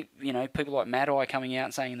you hear, people like Matai coming out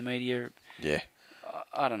and saying in the media,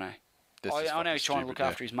 I don't know. I know he's trying to look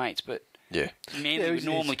after his mates, but Manly would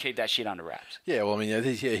normally keep that shit under wraps. Yeah, well, I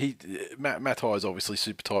mean, Matai is obviously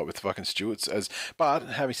super tight with fucking Stewarts. But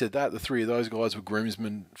having said that, the three of those guys were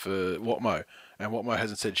groomsmen for Watmo, and Watmo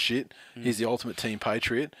hasn't said shit. He's the ultimate team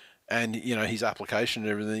patriot. And, his application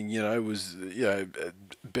and everything, was,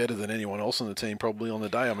 better than anyone else on the team probably on the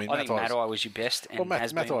day. I mean, I think Matai was your best and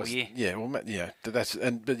has been all year. Yeah,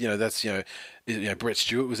 Brett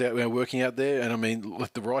Stewart was out there working out there. And, I mean,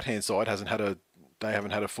 the right-hand side haven't had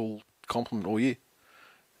a full complement all year.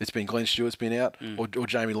 It's been Glenn Stewart's been out, or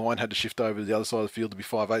Jamie Lyon had to shift over to the other side of the field to be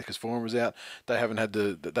 5'8" because Foran was out. They haven't had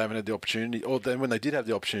the opportunity. Or then when they did have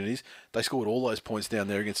the opportunities, they scored all those points down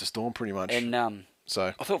there against the Storm pretty much. And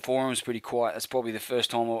so I thought Foran was pretty quiet. That's probably the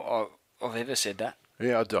first time I've ever said that.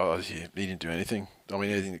 Yeah, he didn't do anything. I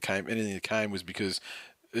mean, anything that came was because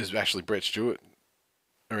it was actually Brett Stewart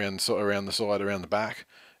around the side, around the back,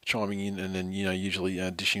 chiming in, and then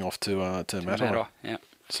usually dishing off to Matai. Yeah.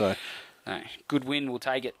 So, no, good win. We'll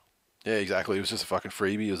take it. Yeah, exactly. It was just a fucking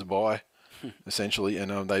freebie. It was a buy, essentially,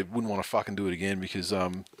 and they wouldn't want to fucking do it again because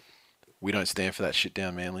we don't stand for that shit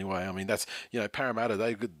down Manly way. I mean, that's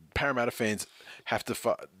Parramatta. Parramatta fans have to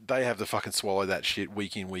fucking swallow that shit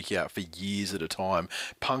week in, week out for years at a time,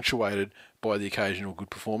 punctuated by the occasional good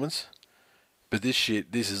performance. But this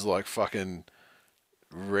is like fucking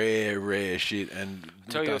rare shit. And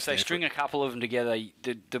I tell you, if they string a couple of them together,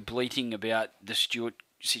 the bleating about the Stewart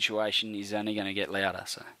situation is only going to get louder.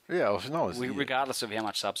 So regardless of how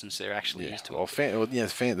much substance there actually is to it.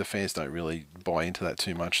 The fans don't really buy into that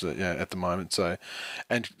too much at the moment. So,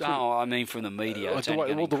 I mean from the media.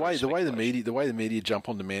 The way the media jump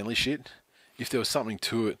on the Manly shit, if there was something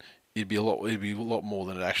to it, it'd be a lot more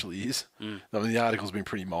than it actually is. I mean, the article's been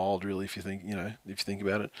pretty mild, really, if you think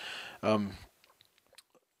about it. I was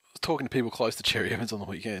talking to people close to Cherry Evans on the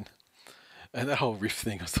weekend. And that whole riff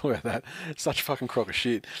thing, I was talking about that. Such a fucking crock of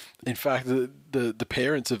shit. In fact, the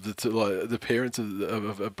parents of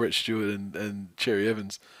of Brett Stewart and Cherry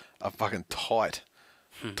Evans are fucking tight,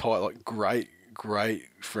 like great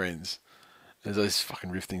friends. And those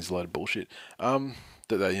fucking riff things are a load of bullshit.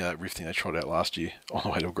 that riff thing they tried out last year on the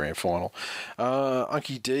way to a grand final.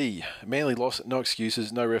 Unky D, Manly lost, no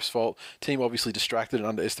excuses, no ref's fault. Team obviously distracted and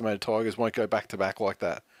underestimated Tigers, won't go back-to-back like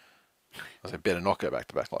that. I say better not go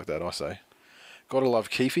back-to-back like that, I say. Gotta love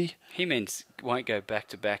Keefe. He means won't go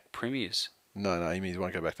back-to-back premiers. No, he means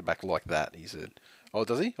won't go back-to-back like that, he said. Oh,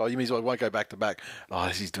 does he? Oh, he means won't go back-to-back. Oh,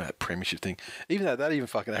 he's doing that premiership thing. Even that even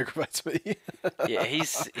fucking aggravates me. Yeah,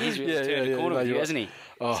 he's really turned the corner with you, hasn't he?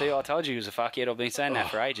 Oh. See, I told you he was a fuckhead. I've been saying that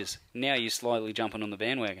for ages. Now you're slowly jumping on the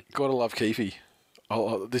bandwagon. Gotta love Keefe.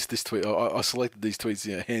 This tweet, I selected these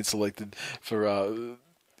tweets, hand selected for.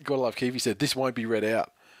 Gotta love Keefe said this won't be read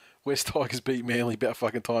out. West Tigers beat Manly about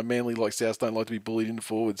fucking time. Manly, like South, don't like to be bullied into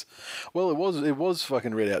forwards. Well, it was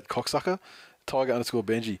fucking read out. Cocksucker.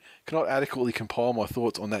 Tiger_Benji. Cannot adequately compile my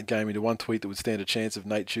thoughts on that game into one tweet that would stand a chance of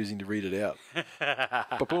Nate choosing to read it out.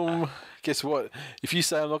 But boom, guess what? If you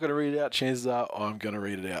say I'm not going to read it out, chances are I'm going to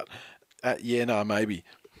read it out. Maybe.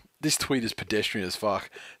 This tweet is pedestrian as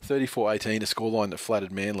fuck. 34-18, a scoreline that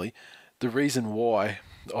flattered Manly. The reason why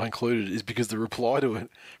I included it is because the reply to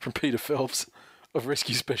it from Peter Phelps of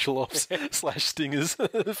Rescue Special Ops / Stingers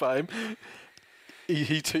fame.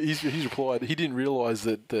 He's replied. He didn't realise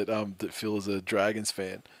that Phil is a Dragons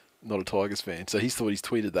fan, not a Tigers fan. So he thought he's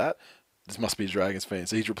tweeted that. This must be a Dragons fan.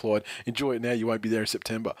 So he's replied, "Enjoy it now. You won't be there in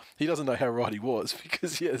September." He doesn't know how right he was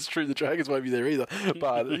because it's true. The Dragons won't be there either.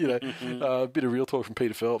 But a bit of real talk from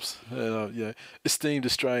Peter Phelps, esteemed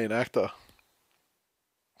Australian actor,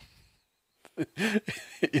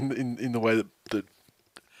 in the way that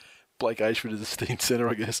Blake Ashford is esteemed centre,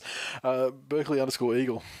 I guess.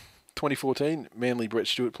 Berkeley_Eagle. 2014, Manly, Brett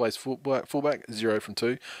Stewart plays fullback, 0 from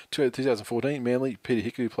 2. 2014, Manly, Peter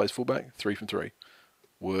Hiku plays fullback, 3 from 3.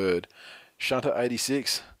 Word. Shunter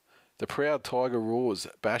 86, the proud Tiger roars,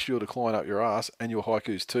 bash your decline up your ass and your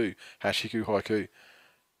haikus too. #Hiku haiku.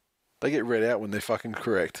 They get read out when they're fucking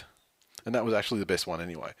correct. And that was actually the best one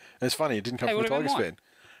anyway. And it's funny, it didn't come from a Tigers fan.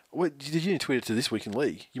 What, did you tweet it to This Week in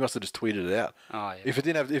League? You must have just tweeted it out. Oh, yeah. If it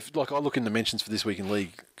didn't have, I look in the mentions for This Week in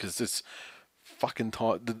League, because it's fucking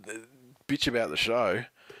time, the bitch about the show,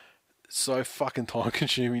 so fucking time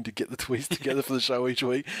consuming to get the tweets together for the show each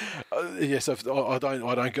week. So I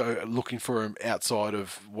don't go looking for them outside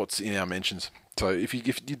of what's in our mentions. So if you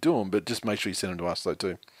do them, but just make sure you send them to us though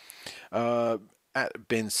too. At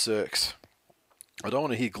Ben Sirks. I don't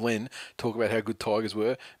want to hear Glenn talk about how good Tigers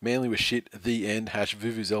were. Manly was shit. The end.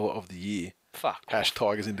 #Vuvuzela of the year. Fuck.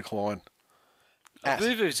 #Tigers in decline.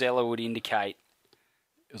 Vuvuzela would indicate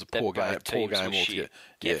it was a poor game altogether.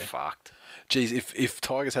 Get fucked. Geez, if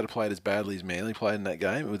Tigers had played as badly as Manly played in that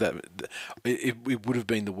game, it would have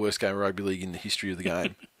been the worst game of rugby league in the history of the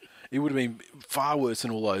game. It would have been far worse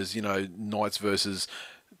than all those, Knights versus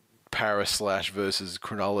Paris / versus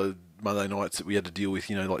Cronulla Monday nights that we had to deal with,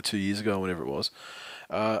 like 2 years ago or whatever it was.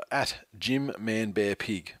 At Jim Man Bear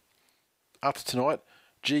Pig. After tonight,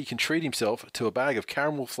 G can treat himself to a bag of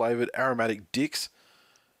caramel-flavoured aromatic dicks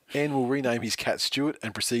and will rename his cat Stuart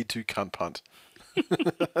and proceed to cunt punt.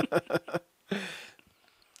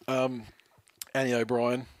 Annie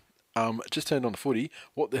O'Brien just turned on the footy.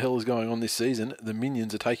 What the hell is going on this season? The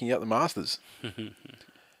Minions are taking out the Masters.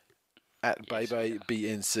 At Bebe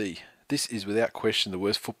BNC. This is without question the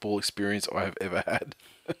worst football experience I have ever had.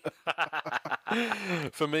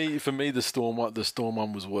 For me, the Storm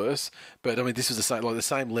one was worse. But I mean, this was the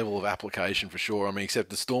same level of application for sure. I mean, except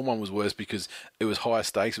the Storm one was worse because it was higher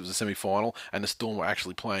stakes. It was a semi-final, and the Storm were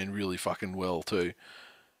actually playing really fucking well too.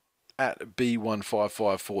 At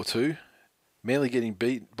B15542, Manly getting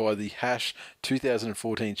beat by the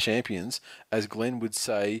 #2014 champions, as Glenn would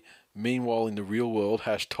say. Meanwhile, in the real world,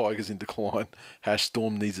 #Tigers in decline,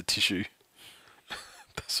 #Storm needs a tissue.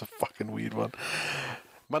 That's a fucking weird one.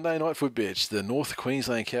 Monday night footbitch. The North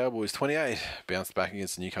Queensland Cowboys 28 bounced back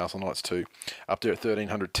against the Newcastle Knights 2, up there at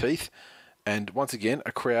 1,300 teeth. And once again,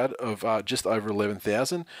 a crowd of just over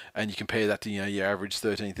 11,000. And you compare that to your average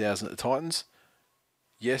 13,000 at the Titans.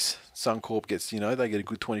 Yes, Suncorp gets, they get a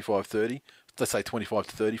good 25-30. Let's say 25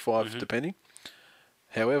 to 35, depending.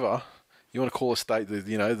 However, you want to call a state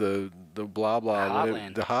the blah blah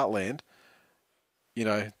the heartland.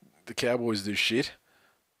 The Cowboys do shit,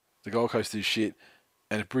 the Gold Coast do shit,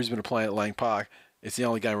 and if Brisbane are playing at Lang Park, it's the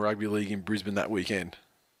only game of rugby league in Brisbane that weekend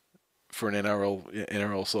for an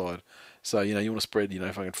NRL side. So you want to spread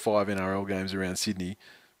fucking 5 NRL games around Sydney.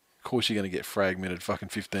 Of course you're going to get fragmented fucking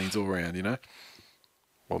 15s all around.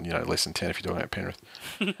 Well, less than 10 if you're talking about Penrith.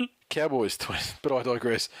 Cowboys 20, but I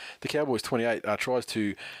digress. The Cowboys 28 tries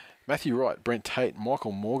to Matthew Wright, Brent Tate,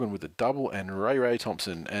 Michael Morgan with a double, and Ray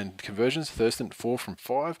Thompson. And conversions, Thurston 4 from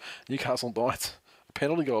 5. Newcastle Knights, a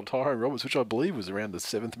penalty goal of Tyrone Roberts, which I believe was around the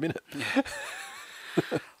 7th minute.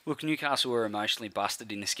 Look, Newcastle were emotionally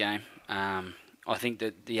busted in this game. I think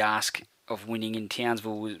that the ask of winning in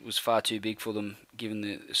Townsville was far too big for them, given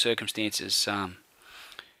the circumstances.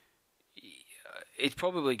 It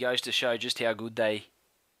probably goes to show just how good they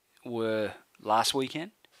were last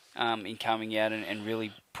weekend in coming out and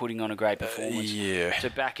really putting on a great performance.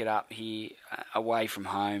 To back it up here, away from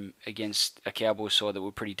home against a Cowboys side that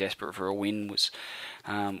were pretty desperate for a win was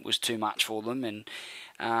too much for them. And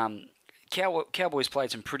Cowboys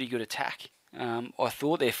played some pretty good attack. I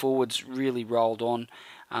thought their forwards really rolled on.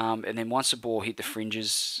 And then once the ball hit the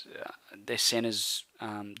fringes, their centres,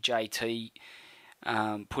 JT,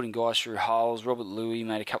 putting guys through holes. Robert Louis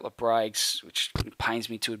made a couple of breaks, which pains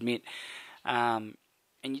me to admit. And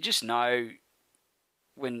you just know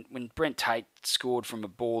when Brent Tate scored from a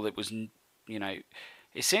ball that was,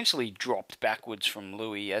 essentially dropped backwards from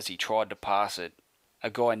Louis as he tried to pass it, a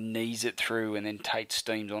guy knees it through and then Tate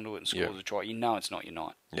steams onto it and scores a try. You know it's not your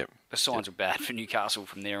night. Yep. The signs were bad for Newcastle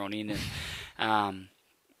from there on in. And,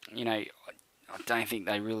 I don't think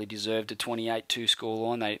they really deserved a 28-2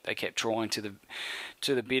 scoreline. They kept trying to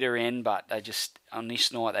the bitter end, but they just on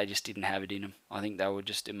this night they just didn't have it in them. I think they were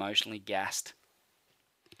just emotionally gassed.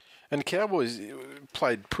 And the Cowboys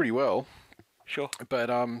played pretty well. Sure. But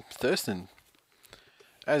Thurston,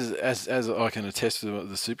 as I can attest to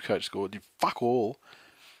the Supercoach score, did fuck all.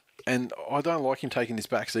 And I don't like him taking this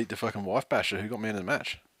back seat to fucking wife basher who got man of the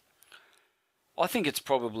match. I think it's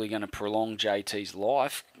probably going to prolong JT's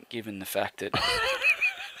life, given the fact that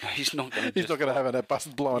he's not going to. He's not going to have that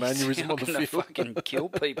busted blowing aneurysm on the field. He's not going to fucking kill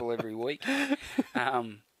people every week.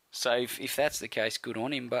 So if that's the case, good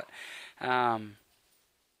on him. But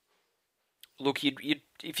look,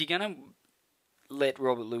 if you're going to let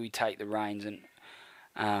Robert Louis take the reins, and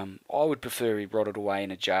I would prefer he rotted away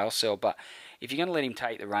in a jail cell. But if you're going to let him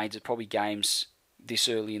take the reins, it's probably games this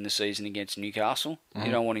early in the season against Newcastle. Mm-hmm.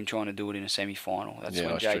 You don't want him trying to do it in a semi-final. That's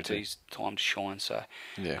when JT's time to shine. So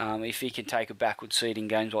if he can take a backward seat in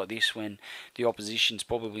games like this when the opposition's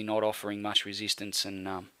probably not offering much resistance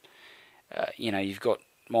and, you've got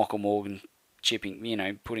Michael Morgan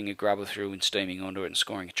chipping, putting a grubber through and steaming onto it and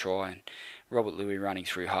scoring a try, and Robert Louis running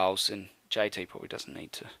through holes, and JT probably doesn't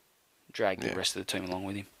need to drag the rest of the team along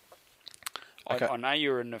with him. Okay. I know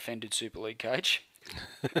you're an offended Super League coach.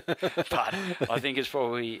 But I think it's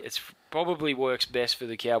probably works best for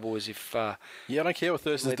the Cowboys if. I don't care what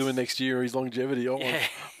Thurston's doing next year or his longevity. I want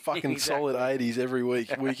fucking solid 80s every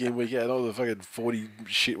week, week in, week out. Not the fucking 40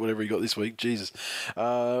 shit, whatever he got this week. Jesus.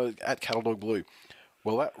 At Cattle Dog Blue.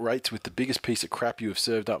 Well, that rates with the biggest piece of crap you have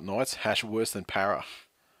served up Knights. # worse than Para.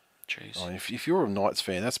 Jeez. I mean, if you're a Knights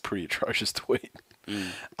fan, that's a pretty atrocious tweet.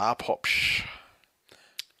 Arpopsh.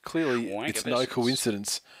 Clearly, it's no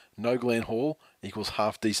coincidence. No Glenn Hall equals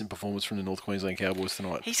half decent performance from the North Queensland Cowboys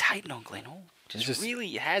tonight. He's hating on Glenn Hall. Just really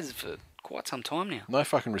has for quite some time now. No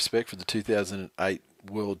fucking respect for the 2008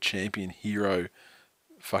 world champion hero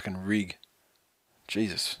fucking Rig.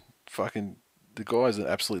 Jesus. Fucking, the guy's an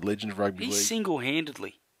absolute legend of rugby league. He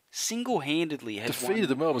single-handedly has defeated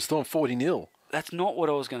the Melbourne Storm 40-0. That's not what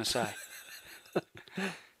I was going to say.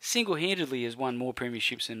 Single-handedly has won more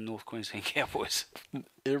premierships than North Queensland Cowboys.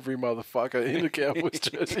 Every motherfucker in the Cowboys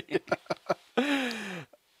jersey.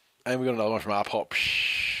 And we got another one from Arpop.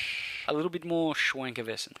 A little bit more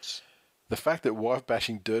schwank-of-essence. The fact that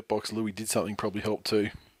wife-bashing Dirtbox Louis did something probably helped too.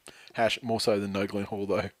 # more so than no Glenn Hall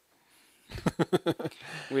though.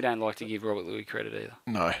 We don't like to give Robert Louis credit either.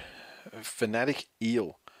 No. Fanatic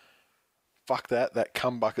Eel. Fuck that. That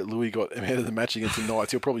cum bucket Louis got ahead of the match against the Knights.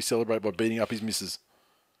 He'll probably celebrate by beating up his missus.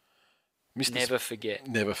 Never forget.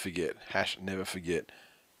 Never forget. # never forget.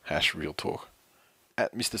 # real talk.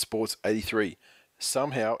 At Mr. Sports 83.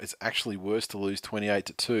 Somehow it's actually worse to lose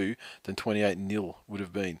 28-2 than 28-0 would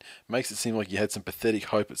have been. Makes it seem like you had some pathetic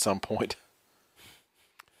hope at some point.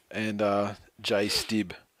 And Jay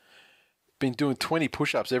Stib. Been doing 20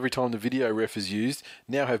 push-ups every time the video ref is used.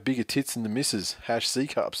 Now have bigger tits than the missus. #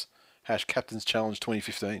 C-Cups. # Captain's Challenge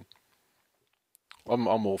 2015. I'm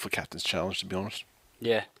all for Captain's Challenge, to be honest.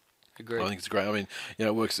 Yeah. Agreed. I think it's great. I mean,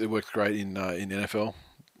 it works great in NFL,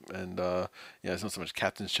 and it's not so much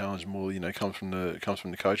Captain's Challenge, more comes from the coach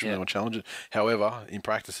when they want to challenge it. However, in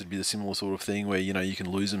practice, it'd be the similar sort of thing where you can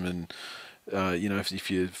lose them, and if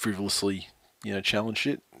you frivolously challenge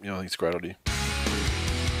shit, I think it's a great idea.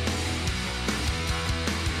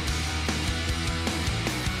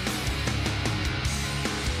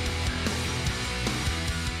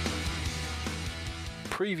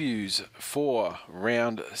 Previews for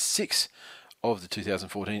round 6 of the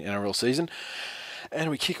 2014 NRL season.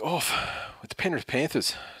 And we kick off with the Penrith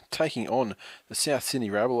Panthers taking on the South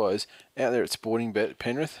Sydney Rabbitohs out there at Sporting Bet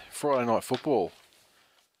Penrith. Friday night football.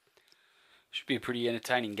 Should be a pretty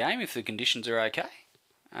entertaining game if the conditions are okay.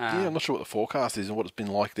 Yeah, I'm not sure what the forecast is and what it's been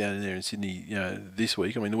like down there in Sydney, this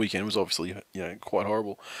week. I mean, the weekend was obviously, quite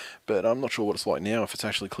horrible, but I'm not sure what it's like now, if it's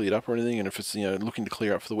actually cleared up or anything, and if it's, looking to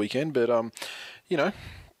clear up for the weekend. But,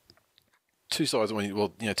 two sides.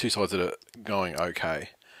 Two sides that are going okay.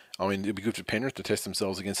 I mean, it'd be good for Penrith to test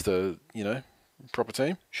themselves against a, proper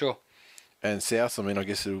team. Sure. And South, I mean, I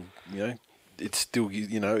guess it'll, it still,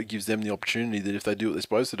 it gives them the opportunity that if they do what they're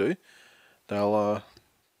supposed to do, they'll,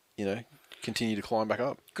 continue to climb back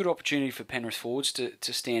up. Good opportunity for Penrith forwards to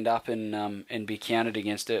stand up and be counted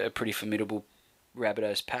against a pretty formidable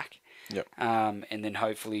Rabbitohs pack. Yep. And then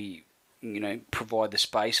hopefully, provide the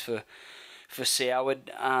space for Soward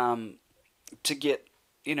to get,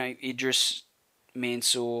 Idris,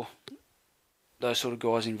 Mansour, those sort of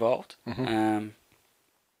guys involved. Mm-hmm.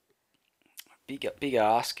 Big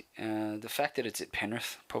ask. The fact that it's at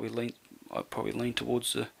Penrith I'd probably lean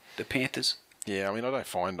towards the Panthers. Yeah, I mean, I don't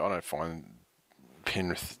find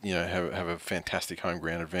Penrith, have a fantastic home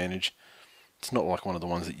ground advantage. It's not like one of the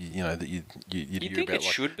ones that you'd hear think about. It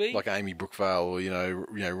should be like Amy Brookvale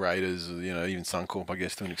or Raiders, or, even Suncorp, I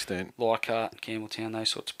guess, to an extent. Leichhardt, Campbelltown, those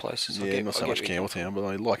sorts of places. Yeah, not so much Campbelltown, but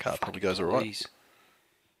Leichhardt probably goes all right.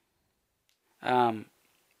 I'm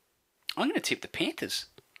going to tip the Panthers.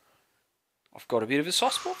 I've got a bit of a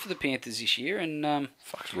soft spot for the Panthers this year, and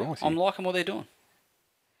fuck's wrong with you? I'm liking what they're doing.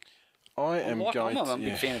 I'm a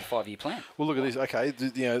big fan of the 5-year plan. Well, look at this. Okay,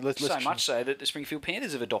 let's much so that the Springfield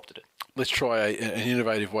Panthers have adopted it. Let's try an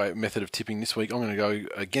innovative method of tipping this week. I'm going to go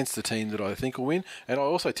against the team that I think will win, and I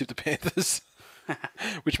also tip the Panthers,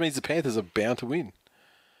 which means the Panthers are bound to win.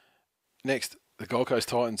 Next, the Gold Coast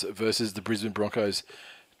Titans versus the Brisbane Broncos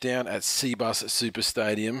down at Cbus Super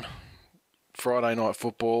Stadium. Friday night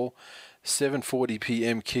football, 7:40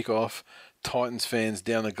 p.m. kickoff. Titans fans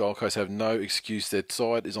down the Gold Coast have no excuse. Their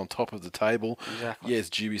side is on top of the table. Exactly. Yeah, it's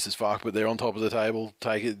dubious as fuck, but they're on top of the table.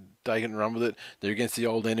 Take it and run with it. They're against the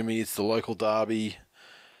old enemy. It's the local derby.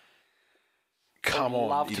 Come on, I'd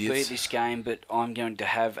love idiots. to beat this game, but I'm going to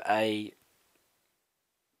have a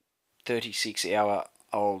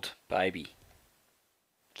 36-hour-old baby.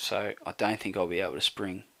 So I don't think I'll be able to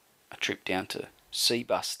spring a trip down to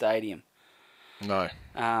Cbus Stadium. No.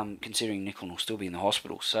 Considering Nicholson will still be in the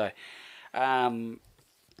hospital. So I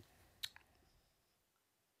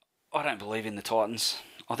don't believe in the Titans.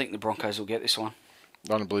 I think the Broncos will get this one.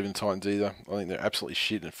 I don't believe in the Titans either. I think they're absolutely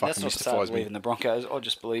shit and fucking mystifies me. That's not to say I believe in the Broncos. I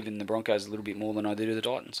just believe in the Broncos a little bit more than I do the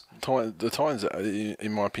Titans. The Titans,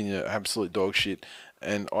 in my opinion, are absolute dog shit,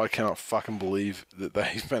 and I cannot fucking believe that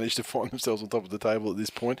they've managed to find themselves on top of the table at this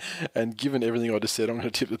point. And given everything I just said, I'm going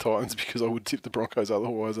to tip the Titans because I would tip the Broncos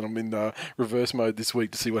otherwise, and I'm in reverse mode this week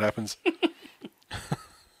to see what happens.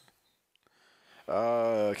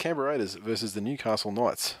 Canberra Raiders versus the Newcastle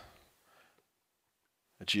Knights.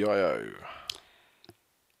 GIO.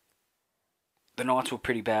 The Knights were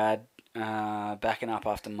pretty bad, backing up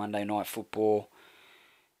after Monday night football.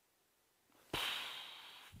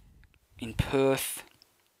 In Perth,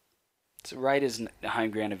 it's the Raiders'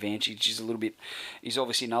 home ground advantage is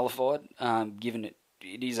obviously nullified, given it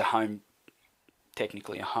is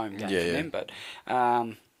technically a home game for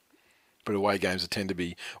them, but away games tend to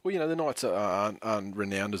be, the Knights aren't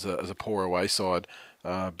renowned as a poor away side,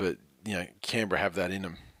 but Canberra have that in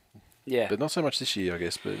them. Yeah, but not so much this year, I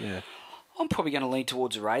guess. But yeah, I'm probably going to lean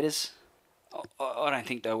towards the Raiders. I don't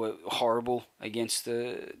think they were horrible against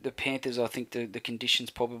the Panthers. I think the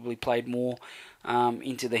conditions probably played more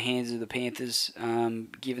into the hands of the Panthers,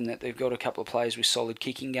 given that they've got a couple of players with solid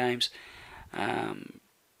kicking games.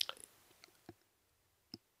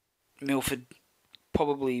 Milford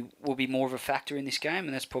probably will be more of a factor in this game,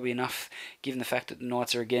 and that's probably enough, given the fact that the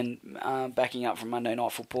Knights are again backing up from Monday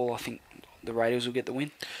night football. I think the Raiders will get the win.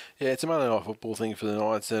 Yeah, it's a Monday night football thing for the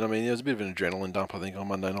Knights, and I mean, there was a bit of an adrenaline dump, I think, on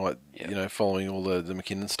Monday night, following all the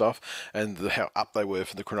McKinnon stuff, and how up they were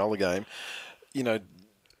for the Cronulla game.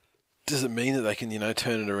 Does it mean that they can,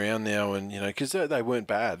 turn it around now, and, because they weren't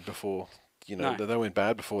bad before, No. They weren't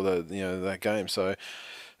bad before that game, so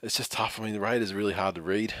it's just tough. I mean, the Raiders are really hard to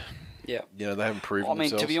read. Yeah. They haven't proven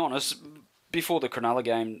themselves. To be honest, before the Cronulla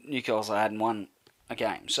game, Newcastle hadn't won a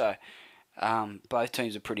game, so both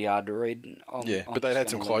teams are pretty hard to read. But they'd had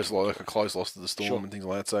some close loss to the Storm and things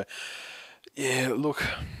like that. So, yeah, look,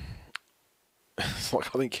 it's like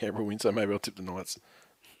I think Canberra wins, so maybe I'll tip the Knights.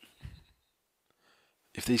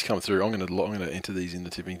 If these come through, I'm going to enter these in the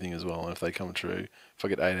tipping thing as well. And if they come true, if I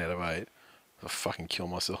get 8 out of 8, I'll fucking kill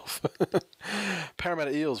myself.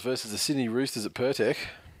 Parramatta Eels versus the Sydney Roosters at Pertec.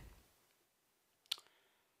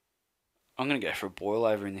 I'm going to go for a boil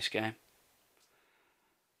over in this game.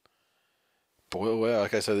 Boy, wow.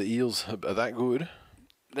 Okay, so the Eels are that good.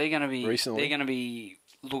 They're going to be Recently. They're going to be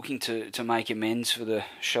looking to make amends for the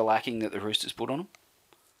shellacking that the Roosters put on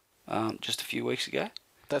them just a few weeks ago.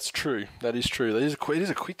 That's true. That is true. It is a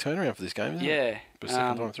quick turnaround for this game, isn't it? Yeah. For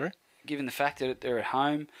second time through. Given the fact that they're at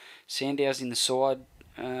home, Sandow's in the side,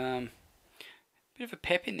 bit of a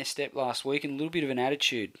pep in their step last week and a little bit of an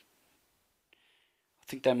attitude. I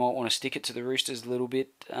think they might want to stick it to the Roosters a little bit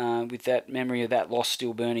with that memory of that loss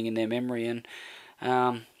still burning in their memory, and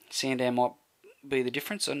Sandow might be the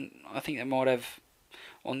difference. And I think they might have,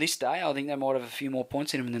 on this day, I think they might have a few more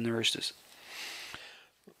points in them than the Roosters.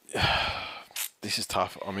 This is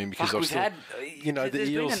tough. I mean, because Fuck, there's there's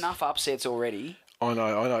been enough upsets already. I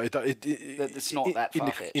know. It's not that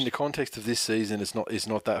far-fetched. In the context of this season, it's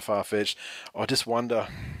not that far fetched. I just wonder.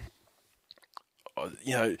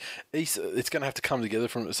 East, it's going to have to come together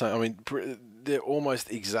from the same. I mean, they're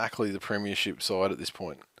almost exactly the premiership side at this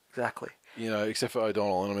point. Exactly. Except for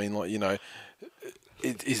O'Donnell, and I mean,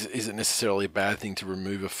 is it necessarily a bad thing to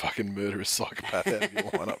remove a fucking murderous psychopath out of your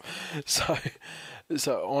lineup?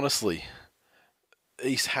 So honestly,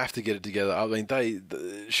 East have to get it together. I mean,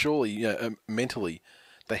 surely, mentally,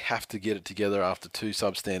 they have to get it together after two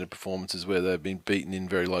substandard performances where they've been beaten in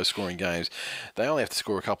very low-scoring games. They only have to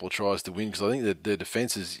score a couple of tries to win, because I think that their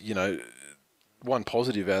defence is, one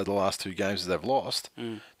positive out of the last two games is they've lost.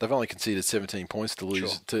 They've only conceded 17 points to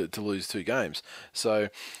lose to lose two games. So,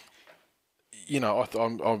 I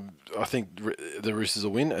think the Roosters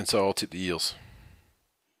will win, and so I'll tip the Eels.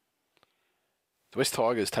 The West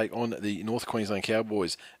Tigers take on the North Queensland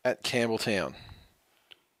Cowboys at Campbelltown.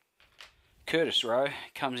 Curtis Rowe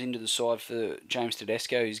comes into the side for James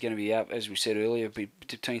Tedesco. He's going to be out, as we said earlier,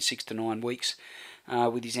 between 6 to 9 weeks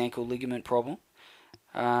with his ankle ligament problem.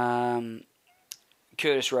 Curtis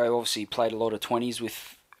Rowe obviously played a lot of 20s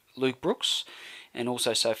with Luke Brooks, and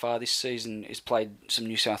also so far this season has played some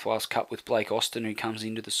New South Wales Cup with Blake Austin, who comes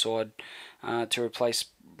into the side to replace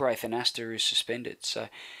Braith Anasta, who's suspended. So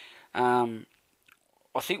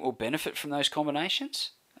I think we'll benefit from those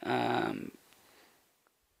combinations.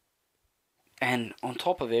 And on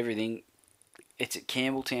top of everything, it's at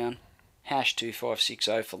Campbelltown,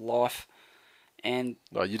 #2560 for life. And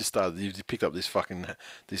you picked up this fucking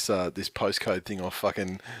this postcode thing off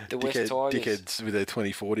fucking the West Tigers, dickheads with their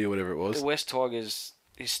 2040 or whatever it was. The West Tigers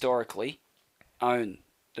historically own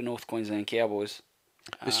the North Queensland Cowboys.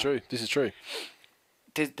 It's true. This is true.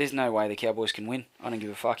 There's no way the Cowboys can win. I don't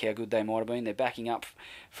give a fuck how good they might have been. They're backing up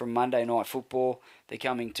from Monday Night Football. They're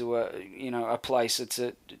coming to a place. It's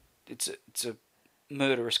a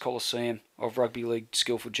murderous coliseum of rugby league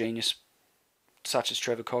skillful genius, such as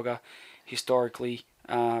Trevor Cogger, historically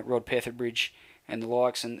Rod Petherbridge and the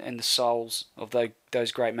likes, and the souls of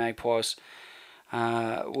those great Magpies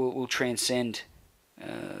will transcend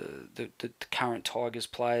the current Tigers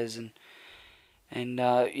players, and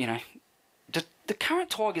the current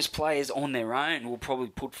Tigers players on their own will probably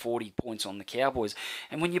put 40 points on the Cowboys,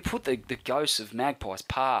 and when you put the ghosts of Magpies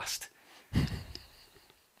past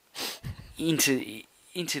into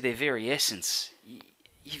their very essence,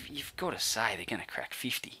 you've got to say they're going to crack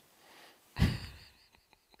 50.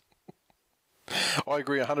 I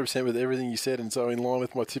agree 100% with everything you said, and so in line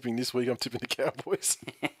with my tipping this week, I'm tipping the Cowboys.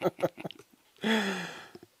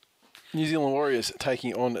 New Zealand Warriors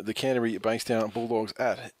taking on the Canterbury Bankstown Bulldogs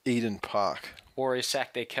at Eden Park. Warriors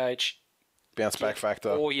sack their coach. Bounce back factor.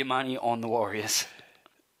 All your money on the Warriors.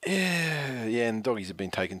 Yeah, and Doggies have been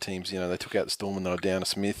taking teams. They took out the Storm and they were down to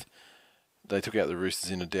Smith. They took out the Roosters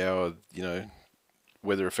in a dour,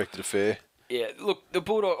 weather-affected affair. Yeah, look, the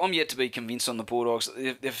Bulldogs, I'm yet to be convinced on the Bulldogs.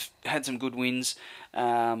 They've had some good wins,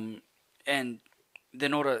 and they're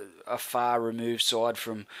not a far removed side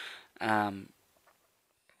from, from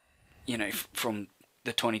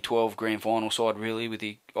the 2012 grand final side, really, with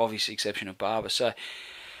the obvious exception of Barber. So,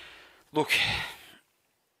 look,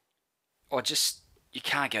 you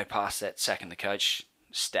can't go past that sacking the coach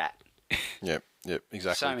stat. Yep,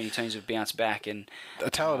 exactly. So many teams have bounced back, and a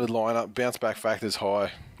talented lineup, bounce back factor's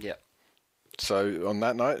high. Yep. So on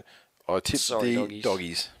that note, I tip the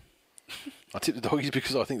Doggies. I tip the Doggies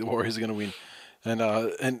because I think the Warriors are going to win.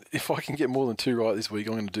 And if I can get more than 2 right this week,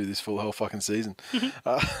 I'm going to do this for the whole fucking season.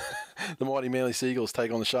 The mighty Manly Seagulls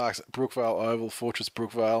take on the Sharks at Brookvale Oval, Fortress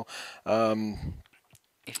Brookvale.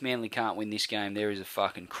 If Manly can't win this game, there is a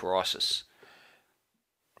fucking crisis.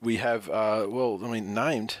 We have,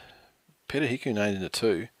 named Peter Hiku named in the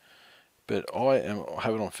 2, but I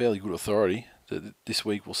have it on fairly good authority that this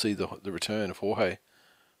week we'll see the return of Jorge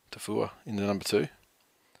Tafua in the number 2.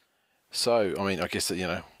 So, I guess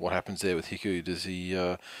that, what happens there with Hiku? Does he,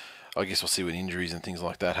 I guess we'll see when injuries and things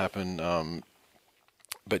like that happen.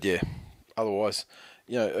 But yeah, otherwise,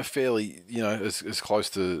 a fairly, as close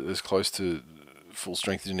to full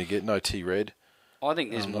strength as you can get. No T-Red. I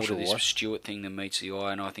think there's more to this why. Stewart thing than meets the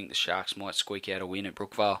eye, and I think the Sharks might squeak out a win at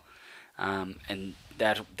Brookvale. And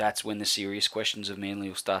that's when the serious questions of Manly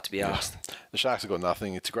will start to be asked. The Sharks have got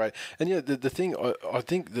nothing. It's great. And the thing, I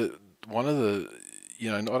think that one of the,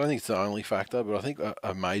 I don't think it's the only factor, but I think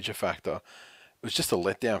a major factor was just a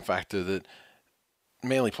letdown factor that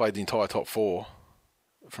Manly played the entire top four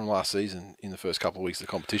from last season in the first couple of weeks of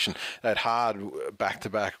the competition. They had hard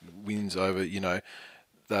back-to-back wins over,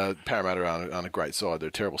 the Parramatta aren't a great side. They're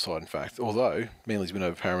a terrible side, in fact. Although Manly's win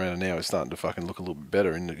over Parramatta now is starting to fucking look a little bit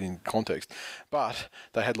better in context. But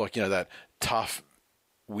they had that tough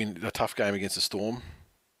win, a tough game against the Storm.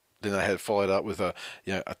 Then they had followed up with a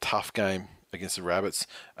tough game against the Rabbits,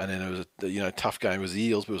 and then it was a tough game. It was the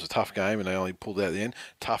Eels, but it was a tough game, and they only pulled out at the end.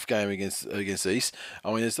 Tough game against East.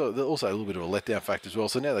 I mean, there's also a little bit of a letdown factor as well.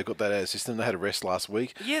 So now they've got that out of the system. They had a rest last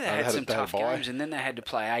week. Yeah, they had some tough games, and then they had to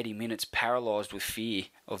play 80 minutes paralysed with fear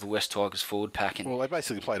of the West Tigers forward pack. Well, they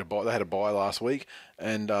basically played a bye. They had a bye last week,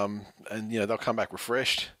 and they'll come back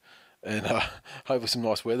refreshed, and hopefully some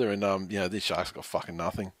nice weather. And these Sharks got fucking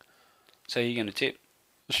nothing. So you're going to tip?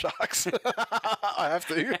 Sharks. I have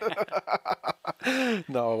to.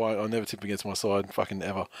 No, I won't. I'll never tip against my side, fucking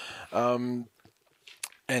ever. And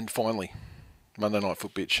finally, Monday Night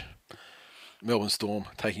Foot Bitch. Melbourne Storm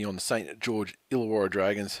taking on the St George Illawarra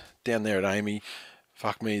Dragons down there at Amy.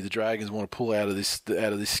 Fuck me, the Dragons want to pull out of this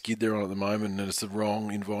skid they're on at the moment, and it's the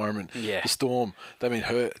wrong environment. Yeah. The Storm, they've been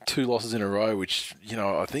hurt 2 losses in a row, which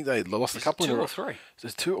I think they lost a couple in a row. 2 or 3?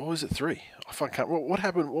 Is it 2 or is it 3? I fucking can't. What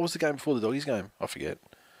happened? What was the game before the Doggies game? I forget.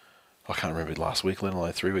 I can't remember last week, let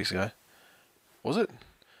alone 3 weeks ago. Was it?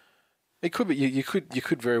 It could be. You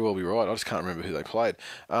could very well be right. I just can't remember who they played.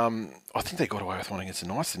 I think they got away with one against the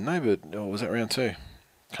Knights, didn't they? But was that round 2?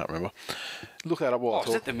 Can't remember. Look that up while I talk.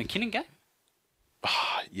 Was that the McKinnon game?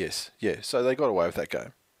 Yes. Yeah. So they got away with that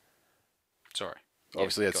game. Sorry.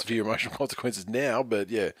 Obviously, had severe emotional consequences now, but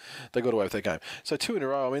yeah, they got away with that game. So 2 in a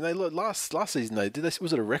row. I mean, they last season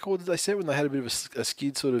was it a record that they set when they had a bit of a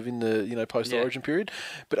skid sort of in the post Origin period?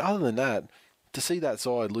 But other than that, to see that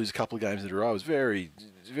side lose a couple of games in a row is very,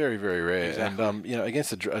 very, very rare. Exactly. And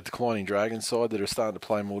against a declining Dragons side that are starting to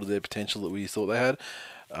play more to their potential that we thought they had,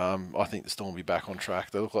 I think the Storm will be back on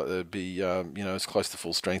track. They look like they'd be as close to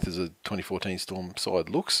full strength as a 2014 Storm side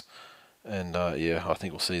looks, and I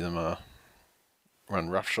think we'll see them run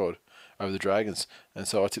roughshod over the Dragons, and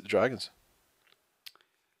so I tip the Dragons.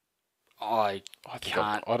 I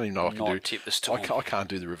don't even know I can tip the Storm. I can't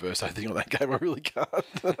do the reverse thing on that game. I really can't.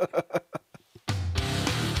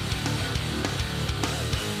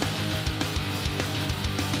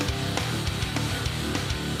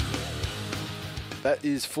 That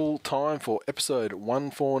is full time for episode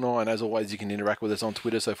 149. As always, you can interact with us on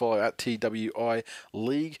Twitter, so follow at TWI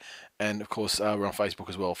League. And of course, we're on Facebook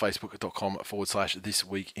as well, facebook.com/This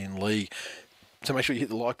Week in League. So make sure you hit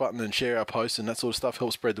the like button and share our posts and that sort of stuff.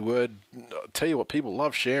 Help spread the word. I'll tell you what, people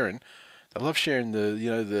love sharing. They love sharing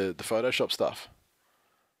the Photoshop stuff.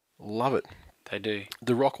 Love it. They do.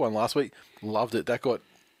 The Rock one last week, loved it. That got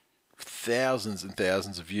thousands and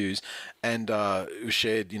thousands of views, and it was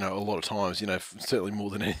shared a lot of times, certainly more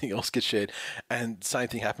than anything else gets shared. And same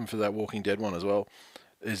thing happened for that Walking Dead one as well.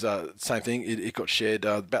 Is same thing, it got shared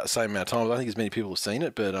about the same amount of times. I don't think as many people have seen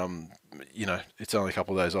it, but it's only a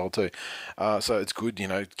couple of days old too, so it's good.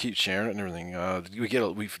 Keep sharing it and everything. We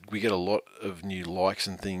get a lot of new likes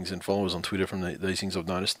and things and followers on Twitter from these things I've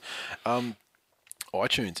noticed.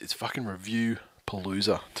 iTunes, it's fucking review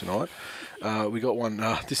Palooza tonight. We got one.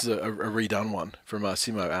 This is a redone one from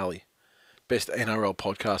Simo Ali. Best NRL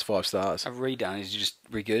podcast, 5 stars. A redone is you just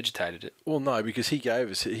regurgitated it. Well, no, because he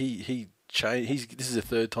gave us he changed. This is the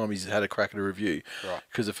 3rd time he's had a crack at a review. Right.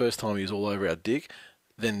 Because the first time he was all over our dick.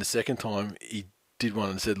 Then the second time he did one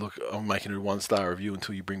and said, "Look, I'm making it a 1-star review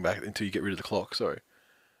until you get rid of the clock." Sorry.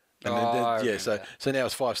 And so now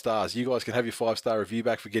it's 5 stars. You guys can have your 5-star review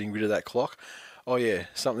back for getting rid of that clock. Oh yeah,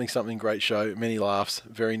 something great show, many laughs,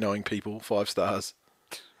 very knowing people, 5 stars.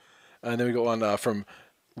 And then we got one from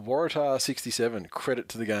Waratah67, credit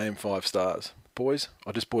to the game, 5 stars. Boys,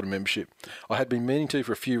 I just bought a membership. I had been meaning to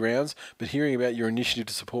for a few rounds, but hearing about your initiative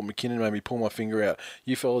to support McKinnon made me pull my finger out.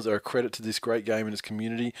 You fellas are a credit to this great game and its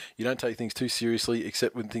community. You don't take things too seriously,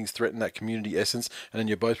 except when things threaten that community essence, and then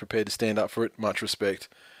you're both prepared to stand up for it. Much respect.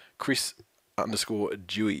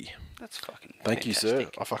 Chris_Dewey. That's fucking Thank you, sir.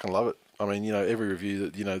 fantastic. I fucking love it. I mean, every review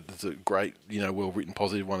that, that's a great, well-written,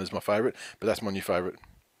 positive one is my favourite, but that's my new favourite.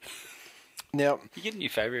 Now... You get a new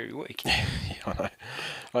favourite every week. Yeah, I know.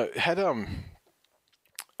 I had,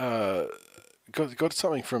 got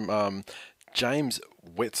something from James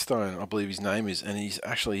Whetstone, I believe his name is, and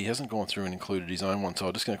he hasn't gone through and included his own one, so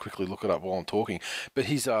I'm just going to quickly look it up while I'm talking. But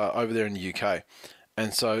he's over there in the UK,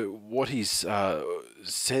 and so what he's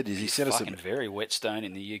said is he sent us fucking very Whetstone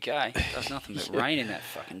in the UK. Does nothing but rain in that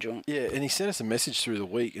fucking joint. Yeah, and he sent us a message through the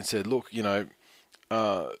week and said, look, you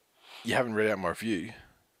haven't read out my review,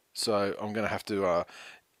 so I'm going to have to.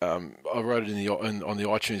 I wrote it on the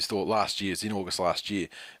iTunes store last year. It's in August last year,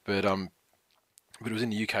 but it was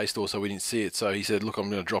in the UK store, so we didn't see it. So he said, look, I'm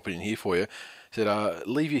going to drop it in here for you. He said,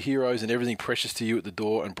 leave your heroes and everything precious to you at the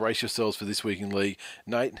door and brace yourselves for this week in league.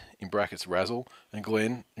 Nate, in brackets Razzle, and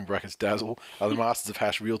Glenn, in brackets Dazzle, are the masters of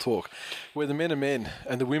hash real talk, where the men are men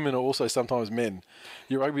and the women are also sometimes men.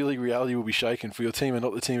 Your rugby league reality will be shaken, for your team are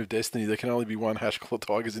not the team of destiny. There can only be one hash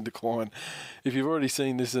Tigers in decline. If you've already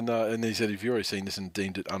seen this, and he said, if you've already seen this and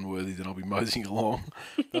deemed it unworthy, then I'll be moseying along.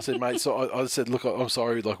 I said, mate, so I said, look, I'm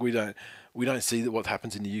sorry, like we don't see what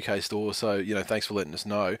happens in the UK store, so, thanks for letting us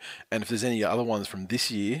know. And if there's any other ones from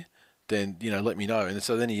this year, then, let me know. And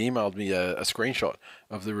so then he emailed me a screenshot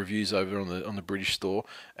of the reviews over on the British store,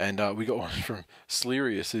 and we got one from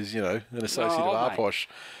Slerius, who's, an associate of Arposh.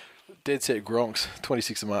 Dead Set Gronks,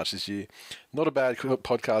 26th of March this year. Not a bad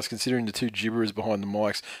podcast considering the two gibberers behind the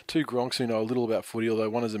mics. Two Gronks who know a little about footy, although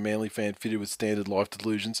one is a Manly fan fitted with standard life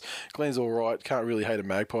delusions. Glenn's alright, can't really hate a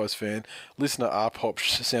Magpies fan. Listener Arpop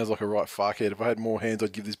sounds like a right fuckhead. If I had more hands,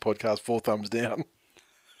 I'd give this podcast 4 thumbs down.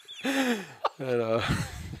 And,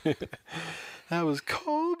 that was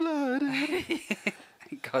cold-blooded.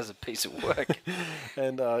 Guy's a piece of work.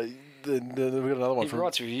 And then we got another one. He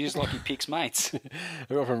writes reviews like he picks mates.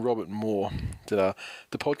 We got from Robert Moore. That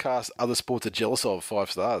the podcast other sports are jealous of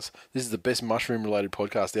 5 stars. This is the best mushroom-related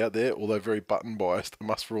podcast out there, although very button-biased. A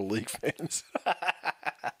must for all league fans.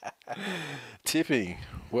 Tipping.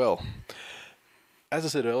 Well, as I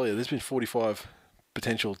said earlier, there's been 45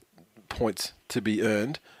 potential points to be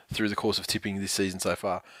earned through the course of tipping this season so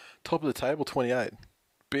far. Top of the table, 28.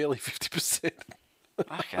 Barely 50%.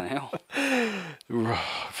 Fucking hell.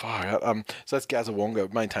 Far out. So that's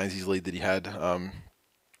Gazawonga, maintains his lead that he had.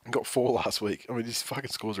 Got 4 last week. I mean, his fucking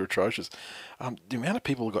scores are atrocious. The amount of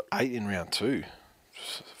people who got 8 in round 2,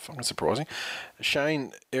 fucking surprising.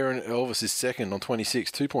 Shane Aaron Elvis is second on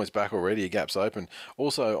 26, 2 points back already. A gap's open.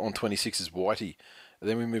 Also on 26 is Whitey.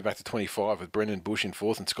 Then we move back to 25 with Brendan Bush in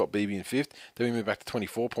 4th and Scott Beebe in 5th. Then we move back to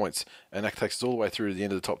 24 points, and that takes us all the way through to the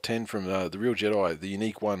end of the top 10 from the Real Jedi, the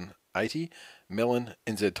Unique 180, Melon,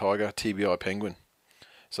 NZ Tiger, TBI Penguin.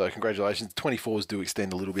 So congratulations. 24s do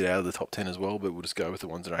extend a little bit out of the top 10 as well, but we'll just go with the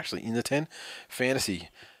ones that are actually in the 10. Fantasy.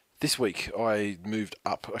 This week I moved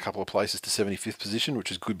up a couple of places to 75th position, which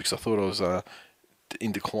is good because I thought I was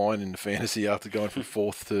in decline in the fantasy after going from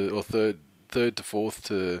third to 4th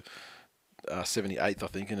to 78th, I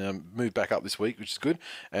think, and moved back up this week, which is good.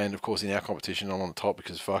 And of course, in our competition, I'm on the top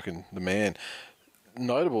because fucking the man.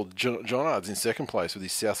 Notable, John Ard's in second place with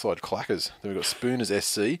his Southside Clackers. Then we've got Spooners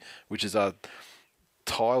SC, which is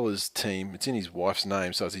Tyler's team. It's in his wife's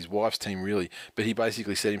name, so it's his wife's team, really. But he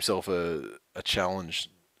basically set himself a challenge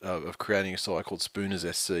of creating a side called Spooners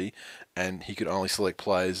SC, and he could only select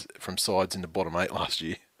players from sides in the bottom 8 last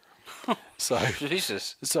year. So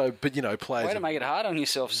Jesus. So, but players. Way to make it hard on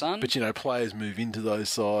yourself, son. But players move into those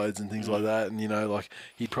sides and things like that, and like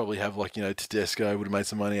he'd probably have Tedesco would have made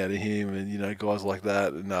some money out of him, and guys like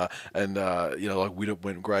that, and like Widdop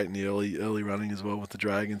went great in the early running as well with the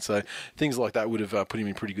Dragons. So things like that would have put him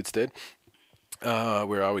in pretty good stead.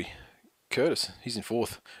 Where are we? Curtis, he's in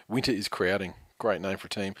 4th. Winter is crowding. Great name for a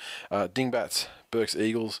team. Dingbats, Burks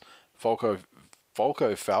Eagles, Falco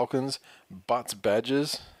Falcons, Butts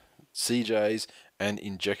Badgers, CJs, and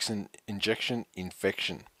Injection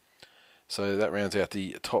Infection. So that rounds out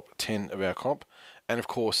the top 10 of our comp. And of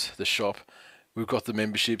course, the shop. We've got the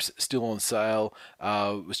memberships still on sale.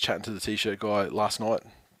 Was chatting to the t-shirt guy last night.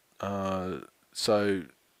 So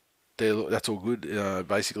that's all good.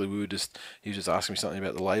 Basically, he was just asking me something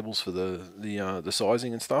about the labels for the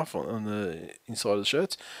sizing and stuff on the inside of the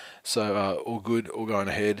shirts. So all good, all going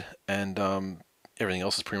ahead, and everything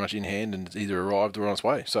else is pretty much in hand and it's either arrived or on its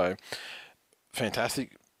way. So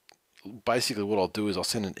fantastic. Basically, what I'll do is I'll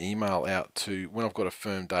send an email out to when I've got a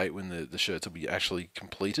firm date when the shirts will be actually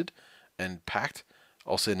completed and packed.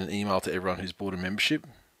 I'll send an email to everyone who's bought a membership.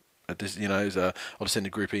 At this, I'll just send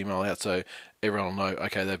a group email out so everyone will know,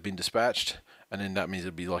 okay, they've been dispatched, and then that means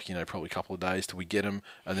it'll be probably a couple of days till we get them,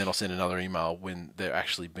 and then I'll send another email when they're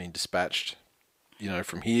actually being dispatched,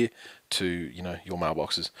 from here to, your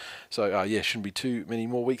mailboxes. So, shouldn't be too many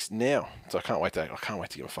more weeks now. So I can't wait to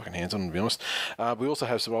get my fucking hands on them, to be honest. We also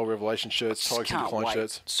have some old Revelation shirts, Tigers and Decline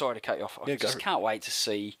shirts. Sorry to cut you off. I just can't wait to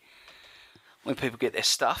see when people get their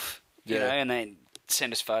stuff, you Yeah. know, and they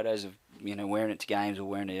send us photos of, you know, wearing it to games or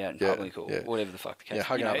wearing it out in public or whatever the fuck the case. Yeah,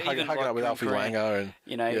 hugging you know, up, hugging even up with like Alfie Grant, Langer and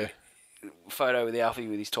you know, yeah. photo with Alfie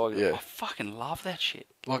with his tiger. Yeah. I fucking love that shit.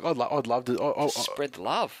 Like I'd love to. Spread the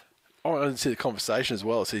love. I want to see the conversation as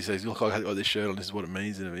well. So he says, "Look, I got this shirt on. This is what it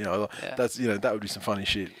means." And you know, that's that would be some funny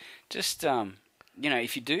shit. Just you know,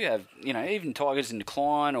 if you do have, you know, even Tigers in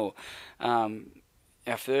decline or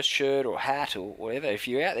our first shirt or hat or whatever, if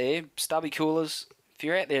you're out there, stubby coolers, if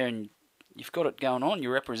you're out there and you've got it going on,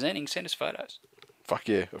 you're representing, send us photos. Fuck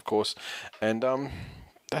yeah, of course. And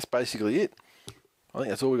that's basically it. I think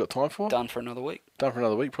that's all we got time for. Done for another week. Done for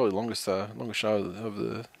another week. Probably longest show of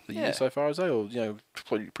the year so far, is it? Or you know,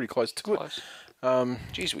 pretty close to Close. it.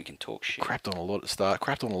 Jeez, we can talk shit. Crapped on a lot at the start.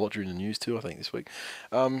 Crapped on a lot during the news too, I think, this week.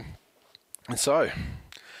 And so,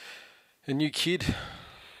 a new kid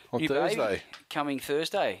on New Thursday. baby coming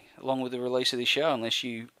Thursday, along with the release of this show, unless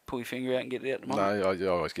you pull your finger out and get it out tomorrow. No, I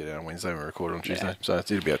always get it on Wednesday. We record it on Tuesday, so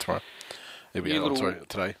it'll be out tomorrow. It'll be out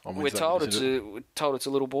today on Wednesday. We're told it's a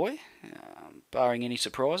little boy, barring any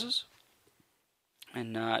surprises,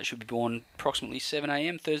 and it should be born approximately 7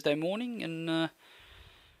 a.m. Thursday morning. And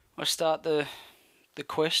I start the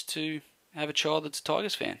quest to have a child that's a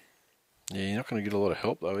Tigers fan. Yeah, you're not going to get a lot of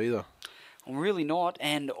help though either. I'm really not,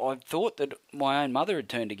 and I thought that my own mother had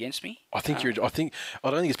turned against me. I don't think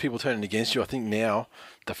it's people turning against you. I think now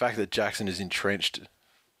the fact that Jackson is entrenched,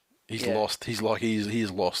 he's lost. He's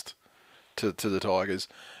lost to the Tigers.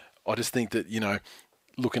 I just think that, you know,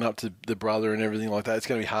 looking up to the brother and everything like that, it's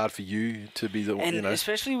going to be hard for you to be the, and you know,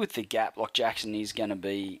 especially with the gap, like Jackson is going to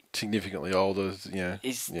be significantly older.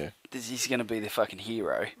 He's going to be the fucking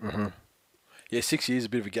hero. Mm-hmm. Yeah, 6 years, a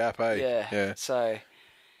bit of a gap, eh? Yeah. So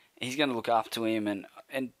he's going to look after him. And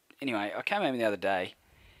anyway, I came home the other day,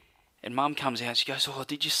 and Mum comes out. She goes, "Oh,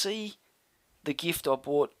 did you see the gift I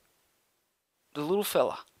bought the little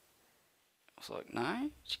fella?" I was like,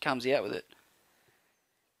 "No." She comes out with it.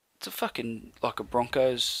 It's a fucking, like a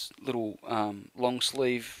Broncos little long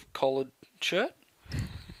sleeve collared shirt.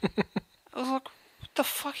 I was like, "What the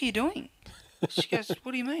fuck are you doing?" She goes,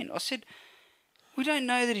 "What do you mean?" I said, "We don't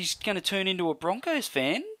know that he's going to turn into a Broncos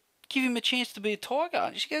fan. Give him a chance to be a Tiger."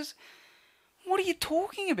 And she goes, "What are you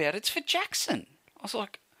talking about? It's for Jackson." I was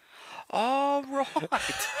like, "Oh, right."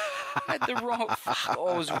 I had the wrong... I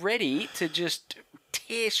was ready to just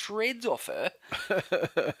tear shreds off her,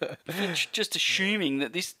 just assuming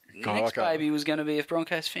that this next baby was going to be a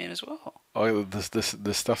Broncos fan as well.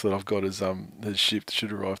 The stuff that I've got is has shipped,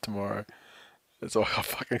 should arrive tomorrow. It's like, I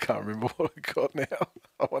fucking can't remember what I got now.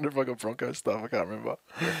 I wonder if I got Broncos stuff. I can't remember.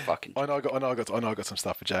 Fucking. I know I got some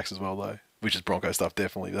stuff for Jax as well though, which is Broncos stuff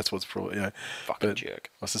definitely. That's what's probably, you know. Fucking jerk.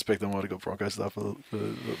 I suspect I might have got Broncos stuff for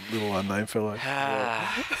the little unnamed fellow.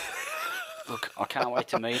 Look, I can't wait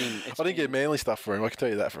to meet him. I didn't get Manly stuff for him. I can tell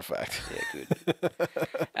you that for a fact. Yeah,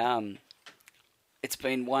 good. It's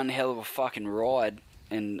been one hell of a fucking ride,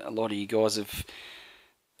 and a lot of you guys have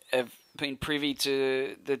been privy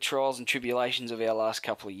to the trials and tribulations of our last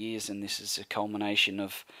couple of years, and this is a culmination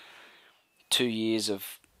of 2 years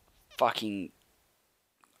of fucking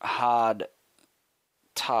hard,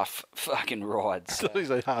 tough fucking rides. So. He's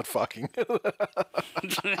a hard fucking.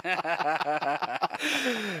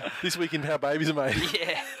 This week in How Babies Are Made.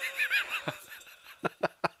 Yeah.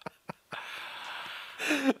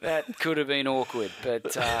 That could have been awkward,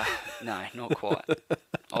 but no, not quite.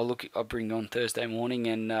 I'll bring on Thursday morning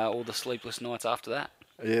and all the sleepless nights after that.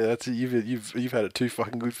 Yeah, that's it. You've had it too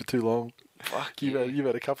fucking good for too long. Fuck You've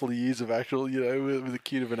had a couple of years of actual, you know, with a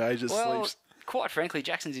kid of an age that sleeps. Quite frankly,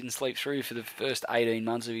 Jackson didn't sleep through for the first 18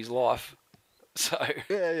 months of his life. So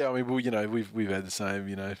yeah. I mean, well, you know, we've had the same,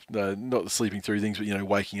 you know, not sleeping through things, but you know,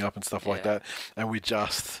 waking up and stuff like that, and we're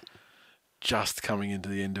just coming into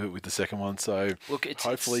the end of it with the second one. So look,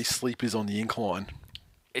 hopefully, sleep is on the incline.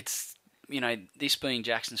 It's, you know, this being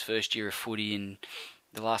Jackson's first year of footy, and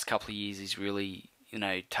the last couple of years he's really, you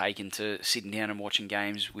know, taken to sitting down and watching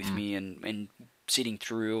games with me and sitting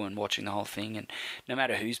through and watching the whole thing, and no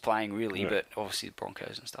matter who's playing really, but obviously the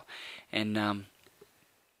Broncos and stuff. And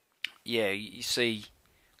you see,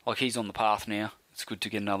 like, he's on the path now. It's good to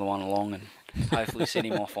get another one along and hopefully set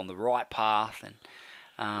him off on the right path.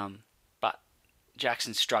 And but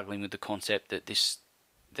Jackson's struggling with the concept that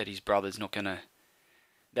his brother's not going to,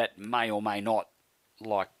 that may or may not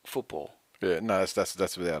like football. Yeah, no,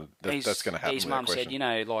 that's without that's going to happen. His mum said, you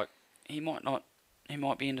know, like, he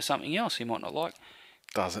might be into something else. He might not like.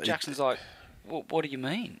 Jackson's like, well, what do you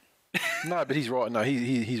mean? No, but he's right. No,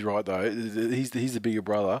 he's right though. He's the bigger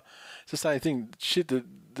brother. It's the same thing. Shit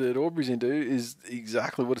that Aubrey's into is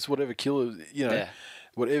exactly whatever killer, you know.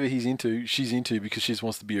 whatever he's into, she's into because she just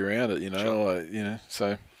wants to be around it, you know. Sure. Like, you know, so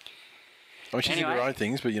I mean, she's into her Anyway. own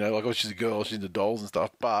things, but you know, like oh, she's a girl, she's into dolls and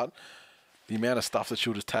stuff. But the amount of stuff that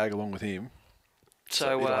she'll just tag along with him,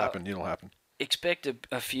 So it'll happen. It'll happen. expect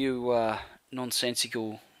a few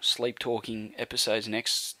nonsensical sleep talking episodes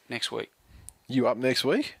next week. You up next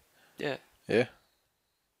week? Yeah, Yeah.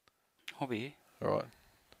 I'll be here. All right.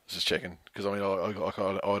 Just checking because I mean,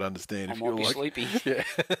 I'd understand I if might you're be like, sleepy. yeah.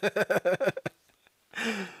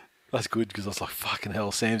 That's good because I was like, fucking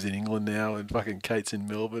hell, Sam's in England now and fucking Kate's in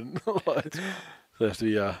Melbourne. Like, so I have to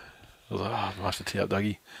be. I was like, I have to tee up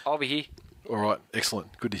Dougie. I'll be here All right,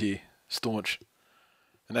 excellent, good to hear, staunch,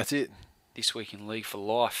 and that's it. this week in League for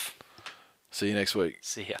Life. See you next week.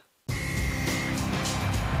 See ya.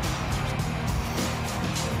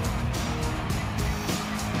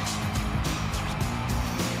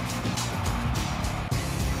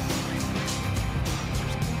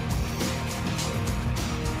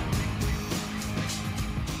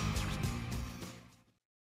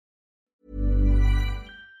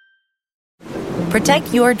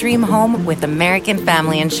 Protect your dream home with American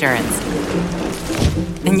Family Insurance.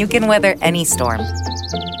 And you can weather any storm.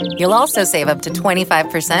 You'll also save up to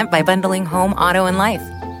 25% by bundling home, auto, and life.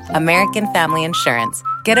 American Family Insurance.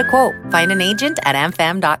 Get a quote. Find an agent at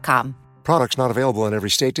amfam.com. Products not available in every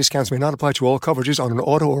state. Discounts may not apply to all coverages on an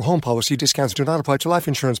auto or home policy. Discounts do not apply to life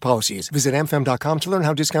insurance policies. Visit amfam.com to learn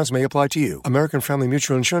how discounts may apply to you. American Family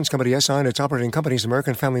Mutual Insurance Company, SI, and its operating companies,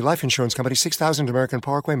 American Family Life Insurance Company, 6000 American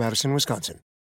Parkway, Madison, Wisconsin.